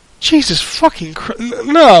close. Jesus fucking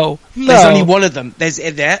no. There's only one of them.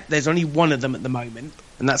 There's only one of them at the moment,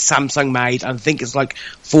 and that's Samsung made. I think it's like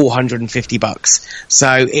 $450.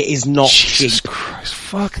 So it is not Jesus cheap. Christ,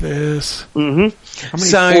 fuck this. Mm-hmm.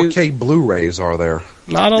 How many 4K Blu-rays are there?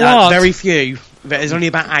 Not a lot. Very few. There's only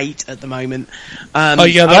about 8 at the moment.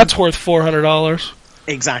 That's worth $400.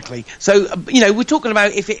 Exactly. So, we're talking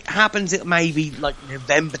about if it happens, it may be like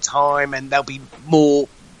November time and there'll be more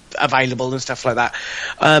available and stuff like that.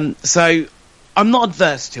 So, I'm not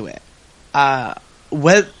adverse to it.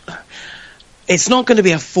 It's not going to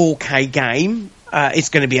be a 4K game. It's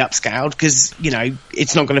going to be upscaled because,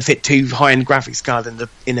 it's not going to fit too high-end graphics card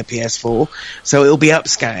in a PS4. So, it'll be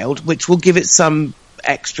upscaled, which will give it some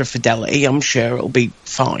extra fidelity. I'm sure it'll be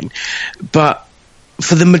fine. But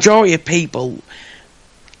for the majority of people,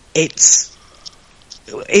 it's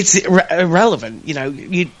irrelevant.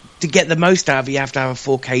 To get the most out of it, you have to have a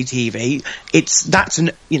 4K TV. That's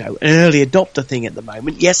an early adopter thing at the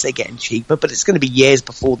moment. Yes, they're getting cheaper, but it's going to be years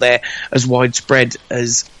before they're as widespread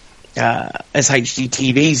as HD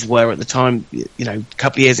TVs were at the time. A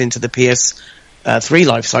couple of years into the PS3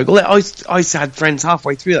 life cycle, I had friends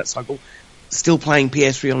halfway through that cycle still playing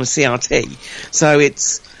PS3 on a CRT. So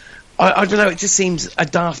I don't know, it just seems a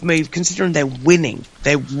daft move considering they're winning.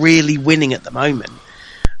 They're really winning at the moment.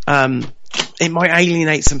 It might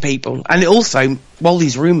alienate some people. And also, while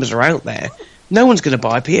these rumours are out there, no one's going to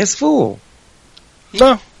buy a PS4.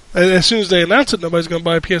 No. As soon as they announce it, nobody's going to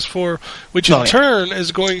buy a PS4, which in turn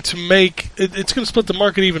is going to make... It's going to split the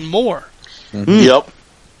market even more. Mm-hmm. Yep.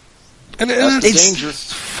 And that's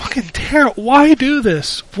dangerous. Fucking terrible. Why do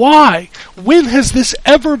this? Why? When has this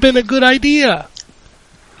ever been a good idea?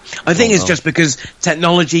 I think it's just because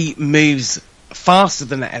technology moves faster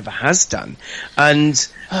than it ever has done. And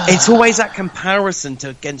it's always that comparison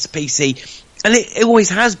against PC. And it always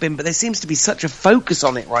has been, but there seems to be such a focus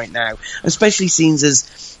on it right now. Especially scenes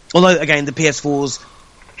as... Although, again, the PS4's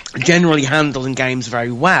generally handling games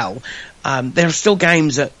very well, there are still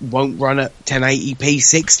games that won't run at 1080p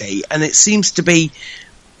 60, and it seems to be,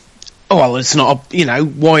 it's not,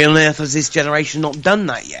 why on earth has this generation not done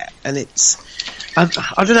that yet? And I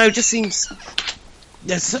don't know, it just seems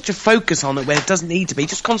there's such a focus on it where it doesn't need to be.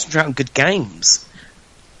 Just concentrate on good games.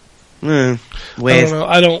 Weird.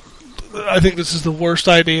 I don't know. I think this is the worst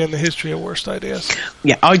idea in the history of worst ideas.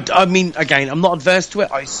 Yeah, I mean, again, I'm not adverse to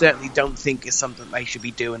it. I certainly don't think it's something they should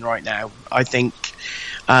be doing right now. I think,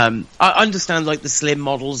 I understand like the slim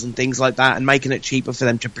models and things like that and making it cheaper for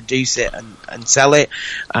them to produce it and sell it.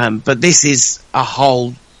 But this is a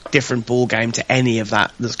whole different ball game to any of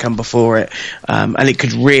that that's come before it. And it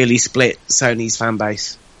could really split Sony's fan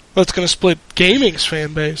base. Well, it's going to split gaming's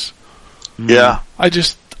fan base. Yeah. I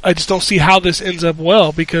just don't see how this ends up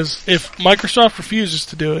well, because if Microsoft refuses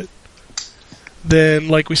to do it, then,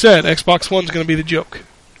 like we said, Xbox One's going to be the joke.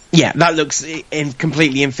 Yeah, that looks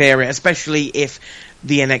completely inferior, especially if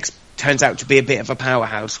the NX turns out to be a bit of a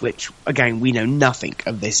powerhouse, which, again, we know nothing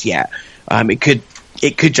of this yet.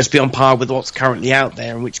 It could just be on par with what's currently out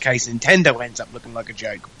there, in which case Nintendo ends up looking like a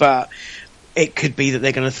joke. But it could be that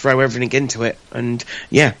they're going to throw everything into it, and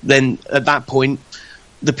then at that point,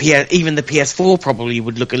 even the PS4 probably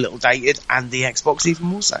would look a little dated, and the Xbox even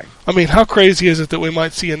more so. I mean, how crazy is it that we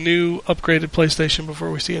might see a new upgraded PlayStation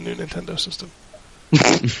before we see a new Nintendo system? I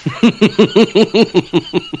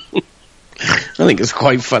think it's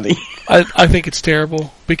quite funny. I think it's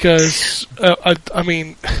terrible because, I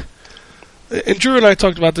mean, and Drew and I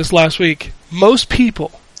talked about this last week. Most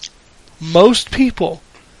people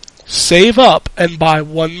save up and buy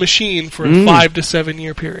one machine for a 5 to 7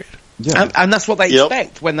 year period. Yeah. And that's what they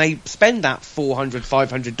expect when they spend that $400,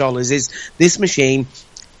 $500 is this machine,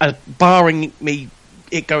 barring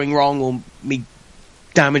it going wrong or me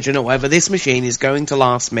damaging or whatever, this machine is going to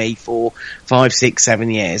last me for 5, 6, 7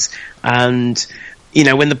 years. And,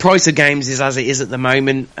 when the price of games is as it is at the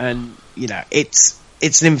moment, and, it's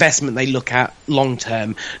an investment they look at long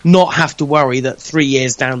term, not have to worry that 3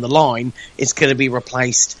 years down the line it's going to be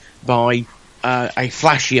replaced by a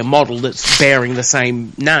flashier model that's bearing the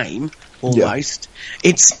same name almost.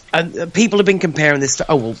 It's people have been comparing this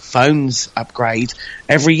to phones upgrade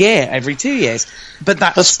every year, every 2 years, but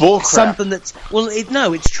that's something that's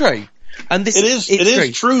it's true. And this it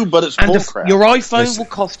is true, but it's bullcrap. Your iPhone will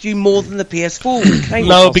cost you more than the PS4.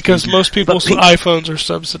 No, because most people's iPhones are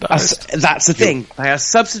subsidized. That's the thing. They are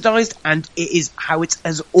subsidized, and it is how it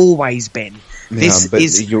has always been.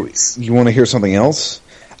 You want to hear something else?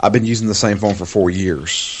 I've been using the same phone for 4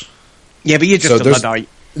 years. Yeah, but you're just a Luddite.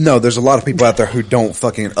 No, there's a lot of people out there who don't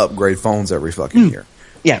fucking upgrade phones every fucking year.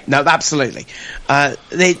 Yeah, no, absolutely.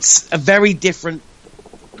 It's a very different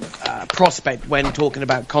prospect when talking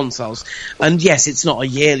about consoles. And yes, it's not a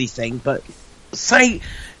yearly thing, but say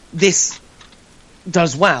this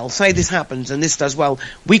does well, say this happens and this does well,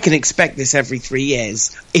 we can expect this every 3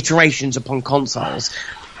 years, iterations upon consoles,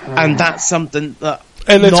 and that's something that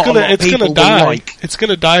and it's gonna die. Like. It's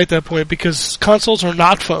gonna die at that point because consoles are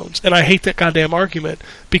not phones, and I hate that goddamn argument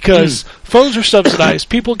because phones are subsidized.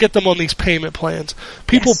 People get them on these payment plans.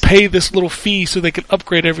 People pay this little fee so they can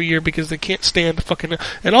upgrade every year because they can't stand the fucking.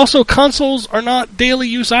 And also, consoles are not daily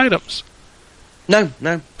use items. No.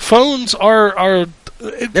 Phones are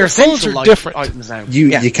They're phones are different. Items now.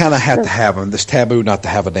 You kind of have to have them. It's taboo not to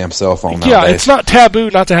have a damn cell phone nowadays. Yeah, it's not taboo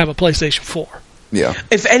not to have a PlayStation 4. Yeah.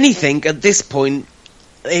 If anything, at this point,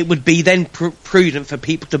 it would be then prudent for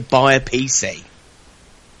people to buy a PC.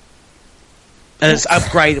 And it's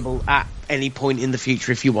upgradable at any point in the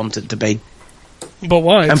future if you want it to be. But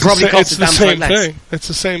why? And probably costs it's a the damn same sight less. thing. It's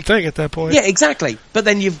the same thing at that point. Yeah, exactly. But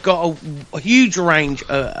then you've got a huge range,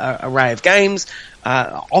 array of games,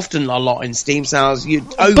 often a lot in Steam sales.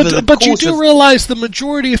 But you do realize the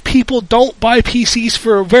majority of people don't buy PCs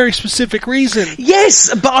for a very specific reason.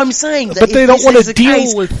 Yes, but I'm saying that but they don't want to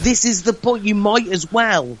deal with. This is the point. You might as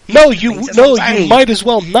well. You might as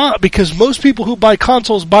well not, because most people who buy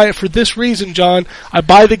consoles buy it for this reason, John. I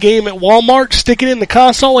buy the game at Walmart, stick it in the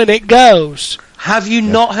console, and it goes. Have you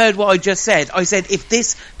not heard what I just said? I said if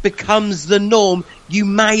this becomes the norm, you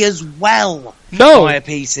may as well buy a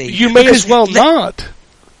PC. You may as well not.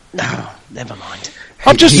 No, never mind.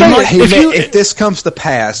 I'm just saying, if this comes to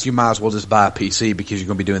pass, you might as well just buy a PC because you're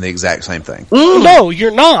going to be doing the exact same thing. No, you're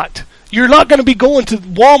not. You're not going to be going to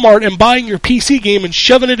Walmart and buying your PC game and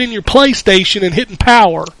shoving it in your PlayStation and hitting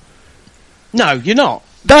power. No, you're not.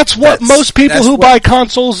 That's most people who buy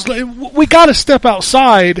consoles. We got to step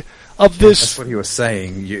outside of this. That's what he was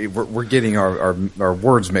saying. We're getting our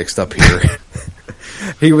words mixed up here.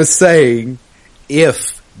 He was saying,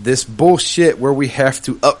 if this bullshit where we have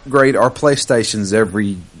to upgrade our PlayStations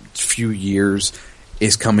every few years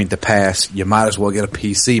is coming to pass, you might as well get a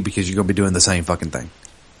PC because you're going to be doing the same fucking thing.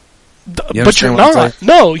 But you're not.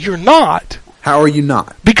 No, you're not. How are you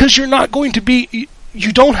not? Because you're not going to be.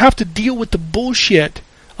 You don't have to deal with the bullshit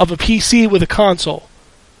of a PC with a console.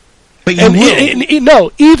 But you will.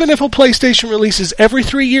 No, even if a PlayStation releases every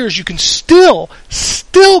 3 years, you can still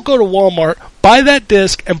go to Walmart, buy that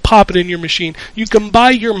disc, and pop it in your machine. You can buy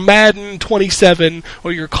your Madden 27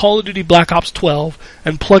 or your Call of Duty Black Ops 12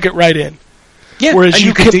 and plug it right in. Yeah, whereas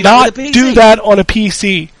you cannot do that on a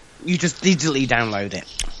PC. You just digitally download it.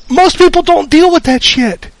 Most people don't deal with that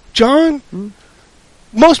shit, John.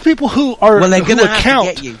 Most people who they're gonna have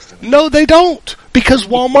to get used to it. No, they don't, because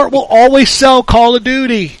Walmart will always sell Call of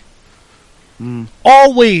Duty.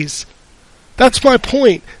 Always. That's my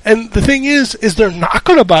point. And the thing is they're not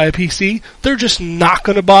going to buy a PC. They're just not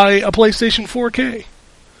going to buy a PlayStation 4K.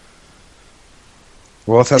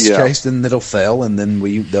 Well, if that's the case, then it'll fail, and then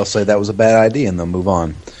they'll say that was a bad idea, and they'll move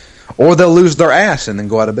on. Or they'll lose their ass and then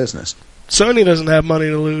go out of business. Sony doesn't have money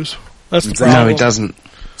to lose. That's the problem. No, it doesn't.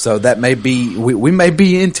 So that may be we may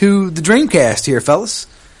be into the Dreamcast here, fellas.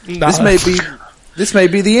 Nah. This may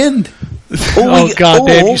be the end. Oh god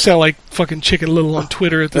damn, you sound like fucking Chicken Little on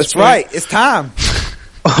Twitter at this point. That's right, it's time.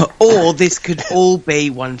 Or this could all be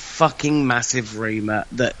one fucking massive rumour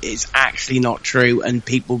that is actually not true and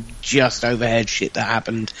people just overheard shit that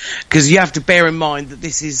happened. Because you have to bear in mind that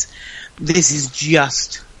this is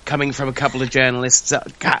just coming from a couple of journalists,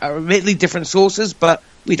 admittedly different sources, but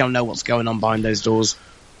we don't know what's going on behind those doors.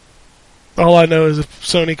 All I know is if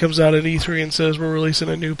Sony comes out at E3 and says we're releasing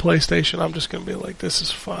a new PlayStation, I'm just going to be like, this is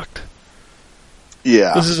fucked.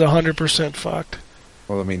 Yeah. This is 100% fucked.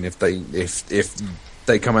 Well, I mean, if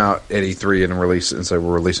they come out at E3 and release it and say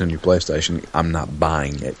we're releasing a new PlayStation, I'm not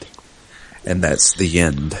buying it. And that's the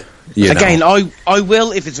end. Again, I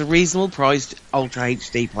will if it's a reasonable priced Ultra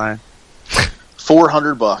HD player.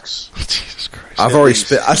 $400. Jesus Christ. I've already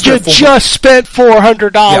spent. You just spent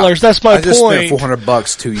 $400. Yeah, that's my point. I just spent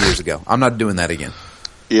 $400 2 years ago. I'm not doing that again.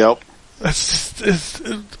 Yep.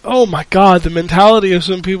 Oh my god, the mentality of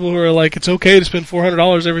some people who are like, it's okay to spend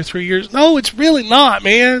 $400 every 3 years. No, it's really not,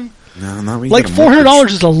 man. No, not really. Like $400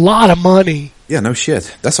 is a lot of money. Yeah, no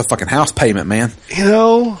shit. That's a fucking house payment, man. You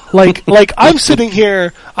know, like I'm sitting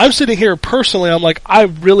here personally. I'm like, I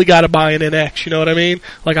really got to buy an NX. You know what I mean?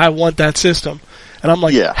 Like, I want that system. And I'm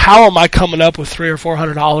like, how am I coming up with $300 or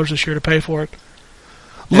 $400 this year to pay for it?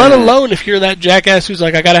 Let alone if you're that jackass who's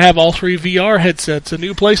like, I got to have all 3 VR headsets, a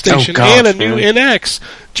new PlayStation, and a new NX.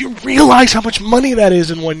 Do you realize how much money that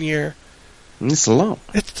is in 1 year? It's a lot.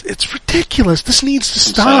 It's ridiculous. This needs to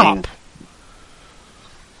stop.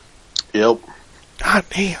 Yep. God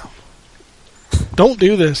damn. Don't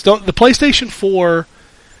do this. The PlayStation 4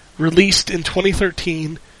 released in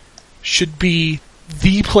 2013 should be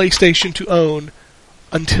the PlayStation to own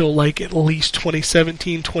until like at least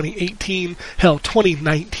 2017, 2018, hell,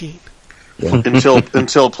 2019. Yeah. until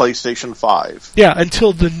PlayStation 5. Yeah,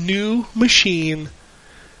 until the new machine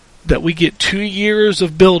that we get 2 years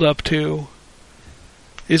of build up to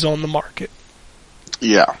is on the market.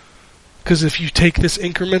 Yeah. Because if you take this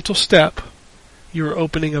incremental step, you're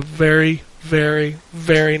opening a very, very,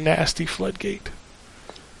 very nasty floodgate.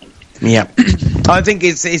 Yeah, I think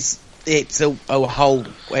it's a whole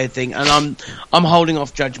weird thing, and I'm holding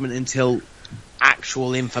off judgment until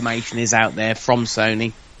actual information is out there from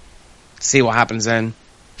Sony. See what happens then.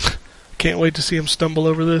 Can't wait to see him stumble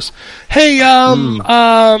over this. Hey,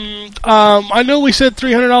 I know we said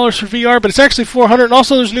 $300 for VR, but it's actually $400, and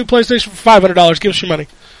also there's a new PlayStation for $500. Give us your money.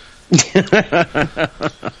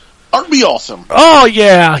 That'd be awesome. Oh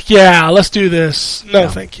yeah, let's do this. No,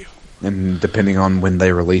 thank you. And depending on when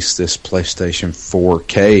they release this PlayStation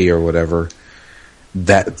 4K or whatever,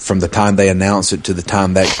 that from the time they announce it to the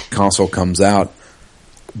time that console comes out,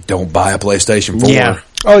 don't buy a PlayStation 4. Yeah.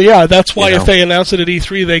 Oh yeah, that's why if they announce it at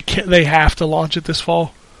E3, they have to launch it this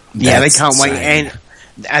fall. Yeah, That's they can't wait insane.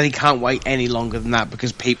 and they can't wait any longer than that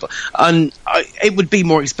because people it would be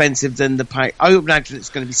more expensive than the pay. I imagine it's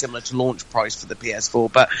going to be similar to launch price for the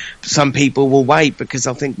PS4, but some people will wait because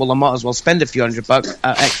they'll think, well, I might as well spend a few extra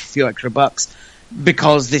bucks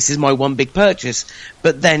because this is my one big purchase.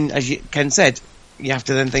 But then, as Ken said, you have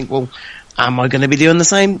to then think, well, am I going to be doing the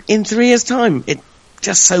same in 3 years' time? It's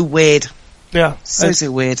just so weird. Yeah,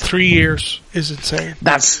 So weird. 3 years is insane.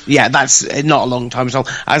 That's not a long time at all.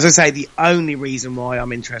 As I say, the only reason why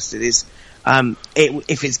I'm interested is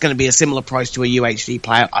if it's going to be a similar price to a UHD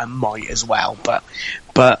player, I might as well. But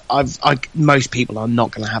most people are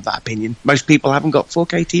not going to have that opinion. Most people haven't got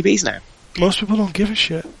 4K TVs now. Most people don't give a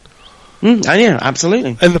shit. Oh yeah,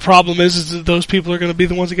 absolutely. And the problem is that those people are going to be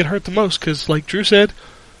the ones that get hurt the most because, like Drew said,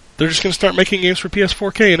 they're just going to start making games for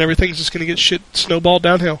PS4K and everything's just going to get shit snowballed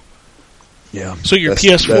downhill. Yeah. So your That's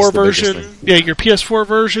PS4 the version, biggest thing. your PS4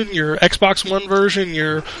 version, your Xbox One version,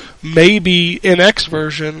 your maybe NX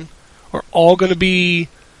version are all going to be,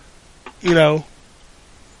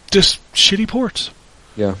 just shitty ports.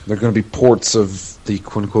 Yeah, they're going to be ports of the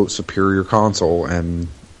quote-unquote superior console, and,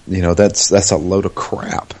 that's a load of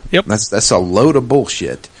crap. Yep. That's a load of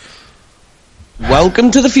bullshit.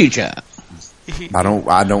 Welcome to the future. I don't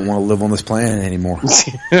want to live on this planet anymore.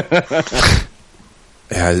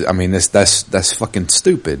 Yeah, I mean that's fucking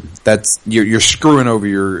stupid. That's you're screwing over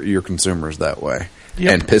your consumers that way,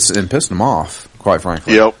 Yep. and pissing them off. Quite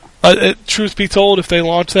frankly, Yep. Truth be told, if they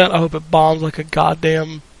launch that, I hope it bombs like a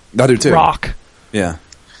goddamn I do too. rock. Yeah,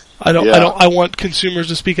 I want consumers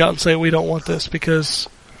to speak out and say we don't want this because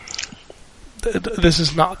this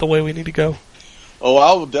is not the way we need to go. Oh,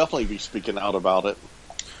 I will definitely be speaking out about it.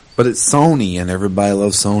 but it's Sony, and everybody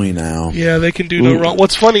loves Sony now. Yeah, they can do no wrong.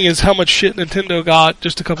 What's funny is how much shit Nintendo got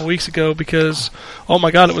just a couple weeks ago because, oh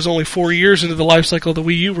my god, it was only 4 years into the life cycle of the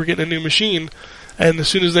Wii U we're getting a new machine. And as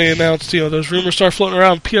soon as they announced, those rumors start floating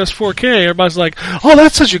around PS4K, everybody's like, oh,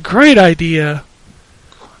 that's such a great idea.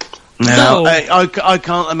 No, I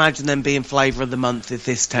can't imagine them being flavour of the month if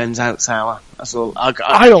this turns out sour. That's all.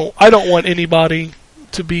 I don't want anybody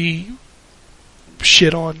to be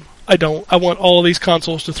shit on. I don't. I want all these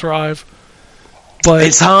consoles to thrive. But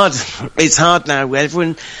it's hard. It's hard now.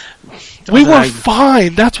 Everyone. We were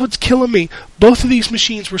fine. That's what's killing me. Both of these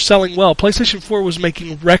machines were selling well. PlayStation 4 was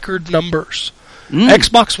making record numbers.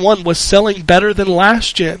 Xbox One was selling better than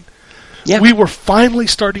last gen. Yeah. We were finally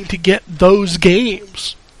starting to get those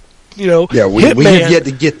games. Yeah, we have yet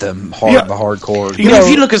to get them the hardcore. If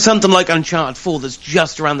you look at something like Uncharted 4 that's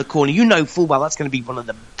just around the corner, full well that's going to be one of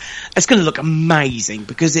them. It's going to look amazing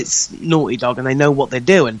because it's Naughty Dog and they know what they're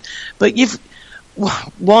doing. But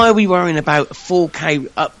why are we worrying about 4K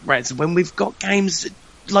upgrades when we've got games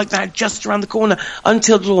like that just around the corner?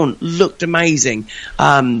 Until Dawn looked amazing.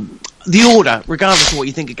 The Order, regardless of what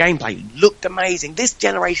you think of gameplay, looked amazing. This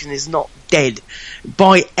generation is not dead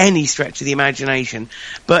by any stretch of the imagination.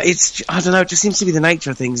 But I don't know, it just seems to be the nature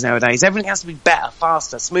of things nowadays. Everything has to be better,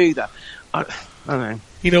 faster, smoother. I don't know.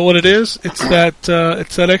 You know what it is? It's that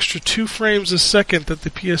extra 2 frames a second that the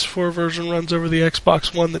PS4 version runs over the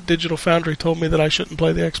Xbox One that Digital Foundry told me that I shouldn't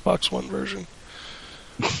play the Xbox One version.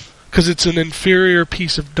 Because it's an inferior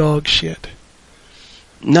piece of dog shit.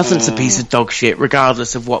 Nothing's a piece of dog shit,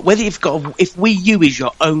 regardless of what. Whether if Wii U is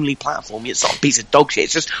your only platform, it's not a piece of dog shit.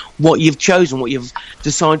 It's just what you've chosen, what you've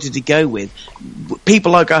decided to go with.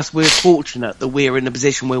 People like us, we're fortunate that we're in a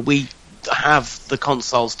position where we have the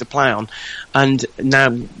consoles to play on. And now,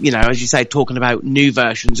 as you say, talking about new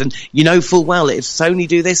versions, and full well if Sony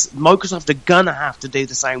do this, Microsoft are gonna have to do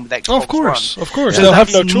the same with Xbox Oh, of course, One. of course. So They'll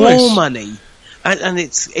have that's no choice. more money, and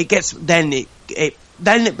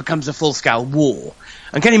then it becomes a full scale war.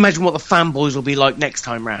 And can you imagine what the fanboys will be like next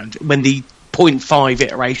time round when the 0.5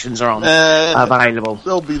 iterations are on available?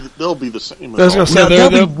 They'll be the same. I was going to say, No, they'll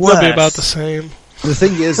they'll be be worse. about the same. The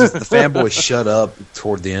thing is the fanboys shut up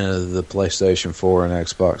toward the end of the PlayStation 4 and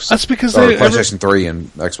Xbox. That's because PlayStation 3 and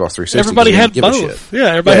Xbox 360. everybody had give a shit. both. Yeah,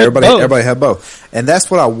 everybody had both. Everybody had both. And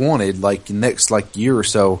that's what I wanted, next year or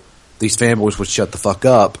so, these fanboys would shut the fuck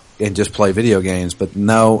up and just play video games. But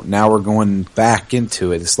no, now we're going back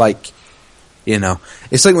into it. It's like,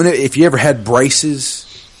 it's like if you ever had braces,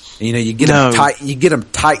 you get them you get them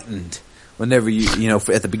tightened whenever you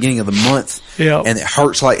at the beginning of the month, Yeah. and it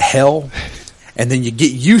hurts like hell. And then you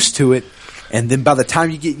get used to it, and then by the time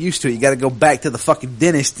you get used to it, you got to go back to the fucking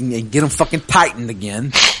dentist and get them fucking tightened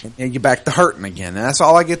again, and then you're back to hurting again. And that's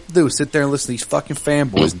all I get to do is sit there and listen to these fucking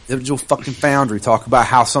fanboys, individual fucking Foundry, talk about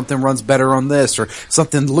how something runs better on this, or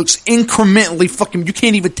something looks incrementally fucking. You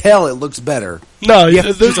can't even tell it looks better. No, You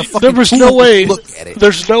have to use a fucking there was tool no to way. look at it.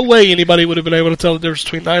 There's no way anybody would have been able to tell the difference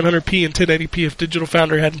between 900p and 1080p if Digital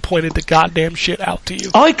Foundry hadn't pointed the goddamn shit out to you.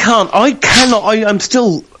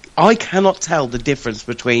 I cannot tell the difference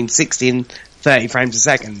between 60 and 30 frames a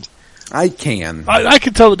second. I can. I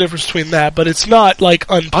can tell the difference between that, but it's not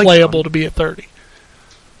unplayable to be at 30.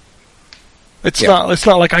 It's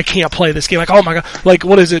not like I can't play this game. Like, oh my god,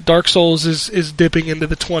 what is it? Dark Souls is dipping into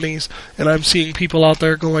the 20s, and I'm seeing people out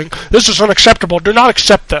there going, "This is unacceptable. Do not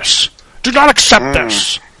accept this. Do not accept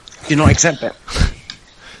this." Do not accept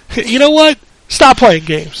it. You know what? Stop playing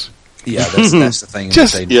games. Yeah, that's the thing.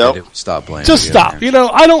 Just- that they need to do. Stop playing. Just video stop. games.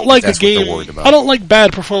 I don't like That's a what they're game. worried about. I don't like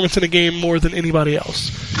bad performance in a game more than anybody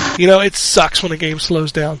else. It sucks when a game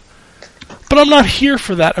slows down. But I'm not here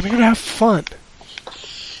for that. I'm here to have fun.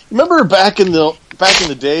 Remember back in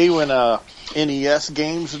the day when NES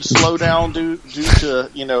games would slow down due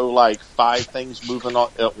to 5 things moving on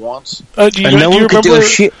at once? Do you, And no do you one could do a remember?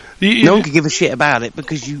 shit. You- No one could give a shit about it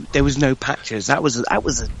because there was no patches. That was a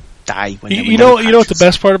day when there were You no know what the patches.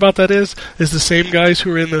 best part about that is the same guys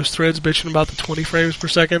who are in those threads bitching about the 20 frames per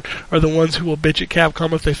second are the ones who will bitch at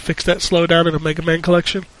Capcom if they fix that slowdown in a Mega Man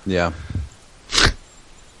collection. Yeah.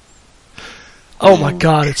 Oh my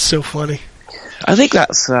god, it's so funny. I think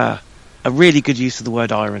that's a really good use of the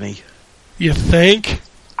word irony. You think?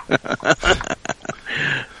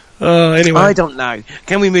 Anyway. I don't know.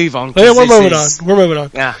 Can we move on? Yeah, 'Cause we're this moving is- on. We're moving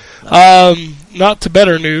on. Yeah. Not to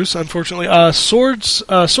better news, unfortunately. Sword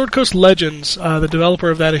Coast Legends, the developer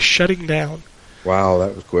of that, is shutting down. Wow,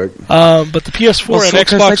 that was quick. But the PS4 Well, and Sword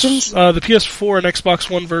Coast Xbox, Legends? the PS4 and Xbox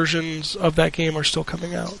One versions of that game are still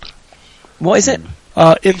coming out. What is it?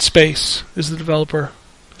 In Space is the developer.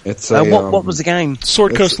 It's What was the game?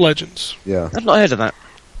 Sword It's- Coast Legends. Yeah. I've not heard of that.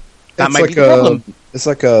 That It's might like be the problem. It's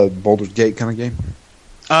like a Baldur's Gate kind of game.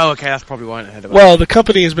 Oh, okay, that's probably why I haven't heard of it. Well, the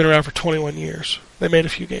company has been around for 21 years. They made a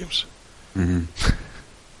few games. Mm-hmm.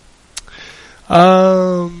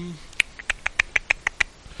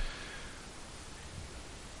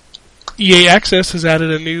 EA Access has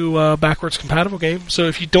added a new backwards compatible game. So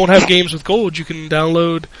if you don't have games with gold, you can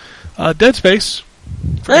download Dead Space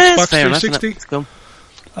for That's Xbox fair enough, 360. isn't it? That's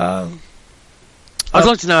cool. I'd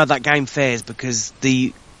like to know how that game fares because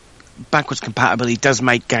the backwards compatibility does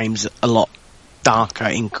make games a lot darker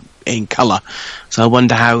in colour. So I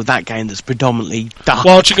wonder how that game that's predominantly dark.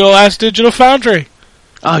 Why don't you go ask Digital Foundry?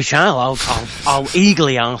 I shall. I'll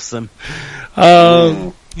eagerly ask them.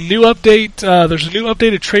 New update. There's a new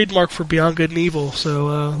updated trademark for Beyond Good and Evil.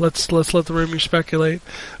 So let's let the rumors speculate.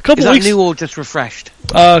 Is that new or just refreshed?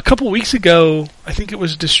 A couple weeks ago, I think it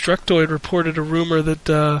was Destructoid reported a rumor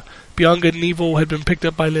that Beyond Good and Evil had been picked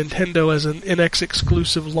up by Nintendo as an NX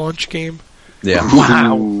exclusive launch game. Yeah.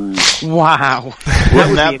 Wow.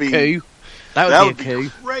 Wouldn't That would be a coup. That That would would be a be coup.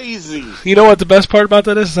 crazy. You know what the best part about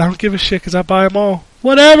that is? I don't give a shit because I buy them all.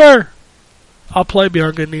 Whatever. I'll play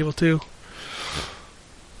Beyond Good and Evil too.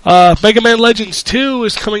 Mega Man Legends 2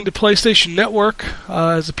 is coming to PlayStation Network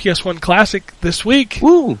as a PS1 classic this week.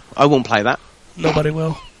 Ooh, I won't play that. Nobody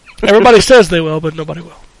will. Everybody says they will, but nobody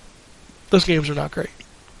will. Those games are not great.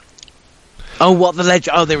 Oh, what the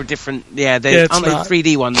legend? Oh, they were different. Yeah, it's aren't they not.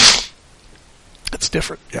 3D ones? It's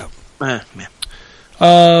different. Yeah.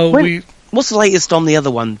 Yeah. We What's the latest on the other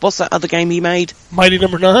one? What's that other game he made? Mighty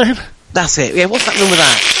Number 9. That's it. Yeah, what's happening with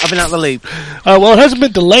that? I've been out of the loop. Well, it hasn't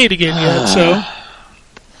been delayed again yet, so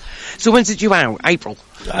So when's it due out? April?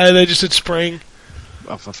 they just said spring.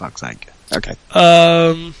 Oh, for fuck's sake. Okay.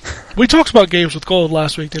 We talked about games with gold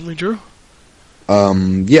last week, didn't we, Drew?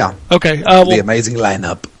 Yeah. Okay. The Well, amazing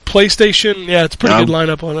lineup. PlayStation, yeah, it's a pretty good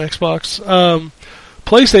lineup on Xbox.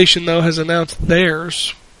 PlayStation, though, has announced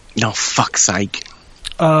theirs. No, fuck's sake.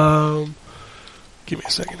 Give me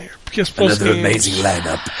a second here. PS Plus Another games, amazing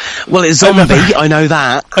lineup. Well, it's zombie, I know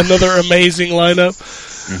that. another amazing lineup.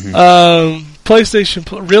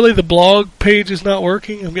 PlayStation, really, the blog page is not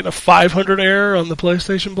working. I'm getting a 500 error on the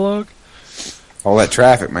PlayStation blog. All that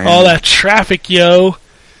traffic, man. All that traffic, yo.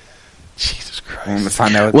 Jesus I want to Christ.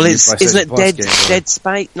 find out. Well, what isn't it Dead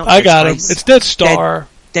Space? Not I Dead got him. Space. It's Dead Star.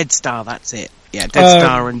 Dead Star, that's it. Yeah, Dead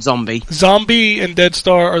Star and Zombie. Zombie and Dead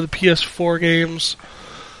Star are the PS4 games.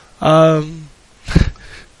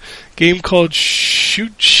 Game called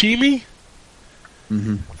Shoot Shimi.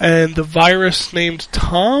 And the virus named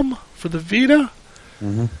Tom for the Vita.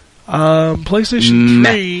 PlayStation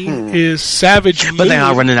 3 is Savage Moon. But they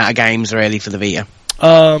are running out of games, really, for the Vita.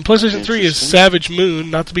 PlayStation 3 is Savage Moon,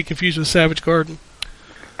 not to be confused with Savage Garden.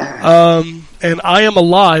 And I Am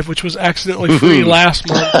Alive, which was accidentally free last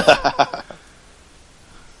month.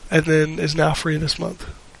 And then is now free this month.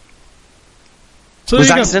 So Was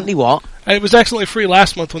there you go. accidentally what? It was accidentally free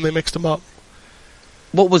last month when they mixed them up.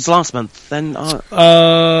 What was last month? Then,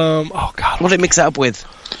 Oh God, what did it mix it up with?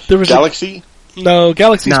 there was Galaxy?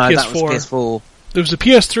 Galaxy's No, PS4. that was PS4. There was a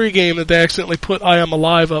PS3 game that they accidentally put I Am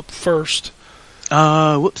Alive up first.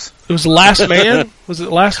 Whoops. It was Last Man. Was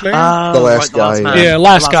it Last Man? The Last Guy, Man. yeah,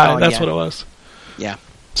 Last Guy. That's yeah. what it was. Yeah.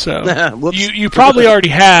 So Whoops. you probably already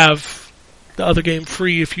have the other game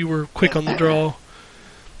free if you were quick on the draw.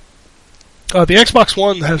 The Xbox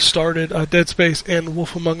One has started. Dead Space and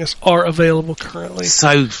Wolf Among Us are available currently.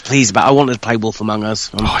 So pleased about. I wanted to play Wolf Among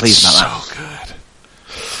Us. I'm pleased it's about so good.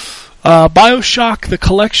 BioShock, the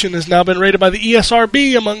collection, has now been rated by the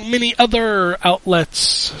ESRB among many other outlets.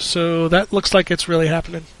 So that looks like it's really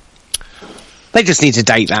happening. that. They just need to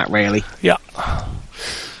date that, really. Yeah.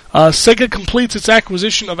 Sega completes its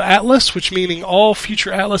acquisition of Atlas, which meaning all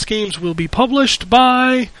future Atlas games will be published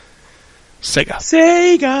by Sega.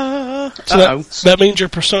 Sega. So that means your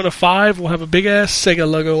Persona 5 will have a big ass Sega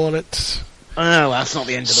logo on it. Oh, that's not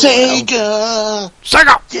the end of the world. Sega!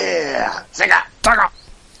 Sega! Yeah! Sega! Sega!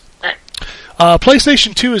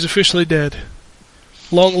 PlayStation 2 is officially dead.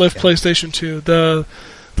 Long live PlayStation 2. The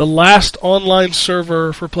last online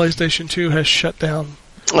server for PlayStation 2 has shut down.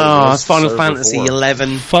 Oh, it's Final Server Fantasy 4.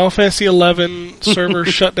 11. Final Fantasy 11 server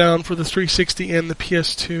shut down for the 360 and the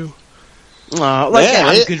PS2. Oh, Man, it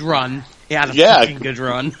had a it- good run. It had a Yeah. fucking good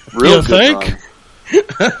run. Real You good think?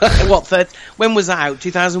 run. When was that out?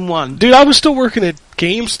 2001? Dude, I was still working at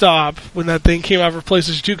GameStop when that thing came out for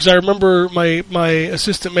PlayStation 2 because I remember my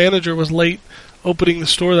assistant manager was late opening the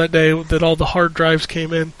store that day that all the hard drives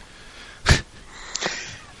came in.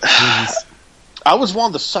 I was one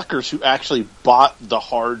of the suckers who actually bought the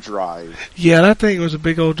hard drive. Yeah, that thing was a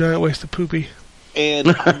big old giant waste of poopy. And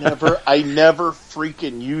I never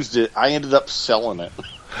freaking used it. I ended up selling it.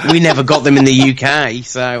 We never got them in the UK,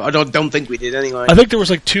 so I don't think we did anyway. I think there was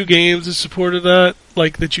like 2 games that supported that,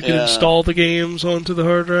 like that you could Yeah. install the games onto the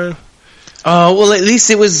hard drive. Oh, well, at least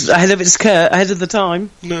it was ahead of its curve, ahead of the time.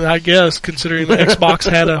 No, I guess, considering the Xbox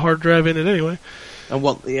had a hard drive in it anyway. And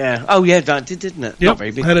what, yeah. Oh, yeah, that did, didn't it? Yep, Not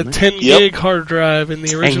very big. had a wasn't it? 10 Yep. gig hard drive in the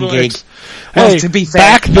 10 original gig. X. Well, Hey, to be fair,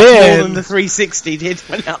 back that's more then, than the 360 did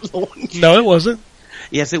when that launched. no, it wasn't.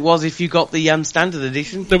 Yes, it was if you got the standard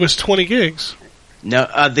edition. There was 20 gigs. No,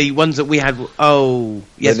 the ones that we had. Oh,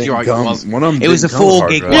 yes, They you're right. didn't It come- was. one of them It was a didn't come with 4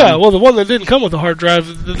 hard gig drive. one. Yeah, well, the one that didn't come with the hard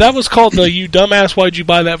drive, that was called the "You Dumbass, Why'd You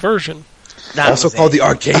Buy That" version. That Also was called it. the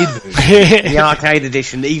arcade version. The arcade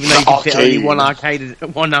edition, even though you could fit Arcade. only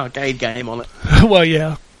one arcade game on it. Well,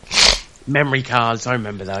 yeah. Memory cards, I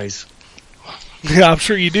remember those. Yeah, I'm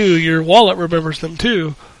sure you do. Your wallet remembers them,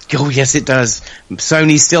 too. Oh, yes, it does.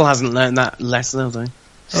 Sony still hasn't learned that lesson, have they?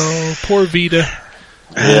 Oh, poor Vita.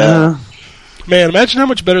 Yeah. Man, imagine how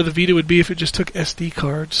much better the Vita would be if it just took SD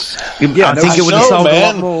cards. I think it would have so, sold a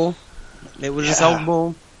lot man. more. It would have sold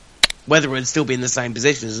more. Whether it would still be in the same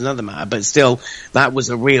position is another matter, but still, that was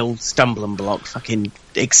a real stumbling block. Fucking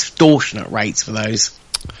extortionate rates for those.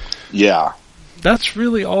 Yeah. That's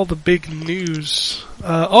really all the big news.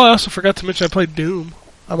 I also forgot to mention I played Doom.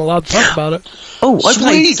 I'm allowed to talk about it. Oh, I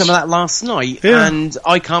played Sweet. some of that last night, Yeah. and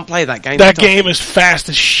I can't play that game. That at all. game is fast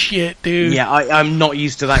as shit, dude. Yeah, I'm not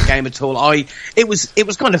used to that game at all. It was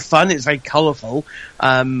kind of fun. It was very colourful,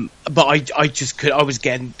 but I just could. I was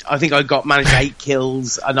getting. I think I managed 8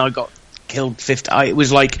 kills, and I got killed 50. It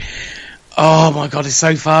was like, oh my god, it's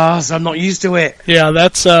so fast. I'm not used to it. Yeah,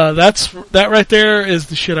 that right there is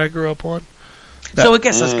the shit I grew up on. So I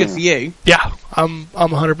guess that's good for you. Yeah, I'm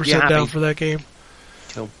 100% You're happy? down for that game.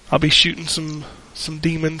 Cool. I'll be shooting some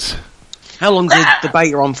demons. How long's the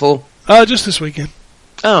beta on for? Just this weekend.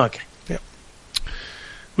 Oh, okay.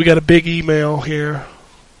 We got a big email here.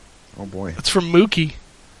 Oh boy. It's from Mookie.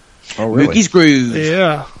 Oh really? Mookie's Groove.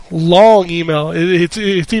 Yeah, long email.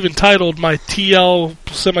 It's even titled "My TL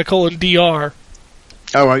 ;DR,"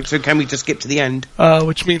 All right. So can we just skip to the end?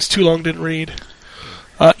 which means too long didn't read.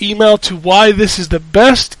 Email to why this is the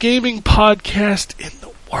best gaming podcast in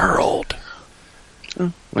the world.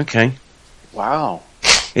 Oh, okay. Wow.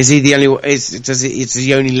 Is he the only? Does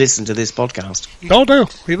he only listen to this podcast? No,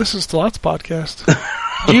 he listens to lots of podcasts.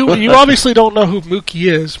 you obviously don't know who Mookie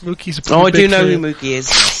is. Mookie's a pretty Oh, I do big know fan. who Mookie is.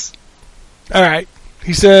 Yes. All right.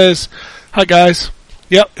 He says, "Hi guys.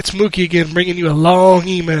 Yep, it's Mookie again, bringing you a long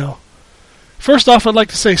email. First off, I'd like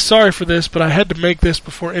to say sorry for this, but I had to make this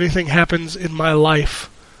before anything happens in my life."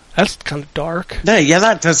 That's kind of dark. No, yeah,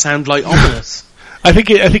 that does sound like ominous. I think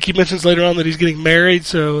he mentions later on that he's getting married,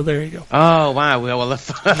 so there you go. Oh wow! Well,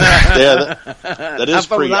 Yeah, that is Have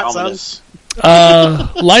fun with pretty that, ominous.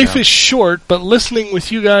 Life is short, but listening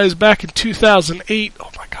with you guys back in 2008,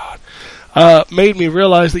 oh my god, made me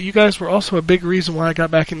realize that you guys were also a big reason why I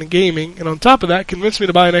got back into gaming, and on top of that, convinced me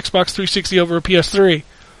to buy an Xbox 360 over a PS3.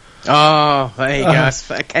 Oh, there you go. That's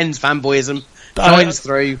Ken's fanboyism shines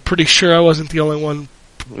through. Pretty sure I wasn't the only one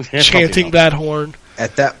chanting that horn.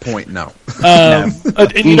 At that point, no. And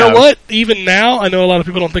you know No. what? Even now, I know a lot of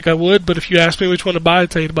people don't think I would, but if you ask me which one to buy, I'd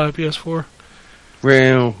tell you to buy a PS4.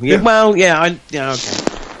 Real? Yeah. Yeah. Well, yeah. Okay.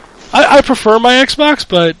 I prefer my Xbox,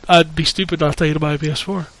 but I'd be stupid not to tell you to buy a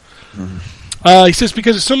PS4. He says,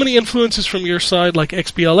 because of so many influences from your side, like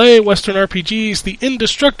XBLA, Western RPGs, the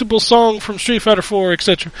indestructible song from Street Fighter 4,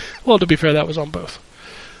 etc. Well, to be fair, that was on both.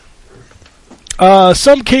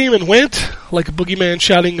 Some came and went, like a boogeyman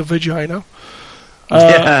shouting a vagina.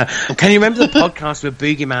 Yeah. Can you remember the podcast with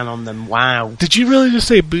Boogeyman on them? Wow. Did you really just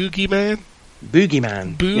say boogeyman?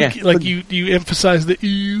 Boogeyman. Boog, Yeah. like you emphasize the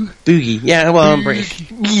ew. Boogie. Yeah, well, I'm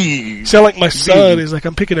British. Sound like my son. He's like,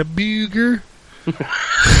 I'm picking a booger.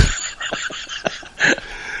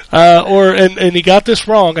 And he got this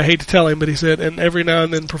wrong. I hate to tell him, but he said, and every now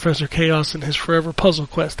and then Professor Chaos and his Forever Puzzle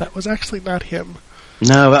Quest. That was actually not him.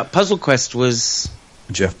 No, that Puzzle Quest was...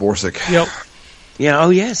 Jeff Borsick. Yep. Yeah, oh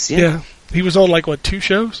yes, yeah. Yeah. He was on like, what, 2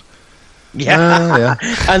 shows? Yeah. Yeah.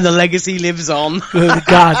 And the legacy lives on.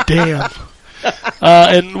 God damn.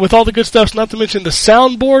 And with all the good stuff, not to mention the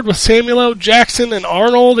soundboard with Samuel L. Jackson and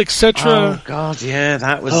Arnold, etc. Oh, God, yeah,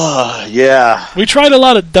 that was... Yeah. We tried a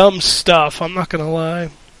lot of dumb stuff, I'm not going to lie.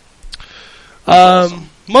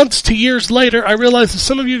 Months to years later, I realized that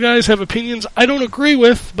some of you guys have opinions I don't agree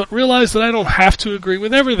with, but realize that I don't have to agree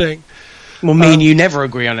with everything. Well, me and you never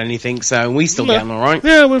agree on anything, so we still get on all right.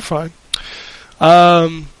 Yeah, we're fine.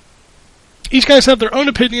 Each guys have their own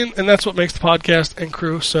opinion, and that's what makes the podcast and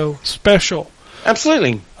crew so special.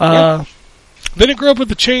 Absolutely. They didn't grow up with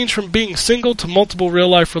the change from being single to multiple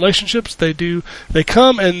real-life relationships. They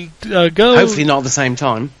come and go. Hopefully not at the same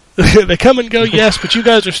time. They come and go, yes, but you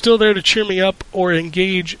guys are still there to cheer me up or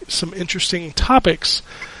engage some interesting topics.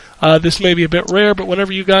 This may be a bit rare, but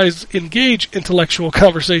whenever you guys engage intellectual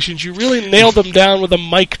conversations, you really nail them down with a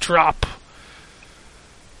mic drop.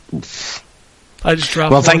 I just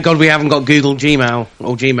dropped Well, one. thank God we haven't got Google Gmail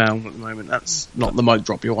or Gmail at the moment. That's not the mic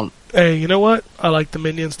drop you want. Hey, you know what? I like the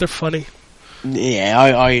Minions. They're funny. Yeah,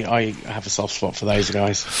 I have a soft spot for those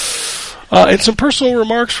guys. And some personal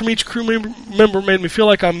remarks from each crew member made me feel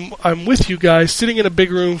like I'm with you guys, sitting in a big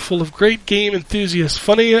room full of great game enthusiasts.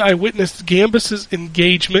 Funny, I witnessed Gambus's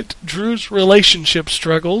engagement, Drew's relationship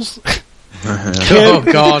struggles, Oh,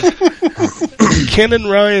 God. Ken and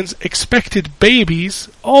Ryan's expected babies.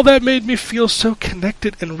 All that made me feel so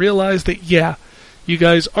connected and realize that, yeah, you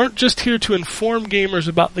guys aren't just here to inform gamers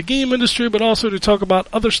about the game industry, but also to talk about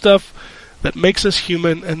other stuff that makes us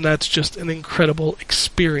human, and that's just an incredible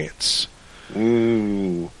experience.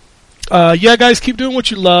 Ooh. Yeah, guys, keep doing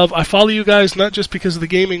what you love. I follow you guys not just because of the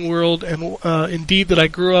gaming world, and indeed that I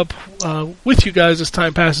grew up with you guys as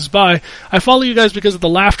time passes by. I follow you guys because of the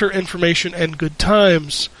laughter, information, and good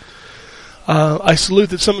times. I salute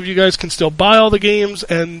that some of you guys can still buy all the games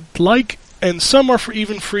and some are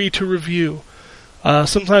even free to review.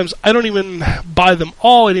 Sometimes I don't even buy them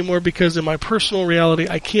all anymore because in my personal reality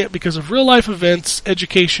I can't because of real-life events,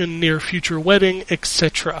 education, near-future wedding,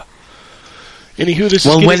 etc. Anywho, this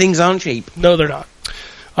is weddings aren't cheap. No, they're not.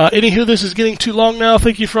 Anywho, this is getting too long now.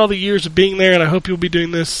 Thank you for all the years of being there, and I hope you'll be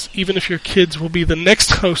doing this, even if your kids will be the next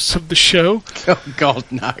hosts of the show. Oh, God,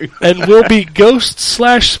 no. And we'll be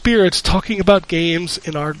ghosts/spirits talking about games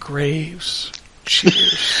in our graves.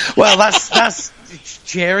 Cheers. Well, that's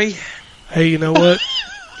Jerry. Hey, you know what?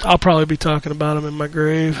 I'll probably be talking about them in my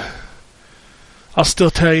grave. I'll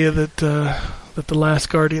still tell you that The Last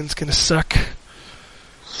Guardian's going to suck.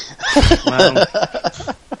 Well,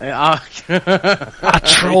 I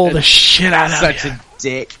troll the shit out of such you. a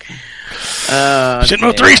dick.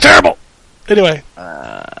 Shenmue 3's terrible! Anyway.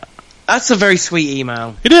 That's a very sweet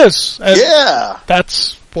email. It is. And Yeah.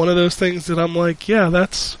 that's one of those things that I'm like, yeah,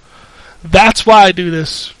 that's why I do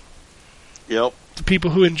this. Yep. The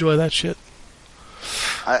people who enjoy that shit.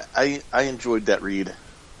 I enjoyed that read.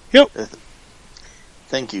 Yep.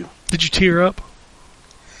 Thank you. Did you tear up?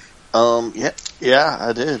 Yeah,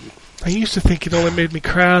 I did. I used to think it only made me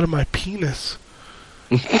cry out of my penis.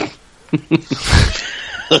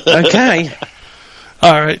 Okay.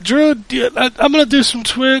 All right, Drew, I'm going to do some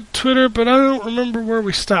Twitter, but I don't remember where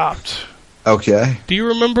we stopped. Okay. Do you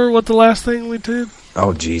remember what the last thing we did?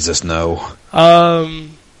 Oh, Jesus, no. I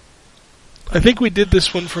think we did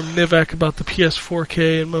this one from Nivek about the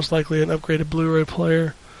PS4K and most likely an upgraded Blu-ray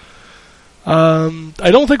player. I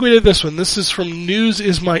don't think we did this one. This is from News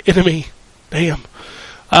Is My Enemy. Damn.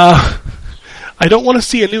 I don't want to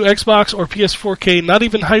see a new Xbox or PS4K, not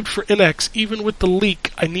even hyped for NX. Even with the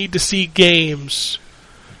leak, I need to see games.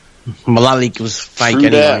 Well, that leak was fake True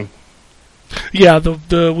anyway. Yeah,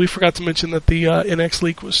 we forgot to mention that the NX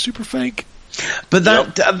leak was super fake. But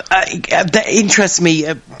that interests me,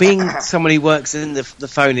 being someone who works in the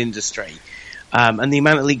phone industry, and the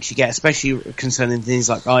amount of leaks you get, especially concerning things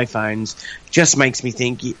like iPhones, just makes me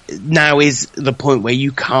think now is the point where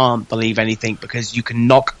you can't believe anything because you can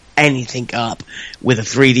knock anything up with a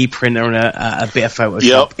 3D printer and a bit of Photoshop.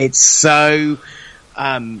 Yep. It's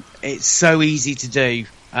so easy to do,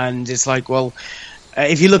 and it's like, well,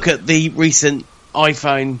 if you look at the recent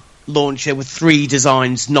iPhone launcher with 3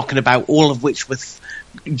 designs knocking about, all of which were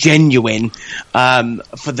genuine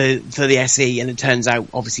for the SE, and it turns out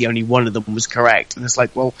obviously only one of them was correct, and it's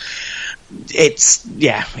like, well, this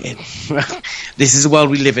is the world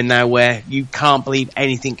we live in now where you can't believe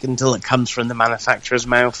anything until it comes from the manufacturer's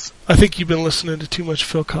mouth. I think you've been listening to too much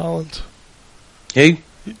Phil Collins. Who?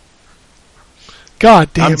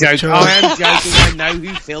 God damn I'm it, joking. John. I am joking. I know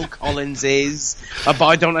who Phil Collins is, but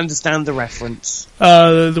I don't understand the reference.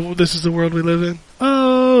 This is the world we live in.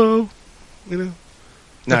 Oh, you know.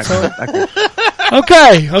 No.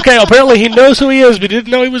 Okay. Apparently he knows who he is, but he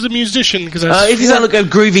didn't know he was a musician. Because If you look at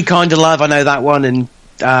Groovy Kind of Love, I know that one, and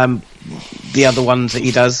the other ones that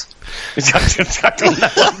he does. I don't know.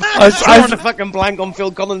 I'm drawing a fucking blank on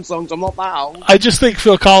Phil Collins songs. I'm not that old. I just think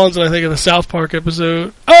Phil Collins, and I think of the South Park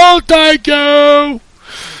episode. Oh, thank you.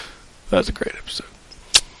 That's a great episode.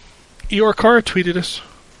 Eeyore Carr tweeted us.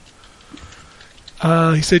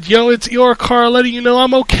 He said, "Yo, it's Eeyore Carr letting you know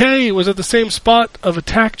I'm okay. Was at the same spot of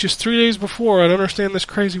attack just 3 days before. I don't understand this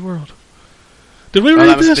crazy world." Did we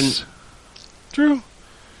read this, Drew?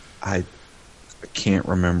 I can't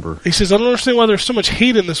remember. He says, "I don't understand why there's so much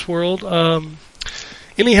hate in this world.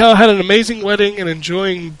 Anyhow, I had an amazing wedding and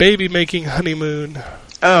enjoying baby-making honeymoon."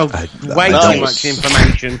 Oh, way nice. too much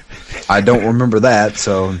information. I don't remember that,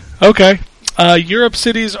 so... Okay. Europe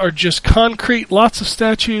cities are just concrete, lots of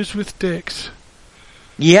statues with dicks.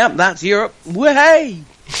 Yep, that's Europe. Way.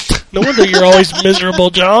 No wonder you're always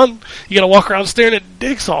miserable, John. You gotta walk around staring at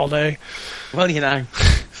dicks all day. Well, you know.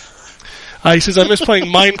 He says, "I miss playing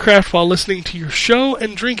Minecraft while listening to your show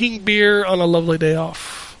and drinking beer on a lovely day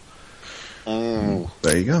off."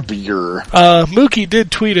 There you go. Beer. Mookie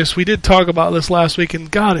did tweet us. We did talk about this last week,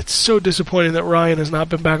 and God, it's so disappointing that Ryan has not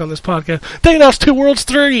been back on this podcast. They announced 2 Worlds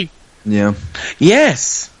 3. Yeah.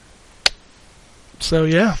 Yes. So,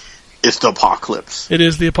 yeah. It's the apocalypse. It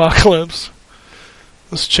is the apocalypse. I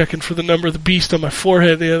was checking for the number of the beast on my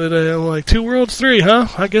forehead the other day. I'm like, 2 Worlds 3, huh?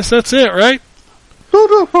 I guess that's it, right?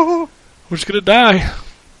 We're just going to die.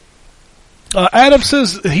 Adam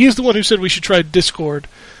says he's the one who said we should try Discord.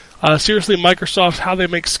 Seriously, Microsoft, how they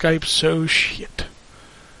make Skype so shit.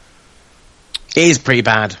 It is pretty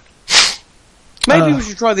bad. Maybe we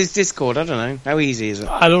should try this Discord. I don't know. How easy is it?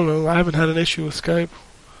 I don't know. I haven't had an issue with Skype.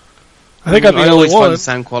 I think I'm the I only always find one. the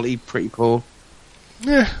sound quality pretty poor.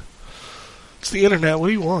 Yeah. It's the internet. What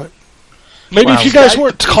do you want? Maybe Well, if you guys Skype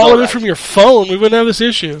weren't is calling in alright. from your phone, we wouldn't have this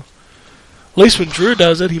issue. At least when Drew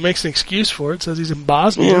does it, he makes an excuse for it. Says he's in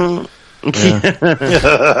Bosnia.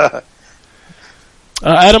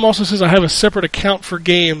 Adam also says, I have a separate account for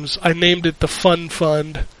games. I named it the Fun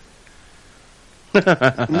Fund.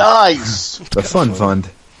 Nice. The Fun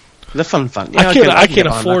Fund. The Fun Fund. Yeah, I can't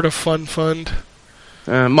afford a Fun Fund.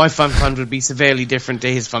 My Fun Fund would be severely different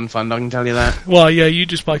to his Fun Fund, I can tell you that. Well, yeah, you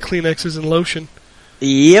just buy Kleenexes and lotion.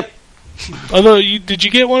 Yep. Although, did you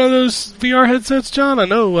get one of those VR headsets, John? I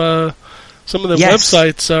know some of the Yes.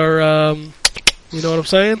 websites are, you know what I'm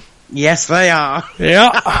saying? Yes, they are. Yeah.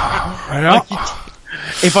 Yeah.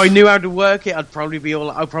 If I knew how to work it, I'd probably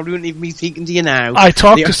wouldn't even be speaking to you now. I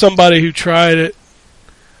talked to somebody who tried it.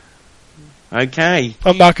 Okay.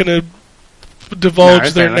 I'm not going to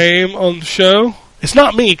divulge their fair name on the show. It's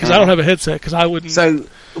not me, because I don't have a headset, because I wouldn't... So,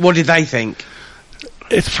 what did they think?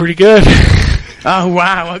 It's pretty good. Oh,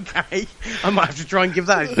 wow, okay. I might have to try and give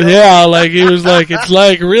that a shot. Yeah, like, he was like, it's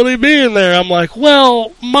like really being there. I'm like,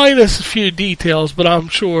 well, minus a few details, but I'm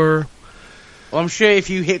sure... Well, I'm sure if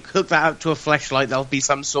you hook that up to a fleshlight, there'll be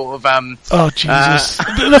some sort of, Oh, Jesus.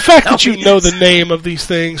 The fact that you know the name of these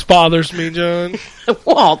things bothers me, John.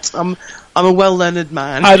 What? I'm a well-learned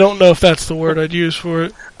man. I don't know if that's the word I'd use for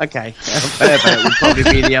it. Okay. Perfect would probably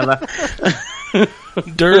be the other.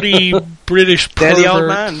 Dirty British pervert. Dirty old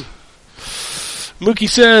man. Mookie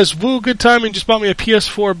says, woo, good timing. Just bought me a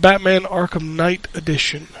PS4 Batman Arkham Knight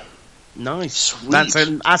edition. Nice. Sweet.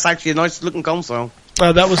 That's actually a nice-looking console.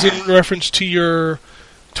 That was in reference to your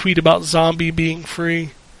tweet about Zombie being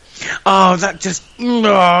free. Oh, that just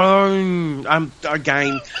again. I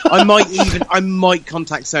might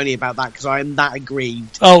contact Sony about that because I am that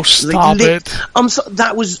aggrieved. Oh, stop it!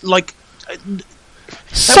 That was like.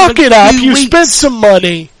 Suck it up! You spent some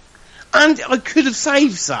money, and I could have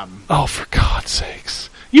saved some. Oh, for God's sakes!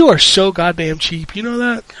 You are so goddamn cheap. You know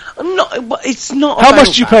that? I'm not. It's not. How about much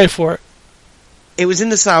did you that. pay for it? It was in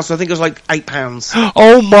the sale, so I think it was like £8.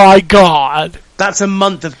 Oh my God! That's a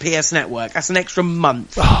month of PS Network. That's an extra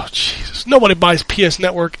month. Oh Jesus! Nobody buys PS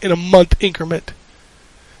Network in a month increment.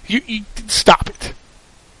 You stop it.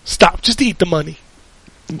 Stop. Just eat the money.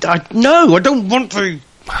 No, I don't want to.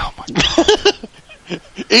 Oh my God!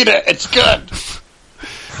 Eat it. It's good.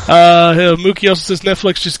 Mookie also says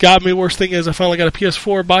Netflix just got me. Worst thing is I finally got a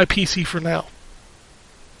PS4. Buy PC for now.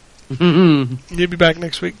 You'll be back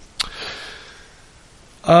next week.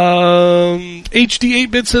 HD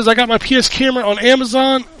 8-bit says I got my PS camera on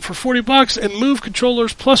Amazon for $40 and Move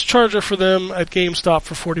controllers plus charger for them at GameStop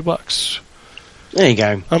for $40. There you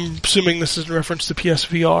go. I'm assuming this is in reference to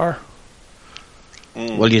PSVR.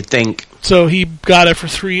 Well, you'd think. So he got it for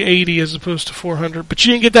 $380 as opposed to $400. But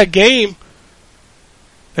you didn't get that game.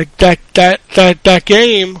 Like that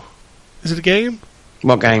game. Is it a game?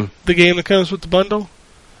 What game? The game that comes with the bundle.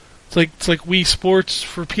 It's like Wii Sports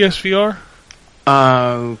for PSVR.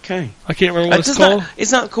 Okay. I can't remember what it's called.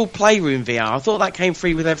 It's not called Playroom VR. I thought that came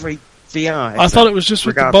free with every VR headset. I thought it was just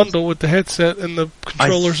with the Regardless. bundle with the headset and the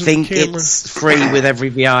controllers and the camera. I think it's free with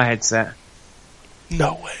every VR headset.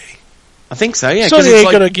 No way. I think so, yeah. So they ain't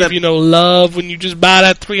like gonna give you no love when you just buy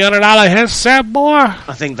that $300 headset, boy.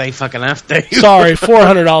 I think they fucking have to. Sorry,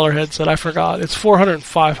 $400 headset. I forgot. It's $400 and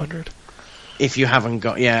 $500. If you haven't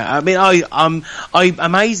got, yeah. I mean, I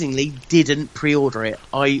amazingly didn't pre-order it.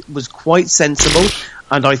 I was quite sensible,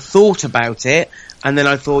 and I thought about it, and then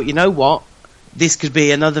I thought, you know what? This could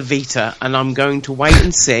be another Vita, and I'm going to wait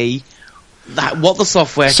and see what the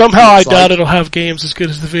software. Somehow I looks doubt like. it'll have games as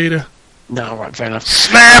good as the Vita. No, right, fair enough.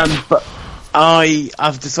 Snap! But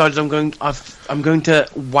I've decided I'm going to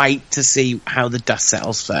wait to see how the dust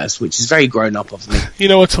settles first, which is very grown up of me. You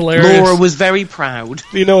know what's hilarious? Laura was very proud.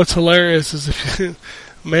 You know what's hilarious is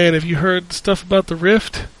if you heard stuff about the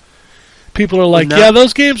Rift, people are like, No. yeah,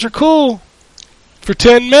 those games are cool for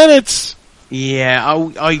 10 minutes. Yeah,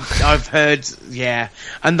 I've heard, yeah,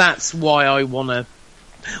 and that's why I want to.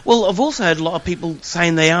 Well, I've also heard a lot of people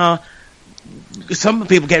saying they are. Some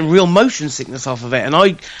people getting real motion sickness off of it, and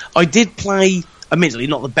I did play. Admittedly,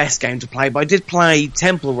 not the best game to play, but I did play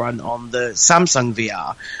Temple Run on the Samsung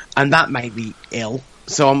VR, and that made me ill.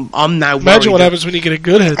 So I'm now. Imagine what worried happens when you get a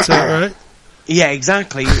good headset, right? Yeah,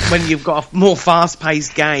 exactly. When you've got a more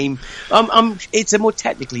fast-paced game, it's a more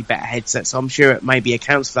technically better headset, so I'm sure it maybe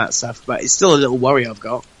accounts for that stuff. But it's still a little worry I've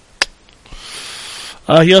got.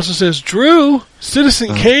 He also says, Drew,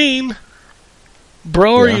 Citizen Kane.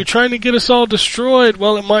 Bro, are you trying to get us all destroyed?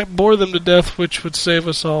 Well, it might bore them to death, which would save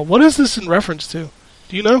us all. What is this in reference to?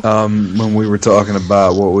 Do you know? When we were talking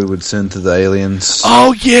about what we would send to the aliens.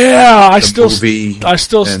 Oh yeah, I still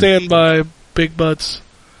stand by big butts.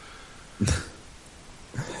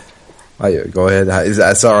 Go ahead.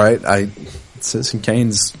 That's all right. Citizen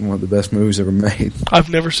Kane's one of the best movies ever made.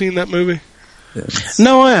 I've never seen that movie. Yeah.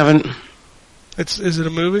 No, I haven't. Is it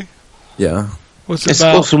a movie? Yeah. What's it It's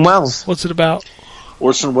about? Orson Welles. What's it about?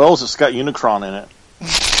 Orson Welles, it's got Unicron in it.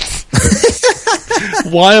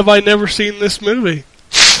 Why have I never seen this movie?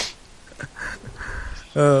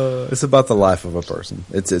 It's about the life of a person.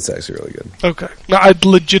 It's actually really good. Okay. No, I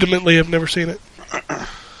legitimately have never seen it.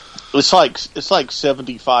 It's like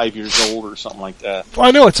 75 years old or something like that. Well,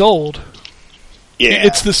 I know it's old. Yeah,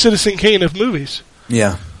 It's the Citizen Kane of movies.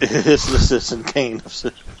 Yeah. it's the Citizen Kane.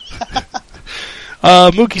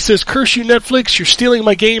 Mookie says, curse you, Netflix, you're stealing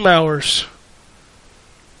my game hours.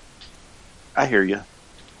 I hear you.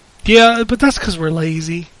 Yeah, but that's because we're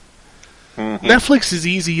lazy. Mm-hmm. Netflix is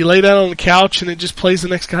easy. You lay down on the couch and it just plays the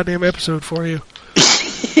next goddamn episode for you.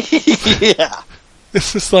 Yeah.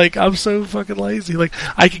 It's just like, I'm so fucking lazy. Like,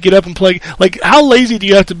 I could get up and play. Like, how lazy do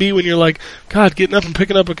you have to be when you're like, God, getting up and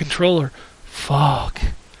picking up a controller? Fuck.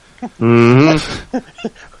 Mm-hmm.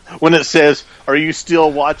 When it says, are you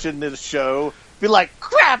still watching this show? Be like,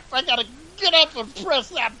 crap, I gotta get up and press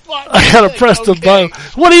that button. I gotta press the button.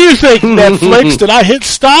 What do you think, Netflix? Did I hit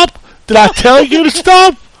stop? Did I tell you to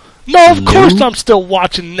stop? No, of course I'm still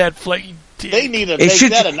watching Netflix. You dick. They need to make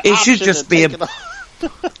that an option. It should just be and take it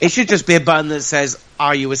off. It should just be a button that says,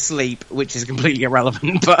 are you asleep? Which is completely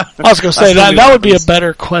irrelevant. But I was going to say, that would be a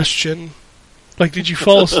better question. Like, did you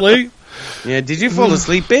fall asleep? Yeah, did you fall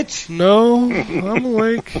asleep, bitch? No, I'm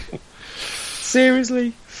awake.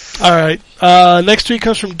 Seriously? All right. Next tweet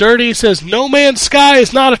comes from Dirty. He says, No Man's Sky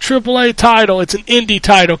is not a AAA title. It's an indie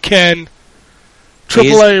title, Ken.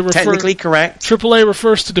 AAA technically correct. AAA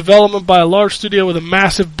refers to development by a large studio with a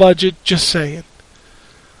massive budget. Just saying.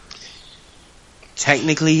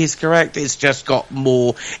 Technically, he's correct. It's just got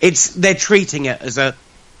more. They're treating it as a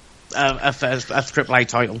AAA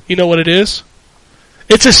title. You know what it is?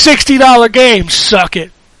 It's a $60 game. Suck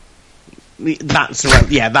it. That's right.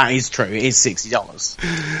 Yeah, that is true. It is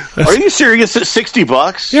 $60. Are you serious? It's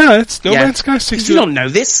 $60? Yeah, it's No Man's Sky $60. You don't know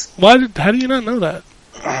this? How do you not know that?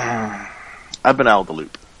 I've been out of the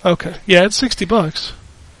loop. Okay. Yeah, it's $60.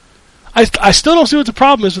 I still don't see what the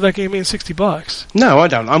problem is with that game being $60. No, I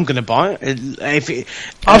don't. I'm going to buy it.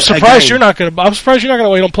 I'm surprised you're not going to. I'm surprised you're not going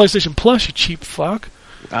to wait on PlayStation Plus. You cheap fuck.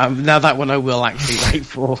 Now that one I will actually wait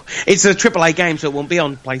for. It's a AAA game, so it won't be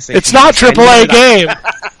on PlayStation. It's not AAA game.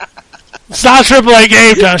 It's not a AAA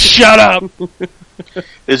game. Just shut up.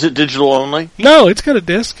 Is it digital only? No, it's got a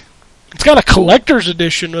disc. It's got a collector's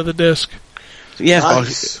edition with a disc. Yeah,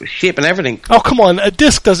 Nice. ship and everything. Oh, come on. A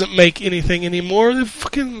disc doesn't make anything anymore. They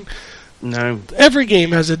fucking. No. Every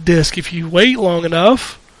game has a disc if you wait long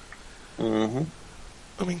enough. Mm-hmm.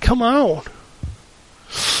 I mean, come on.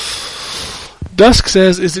 Dusk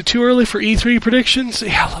says, is it too early for E3 predictions?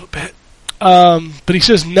 Yeah, a little bit. But he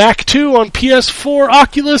says, Knack 2 on PS4,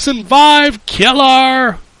 Oculus, and Vive,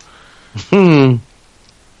 killer.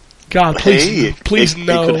 God, please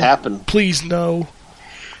no. It could happen. Please no.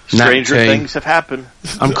 Stranger Knack 2. things have happened.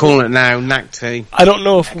 I'm calling it now, Knack 2. I don't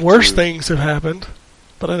know if worse things have happened,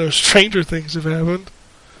 but I know stranger things have happened.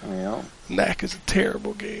 Yeah. Knack is a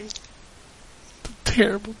terrible game. It's a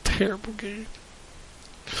terrible, terrible game.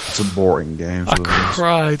 It's a boring game. I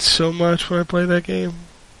cried so much when I played that game.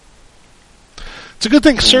 It's a good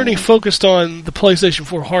thing Cerny focused on the PlayStation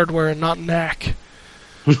 4 hardware and not Knack.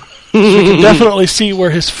 You can definitely see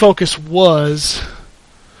where his focus was.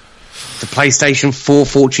 The PlayStation 4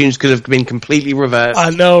 fortunes could have been completely reversed.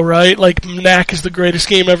 I know, right? Like, Knack is the greatest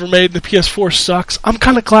game ever made, and the PS4 sucks. I'm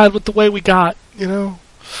kind of glad with the way we got, you know?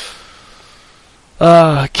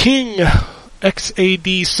 King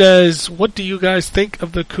XAD says, what do you guys think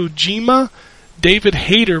of the Kojima David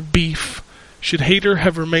Hayter beef? Should Hayter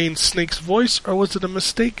have remained Snake's voice, or was it a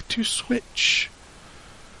mistake to switch?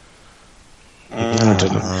 I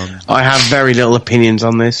don't know. I have very little opinions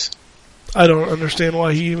on this. I don't understand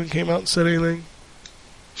why he even came out and said anything.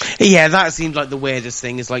 Yeah, that seems like the weirdest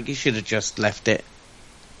thing. Is like, you should have just left it.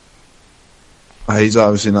 He's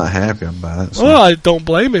obviously not happy about it. So. Well, I don't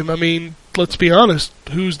blame him. I mean, let's be honest.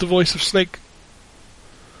 Who's the voice of Snake?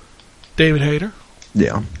 David Hayter.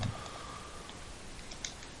 Yeah.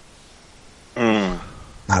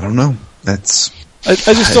 I don't know. That's. I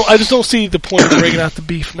just don't see the point of bringing out the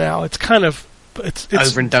beef now. It's kind of it's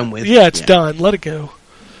over and done with. Yeah, it's done. Let it go.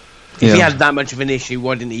 If he had that much of an issue,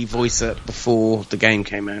 why didn't he voice it before the game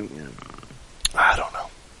came out? Yeah. I don't know.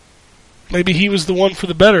 Maybe he was the one for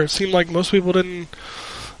the better. It seemed like most people didn't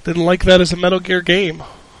like that as a Metal Gear game.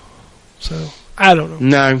 So I don't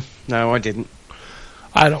know. No, I didn't.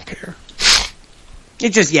 I don't care.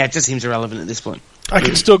 It just seems irrelevant at this point. I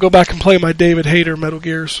can still go back and play my David Hayter Metal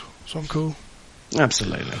Gears, so I'm cool.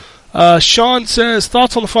 Absolutely. Sean says,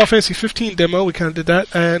 thoughts on the Final Fantasy 15 demo, we kind of did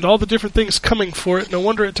that, and all the different things coming for it. No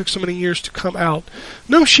wonder it took so many years to come out.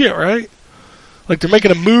 No shit, right? Like, they're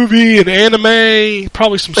making a movie, an anime,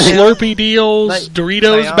 probably some Slurpee deals,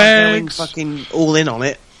 Doritos bags. Going fucking all in on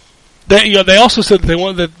it. They also said that they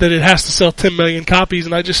want that it has to sell 10 million copies,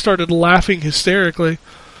 and I just started laughing hysterically.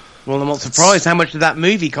 Well, I'm not surprised. How much did that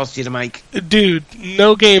movie cost you to make? Dude,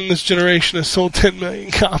 no game this generation has sold 10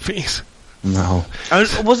 million copies. No.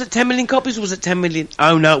 Oh, was it 10 million copies or was it 10 million?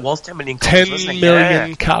 Oh, no, it was 10 million copies. 10 wasn't it? million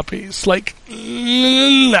Yeah. copies. Like,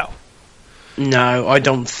 no. No, I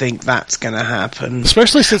don't think that's going to happen.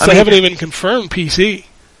 Especially since I they mean- haven't even confirmed PC.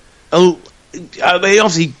 Oh, I mean,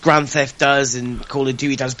 obviously Grand Theft does and Call of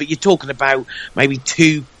Duty does, but you're talking about maybe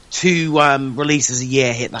two releases a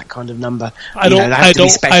year hit that kind of number. I You know, don't. they have I to be don't.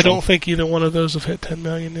 special. I don't think either one of those have hit 10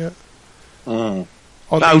 million yet. Mm.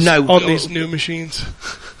 On Oh, these, no. on these new machines.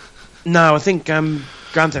 No, I think Grand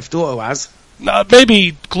Theft Auto has.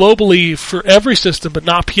 Maybe globally for every system, but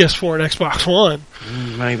not PS4 and Xbox One.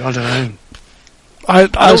 Maybe, I don't know.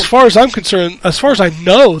 As far as I'm concerned, as far as I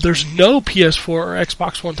know, there's no PS4 or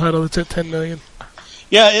Xbox One title that's at 10 million.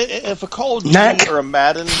 Yeah, if a Call of Duty or a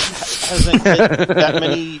Madden hasn't hit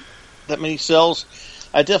that many sales,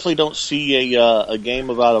 I definitely don't see a game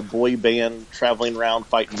about a boy band traveling around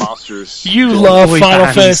fighting monsters. You doing love boy Final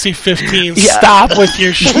bands. Fantasy 15. Yeah. Stop with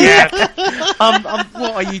your shit. What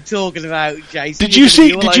are you talking about, Jason? Did you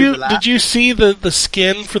see? Did you see the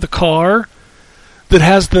skin for the car that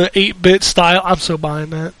has the 8-bit style? I'm so buying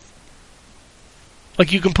that.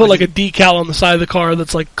 Like you can put like a decal on the side of the car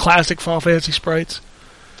that's like classic Final Fantasy sprites.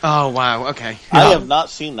 Oh wow, okay. I have not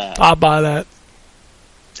seen that. I'll buy that.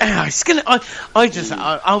 It's gonna.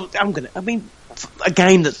 I'm gonna. I mean, a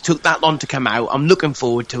game that took that long to come out. I'm looking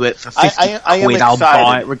forward to it for 50 I am quid. I'll excited.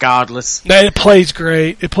 buy it regardless. Man, it plays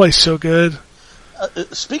great. It plays so good.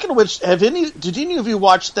 Speaking of which, did any of you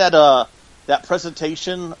watch that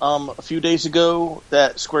presentation a few days ago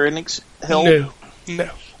that Square Enix held? No.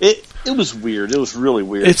 It was weird. It was really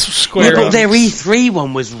weird. It's Square. Yeah, but their E3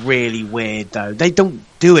 one was really weird though. They don't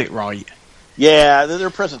do it right. Yeah, their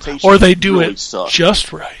presentation Or they do really it sucked.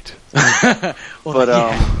 just right. But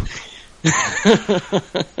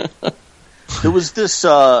there was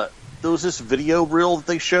this video reel that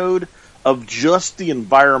they showed of just the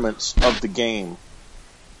environments of the game,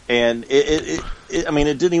 and it I mean,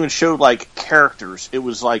 it didn't even show like characters. It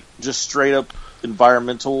was like just straight up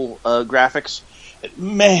environmental graphics.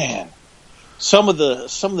 Man, some of the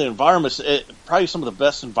environments, probably some of the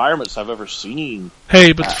best environments I've ever seen.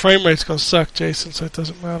 Hey, but the frame rate's gonna suck, Jason, so it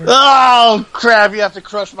doesn't matter. Oh crap! You have to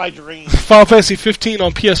crush my dreams. Final Fantasy 15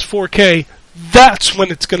 on PS4K. That's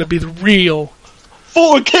when it's gonna be the real.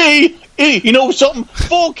 4K. You know something?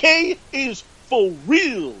 4K is for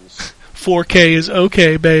reals. 4K is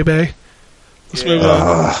okay, baby. Let's move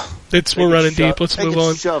on. We're running deep. Let's move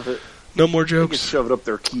on. Shove it. No more They can jokes. shove it up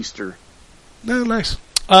their keister. No, nice.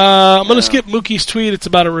 I'm going to skip Mookie's tweet. It's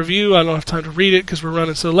about a review. I don't have time to read it because we're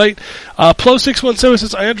running so late. Plo617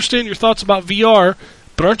 says, I understand your thoughts about VR,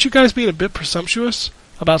 but aren't you guys being a bit presumptuous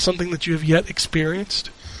about something that you have yet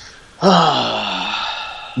experienced?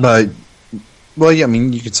 But, well, yeah, I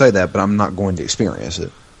mean, you could say that, but I'm not going to experience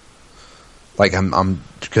it. Like, I'm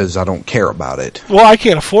because I don't care about it. Well, I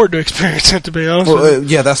can't afford to experience it, to be honest with Well,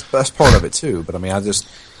 yeah, that's part of it too. But I mean, I just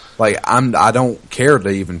I don't care to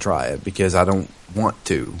even try it because I don't want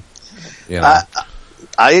to. You know,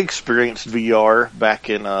 I experienced VR back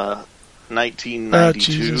in 1992.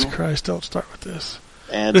 Jesus Christ, don't start with this.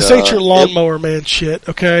 And This ain't your lawnmower man shit,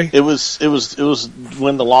 okay? It was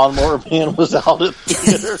when the Lawnmower Man was out at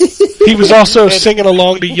theater. He was also singing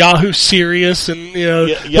along to Yahoo Serious, and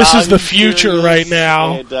this is Yahoo the future Serious, right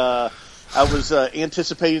now. And I was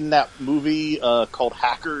anticipating that movie called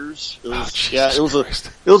Hackers. It was,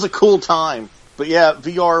 it was a cool time. But yeah,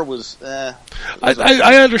 VR was.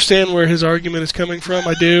 I understand where his argument is coming from.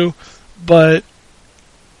 I do, but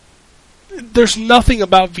there's nothing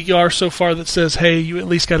about VR so far that says, "Hey, you at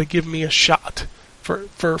least got to give me a shot for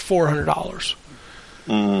 $400."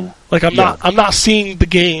 Like I'm not seeing the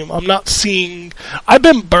game. I'm not seeing. I've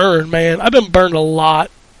been burned, man. I've been burned a lot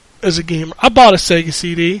as a gamer. I bought a Sega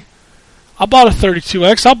CD. I bought a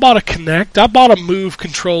 32X. I bought a Kinect. I bought a Move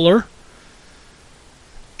controller.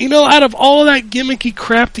 You know, out of all of that gimmicky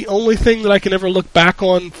crap, the only thing that I can ever look back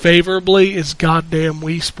on favorably is goddamn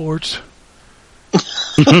Wii Sports.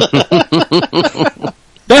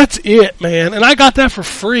 That's it, man. And I got that for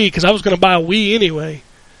free because I was going to buy a Wii anyway.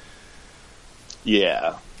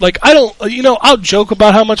 Yeah. Like, I don't, I'll joke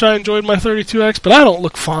about how much I enjoyed my 32X, but I don't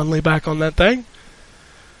look fondly back on that thing.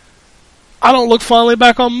 I don't look fondly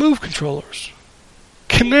back on Move controllers.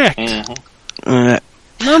 Kinect.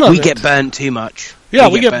 None of We it. get burnt too much. Yeah,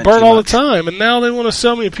 we get burnt too all much. the time, and now they want to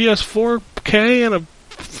sell me a PS4K and a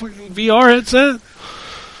fucking VR headset.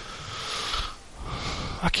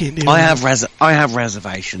 I can't do I that. have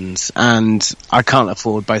reservations, and I can't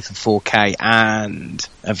afford both a 4K and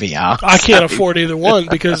a VR. I can't so- afford either one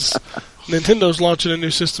because Nintendo's launching a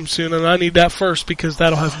new system soon, and I need that first because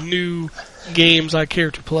that'll have new games I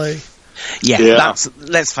care to play. Yeah.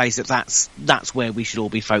 Let's face it, that's where we should all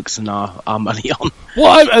be focusing our money on.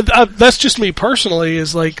 Well, I, that's just me personally.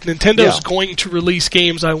 Is like Nintendo's going to release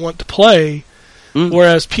games I want to play,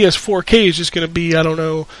 whereas PS4K is just going to be, I don't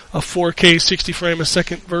know, a 4K 60 frame a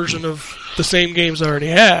second version of the same games I already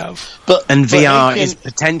have. And VR is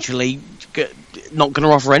potentially not going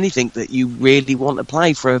to offer anything that you really want to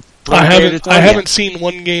play for a period of time. I haven't seen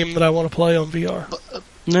one game that I want to play on VR.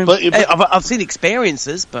 No, But I've seen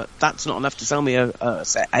experiences, but that's not enough to sell me a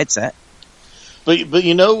headset. But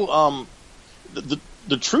you know,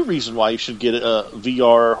 the true reason why you should get a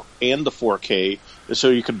VR and the 4K is so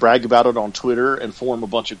you can brag about it on Twitter and form a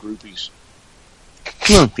bunch of groupies.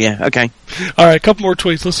 Yeah, okay. All right, a couple more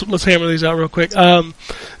tweets. Let's hammer these out real quick.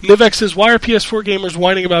 Nivex says, why are PS4 gamers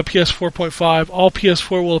whining about PS4.5? All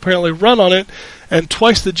PS4 will apparently run on it, and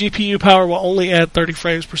twice the GPU power will only add 30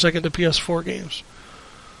 frames per second to PS4 games.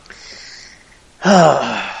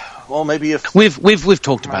 Well, maybe if We've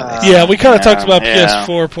talked about this. Yeah, we kind of talked about yeah.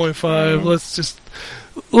 PS4.5.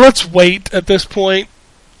 Let's wait at this point.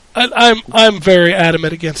 I'm very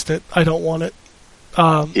adamant against it. I don't want it.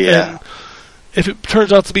 And if it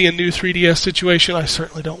turns out to be a new 3DS situation, I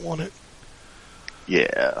certainly don't want it.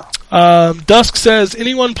 Yeah. Dusk says,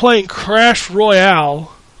 anyone playing Crash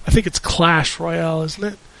Royale? I think it's Clash Royale, isn't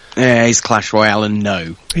it? Yeah, he's Clash Royale and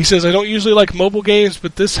no. He says, I don't usually like mobile games,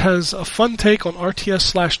 but this has a fun take on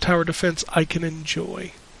RTS/tower defense I can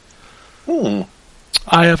enjoy.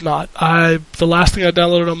 I have not. The last thing I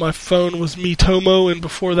downloaded on my phone was Miitomo, and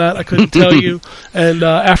before that I couldn't tell you. And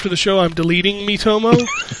after the show, I'm deleting Miitomo.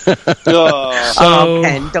 So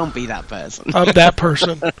Ken, don't be that person. I'm that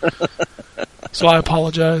person. So I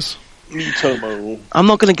apologize. Miitomo. I'm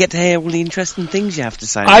not going to get to hear all the interesting things you have to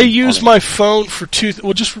say. I use my phone for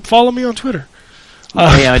well, just follow me on Twitter.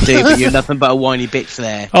 Yeah, I do, but you're nothing but a whiny bitch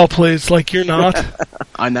there. Oh, please, like you're not.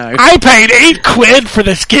 I know. I paid $8 for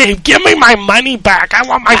this game. Give me my money back. I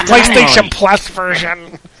want my PlayStation Plus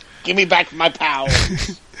version. Give me back my pal.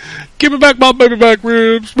 Give me back my baby back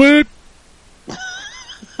ribs. What?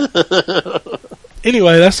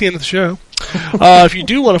 Anyway, that's the end of the show. If you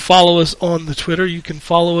do want to follow us on the Twitter, you can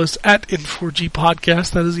follow us at N4G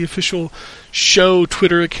Podcast. That is the official show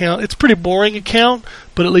Twitter account. It's a pretty boring account,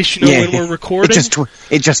 but at least you know when we're recording.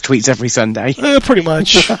 It just tweets every Sunday. Pretty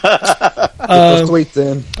much. Get those tweets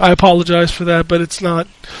in. I apologize for that, but it's not.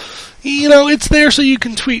 It's there so you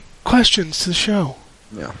can tweet questions to the show.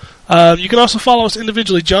 Yeah. You can also follow us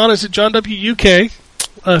individually. John is at John W. UK,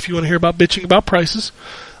 if you want to hear about bitching about prices.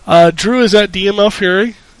 Drew is at DML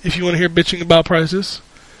Fury, if you want to hear bitching about prices.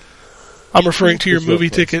 I'm referring to your movie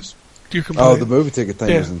ticket. Oh, the movie ticket thing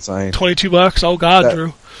is insane. $22. Oh God,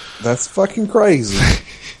 Drew. That's fucking crazy.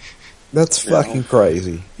 That's fucking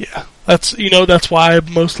crazy. Yeah, that's why I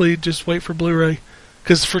mostly just wait for Blu-ray,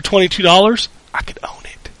 because for $22 I could own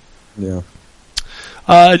it. Yeah.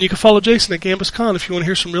 And you can follow Jason at Gambus Con if you want to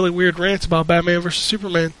hear some really weird rants about Batman vs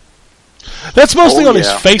Superman. That's mostly on his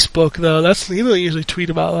Facebook, though. He doesn't usually tweet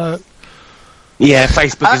about that. Yeah,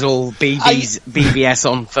 Facebook is all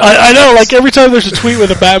BBS on first. I know, like every time there's a tweet with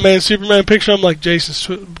a Batman Superman picture, I'm like, Jason's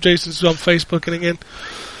on Facebooking again.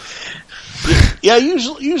 Yeah,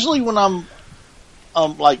 usually when I'm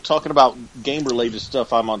like talking about game related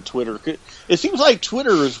stuff, I'm on Twitter. It seems like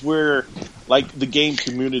Twitter is where like the game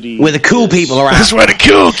community, where the cool people are at. That's where the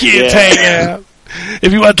cool kids hang out.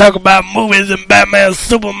 If you want to talk about movies and Batman,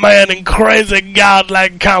 Superman, and crazy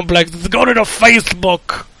godlike complexes, go to the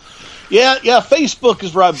Facebook. Yeah. Facebook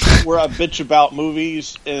is where I bitch about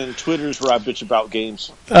movies, and Twitter is where I bitch about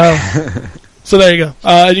games. So there you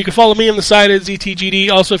go. You can follow me on the site at ZTGD.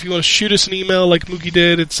 Also, if you want to shoot us an email like Mookie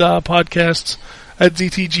did, it's podcasts at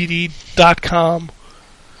ztgd.com.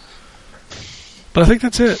 But I think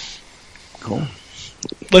that's it. Cool.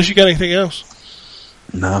 Unless you got anything else.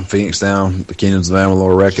 No, Phoenix Down, The Kingdoms of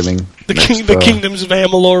Amalur Reckoning. The Kingdoms of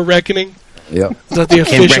Amalur Reckoning. Yep. Is that the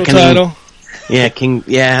official title? Yeah,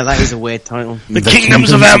 that is a weird title. The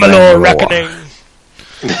Kingdoms of Amalur Reckoning.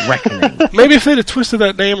 Reckoning. Maybe if they'd have twisted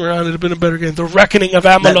that name around, it'd have been a better game. The Reckoning of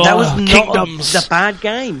Amalur That was Kingdoms. not a bad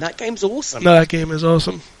game. That game's awesome. No, that game is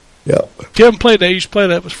awesome. Yep. If you haven't played that, you should play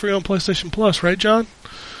that. It was free on PlayStation Plus, right, John?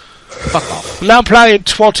 Fuck off. I'm now paying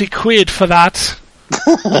 £20 for that.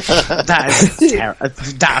 That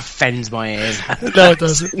is that offends my ears. No, it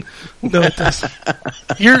doesn't. No, it doesn't.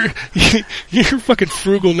 Your fucking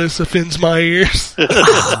frugalness offends my ears.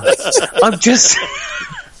 I'm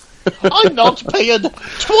not paying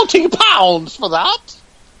 £20 for that.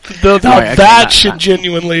 That should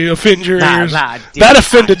genuinely offend your ears. That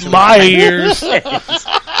offended my ears.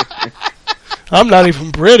 I'm not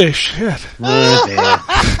even British. Shit. Oh, dear.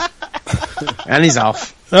 And he's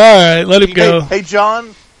off. All right, let him go. Hey,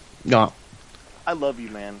 John, No. I love you,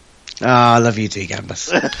 man. I love you too,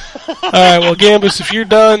 Gambus. All right, well, Gambus, if you're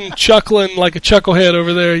done chuckling like a chucklehead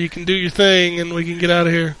over there, you can do your thing, and we can get out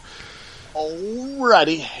of here.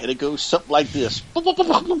 Alrighty, and it goes something like this. Epic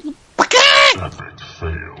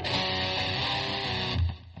fail.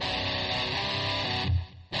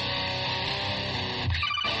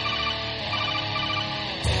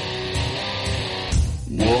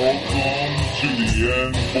 Welcome to the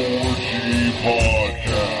N4G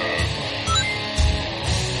podcast.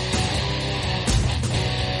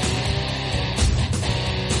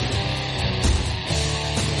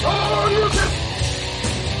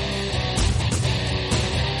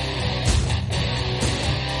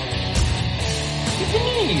 It's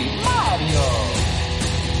me, Mario.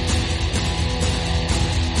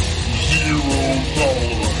 Zero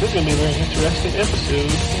tolerance. This is going to be a very interesting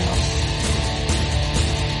episode.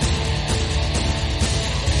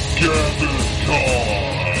 Gambit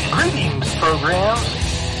time. Greetings, programs.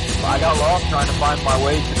 I got lost trying to find my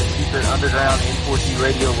way to the secret underground N4G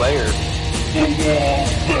Radio lair. The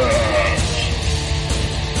Wombat.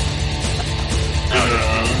 And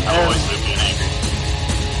I always lived in anger.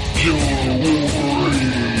 Killer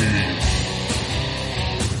Wolverine.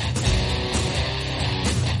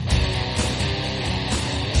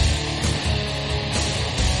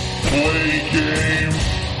 Play games,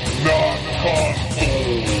 not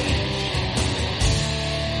consoles.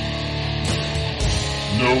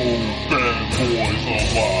 No fanboys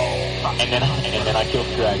allowed. And then I killed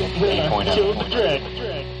the dragon.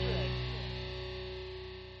 8.0.